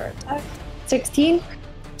roll for attack. 16.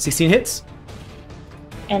 16 hits.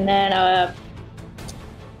 And then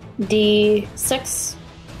D6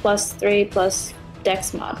 plus 3 plus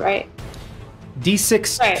Dex mod, right?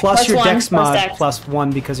 D6 right, plus your 1 Dex plus mod Dex. plus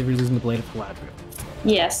 1 because if you're using the Blade of Galadriel.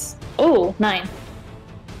 Yes. Oh, 9.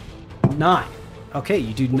 9. Okay,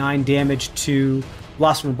 you do 9 damage to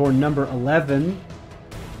Blossom Reborn number 11.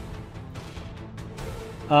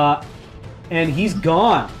 And he's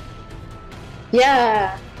gone.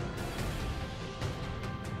 Yeah.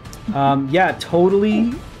 Yeah,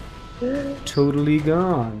 totally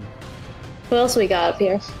gone. What else we got up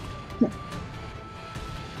here?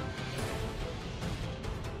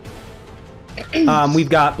 We've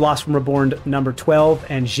got Blossom Reborn number 12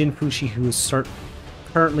 and Jin Fushi, who is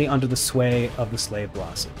currently under the sway of the Slave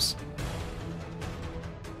Blossoms.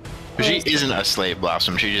 But she isn't a slave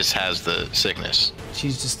blossom. She just has the sickness.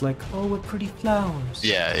 She's just like, oh, what pretty flowers.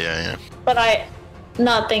 Yeah. But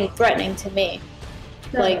nothing threatening to me.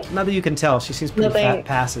 Like, not that you can tell, she seems pretty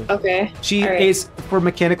passive. Okay. She is, for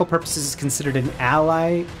mechanical purposes, considered an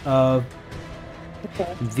ally of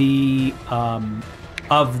the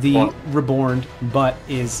Reborn, but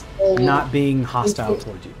is not being hostile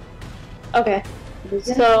toward you. Okay.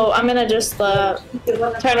 So I'm gonna just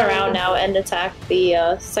turn around now and attack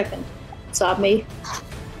the second zombie.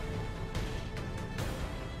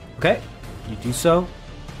 Okay, you do so.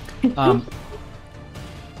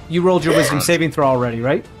 You rolled your wisdom saving throw already,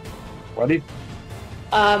 right? Ready?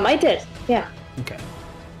 I did. Yeah. Okay.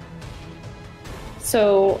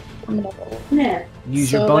 So I'm gonna roll.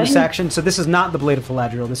 Use your bonus action. So this is not the Blade of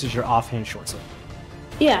Galadriel. This is your offhand short sword.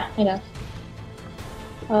 Yeah, I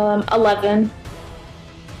know. 11.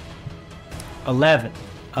 11.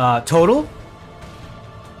 Total?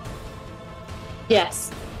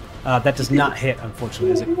 Yes. That does not hit,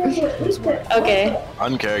 unfortunately, as it is one. Okay.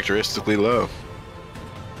 Uncharacteristically low.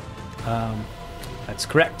 That's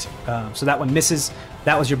correct. So that one misses.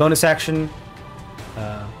 That was your bonus action.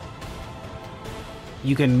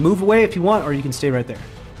 You can move away if you want, or you can stay right there.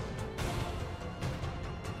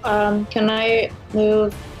 Can I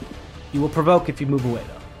move You will provoke if you move away,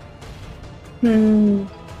 though.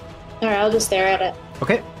 Alright, I'll just stare at it.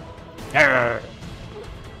 Okay.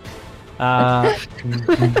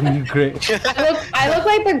 Great. I look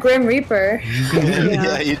like the Grim Reaper.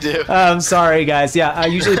 Yeah, you do. I'm sorry, guys. Yeah, I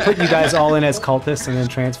usually put you guys all in as cultists and then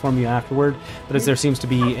transform you afterward. But as there seems to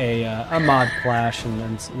be a mod clash, and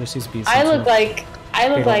then there seems to be. I look like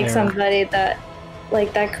error. somebody that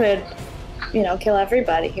could, kill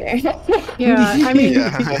everybody here. Yeah, I mean,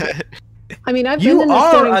 I mean, I've been You in this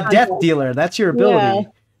are during a death combat. dealer. That's your ability.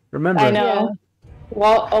 Yeah. Remember. I know.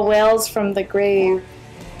 Wails from the grave,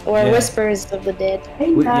 or Yeah. whispers of the dead.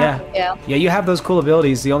 Yeah. Yeah. Yeah, you have those cool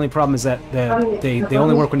abilities. The only problem is that they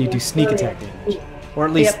only work when you do sneak attack damage. Or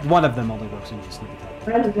at least one of them only works when you do sneak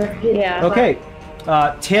attack. Yeah. Okay.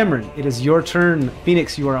 Tamron, it is your turn.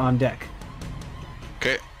 Phoenix, you are on deck.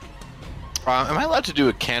 Okay. Am I allowed to do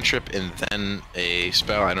a cantrip and then a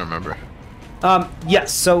spell? I don't remember.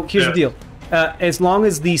 Yes, so here's the deal. As long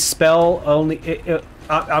as the spell only...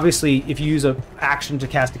 obviously, if you use an action to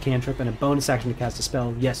cast a cantrip and a bonus action to cast a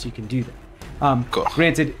spell, yes, you can do that. Cool.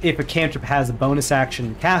 Granted, if a cantrip has a bonus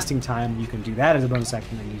action casting time, you can do that as a bonus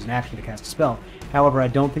action and use an action to cast a spell. However, I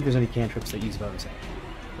don't think there's any cantrips that use bonus action.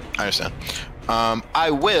 I understand.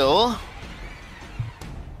 I will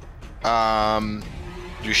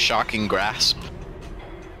do Shocking Grasp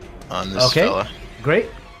on this fella. Great.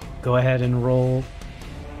 Go ahead and roll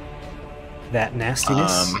that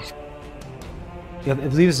nastiness. I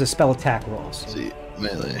believe it's a spell attack roll. So. See,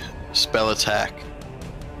 melee. Spell attack.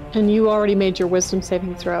 And you already made your wisdom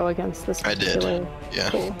saving throw against this I did, particular...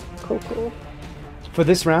 yeah. Cool. For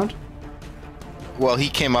this round? Well, he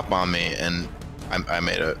came up on me, and I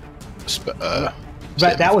made a.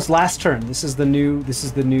 Right, that was last turn. This is the new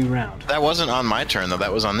round. That wasn't on my turn though.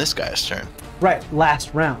 That was on this guy's turn. Right,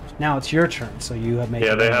 last round. Now it's your turn, so you have made.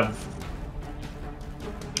 Yeah, they have.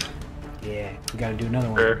 Yeah, we got to do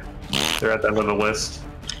another one. They're at the end of the list.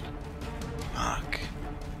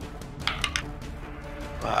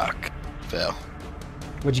 Fuck. Fail.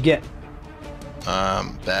 What'd you get?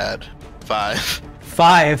 Bad. 5.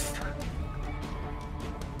 5.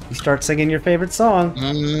 You start singing your favorite song.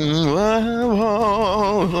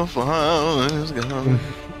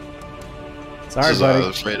 Sorry, I buddy.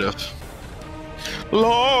 was afraid of.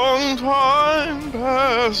 Long time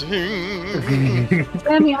passing.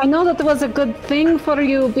 Sammy, I know that was a good thing for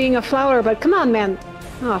you being a flower, but come on, man.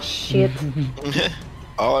 Oh, shit.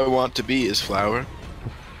 All I want to be is flower.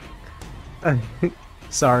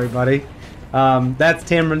 Sorry, buddy. That's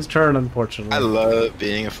Tamron's turn, unfortunately. I love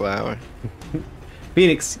being a flower.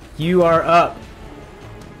 Phoenix, you are up.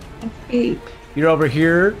 You're over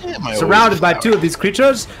here, my surrounded old by flower. 2 of these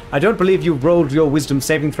creatures. I don't believe you've rolled your wisdom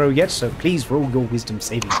saving throw yet, so please roll your wisdom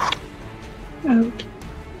saving throw. Oh,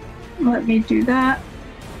 let me do that.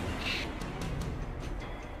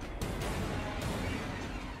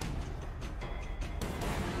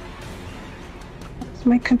 What's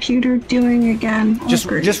my computer doing again? Oh,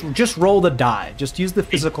 great. Just roll the die. Just use the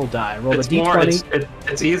physical die. Roll It's the d20. more.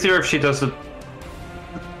 It's easier if she does it.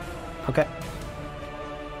 Okay.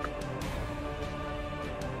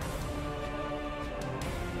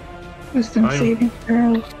 Wisdom saving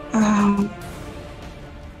throw.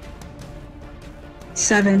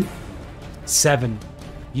 7. 7.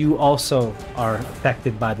 You also are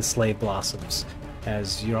affected by the slave blossoms,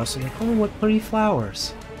 as you're also like, oh, what pretty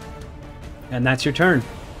flowers. And that's your turn.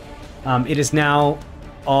 It is now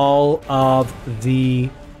all of the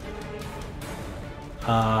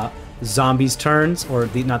zombies' turns, or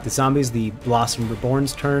not the zombies, the Blossom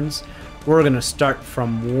Reborn's turns. We're going to start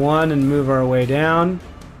from 1 and move our way down.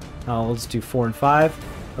 Let's do 4 and 5.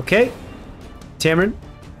 Okay. Tamron.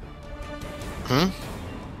 I'm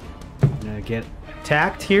going to get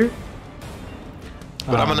attacked here.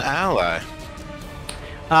 But I'm an ally.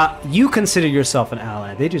 You consider yourself an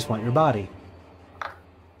ally. They just want your body.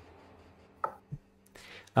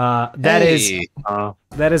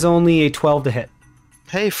 That is only a 12 to hit.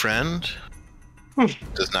 Hey, friend.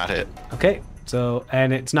 Does not hit. Okay, so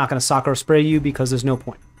and it's not going to sock or spray you because there's no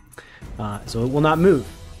point. So it will not move.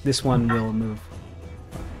 This one will move.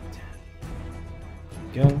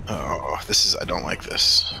 Go. Oh, I don't like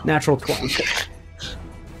this. Natural 20.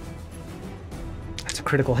 That's a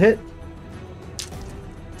critical hit.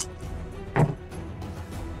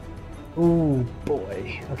 Ooh,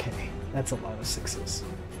 boy. Okay, that's a lot of 6s.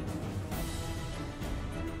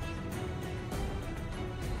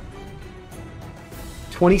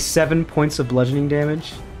 "27 points of bludgeoning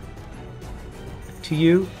damage to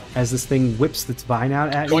you as this thing whips its vine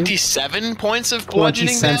out at you. 27 points of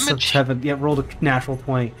bludgeoning 20 cents damage? of 7. Yeah, rolled a natural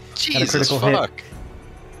 20. Jesus Had a critical fuck.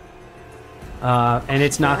 hit. And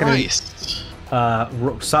it's not going to... Christ.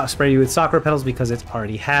 spray you with sakura petals because it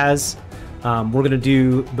already has. We're going to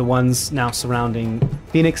do the ones now surrounding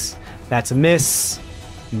Phoenix. That's a miss.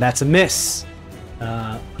 That's a miss.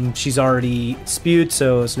 She's already spewed,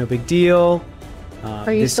 so it's no big deal.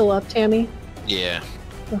 Are you still up, Tammy? Yeah.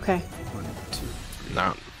 Okay. 1, 2.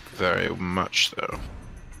 Not very much, though.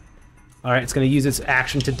 All right, it's going to use its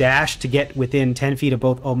action to dash to get within 10 feet of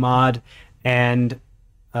both Omad and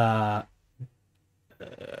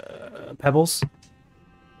Pebbles.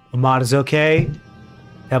 Omad is okay.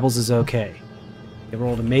 Pebbles is okay. They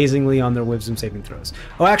rolled amazingly on their wisdom saving throws.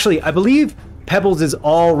 Oh, actually, I believe Pebbles is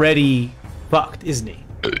already fucked, isn't he?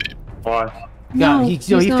 Why? Yeah, No, he he's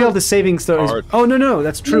failed not. his saving throws. Hard. Oh, no,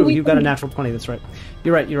 that's true. No, we You've got a couldn't. natural 20. That's right.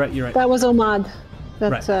 You're right. That was Omad.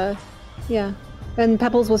 That's Right. yeah. And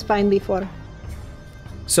Pebbles was fine before.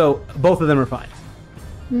 So both of them are fine.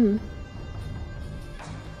 Hmm.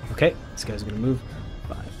 Okay, this guy's gonna move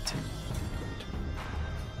 5, 10,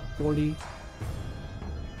 40,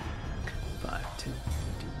 5, 10, 15,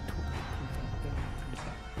 20,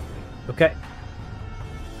 25. Okay.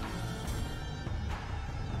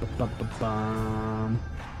 Ba-ba-ba-bum.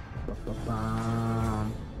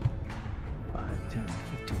 Ba-ba-bum. 5, 10,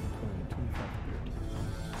 15, 20, 25,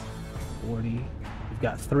 30, 40. You've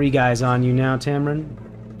got 3 guys on you now, Tamron.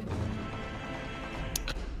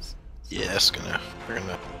 Yeah, it's gonna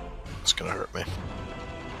hurt me.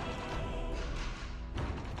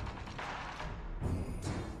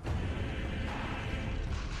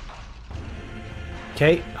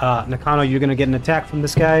 Okay, Nakano, you're gonna get an attack from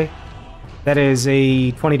this guy. That is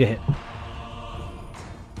a 20 to hit.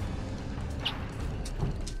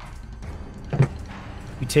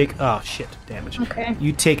 You take, oh shit, damage. Okay.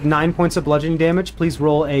 You take 9 points of bludgeoning damage. Please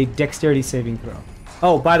roll a dexterity saving throw.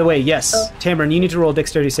 Oh, by the way, yes, Tamron, you need to roll a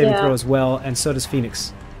dexterity saving Yeah. throw as well, and so does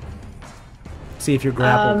Phoenix. See if you're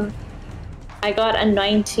grappled. I got a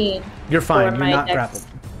 19. You're fine, for you're my not dex. grappled.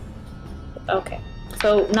 Okay.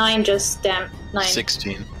 So 9 just 9.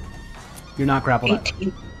 16. You're not grappled either.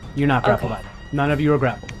 18. You're not grappled Okay. either. None of you are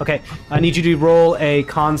grappled. Okay, I need you to roll a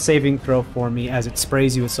con saving throw for me as it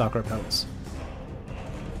sprays you with sakura petals.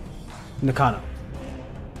 Nakano.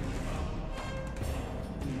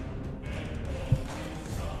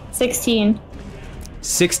 $16.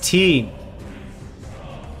 16.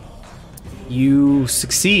 You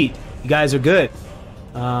succeed. You guys are good.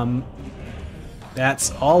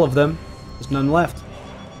 That's all of them. There's none left.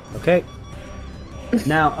 Okay.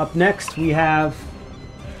 Now, up next, we have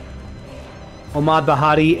Omad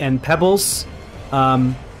Bahati and Pebbles.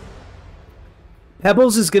 Pebbles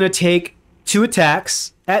is going to take 2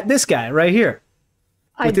 attacks at this guy right here.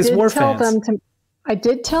 With his war fans. I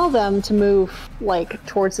did tell them to move like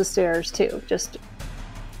towards the stairs too. Just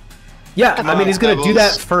Yeah, I mean, he's going to do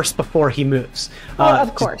that Pebbles. first before he moves.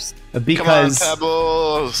 of course. Because Come on,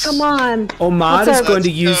 Pebbles! Come on. Omad What's is our- going to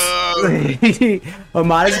Let's use.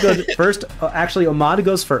 Omad is going to first. Actually, Omad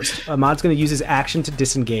goes first. Omad's going to use his action to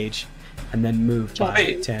disengage, and then move 5,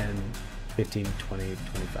 Wait. 10, 15, 20,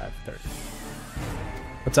 25, 30.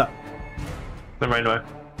 What's up? Never mind,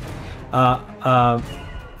 why?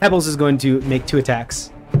 Pebbles is going to make 2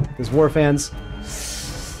 attacks. His war fans.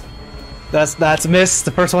 That's a miss. The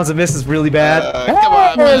first one's a miss. Is really bad. Come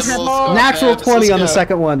on, Yes! Pebbles, go, Natural Pebbles, 20 let's on the go.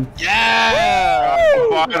 second one. Yeah!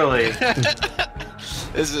 Finally,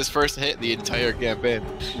 This is his first hit in the entire campaign.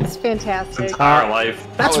 It's fantastic. entire life.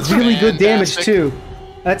 That's was really good damage fantastic. too.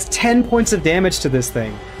 That's 10 points of damage to this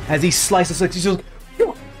thing as he slices like he's just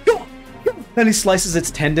and he slices its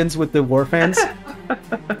tendons with the war fans.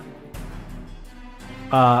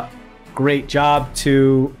 Great job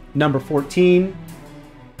to number 14.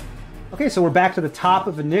 Okay, so we're back to the top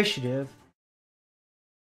of initiative.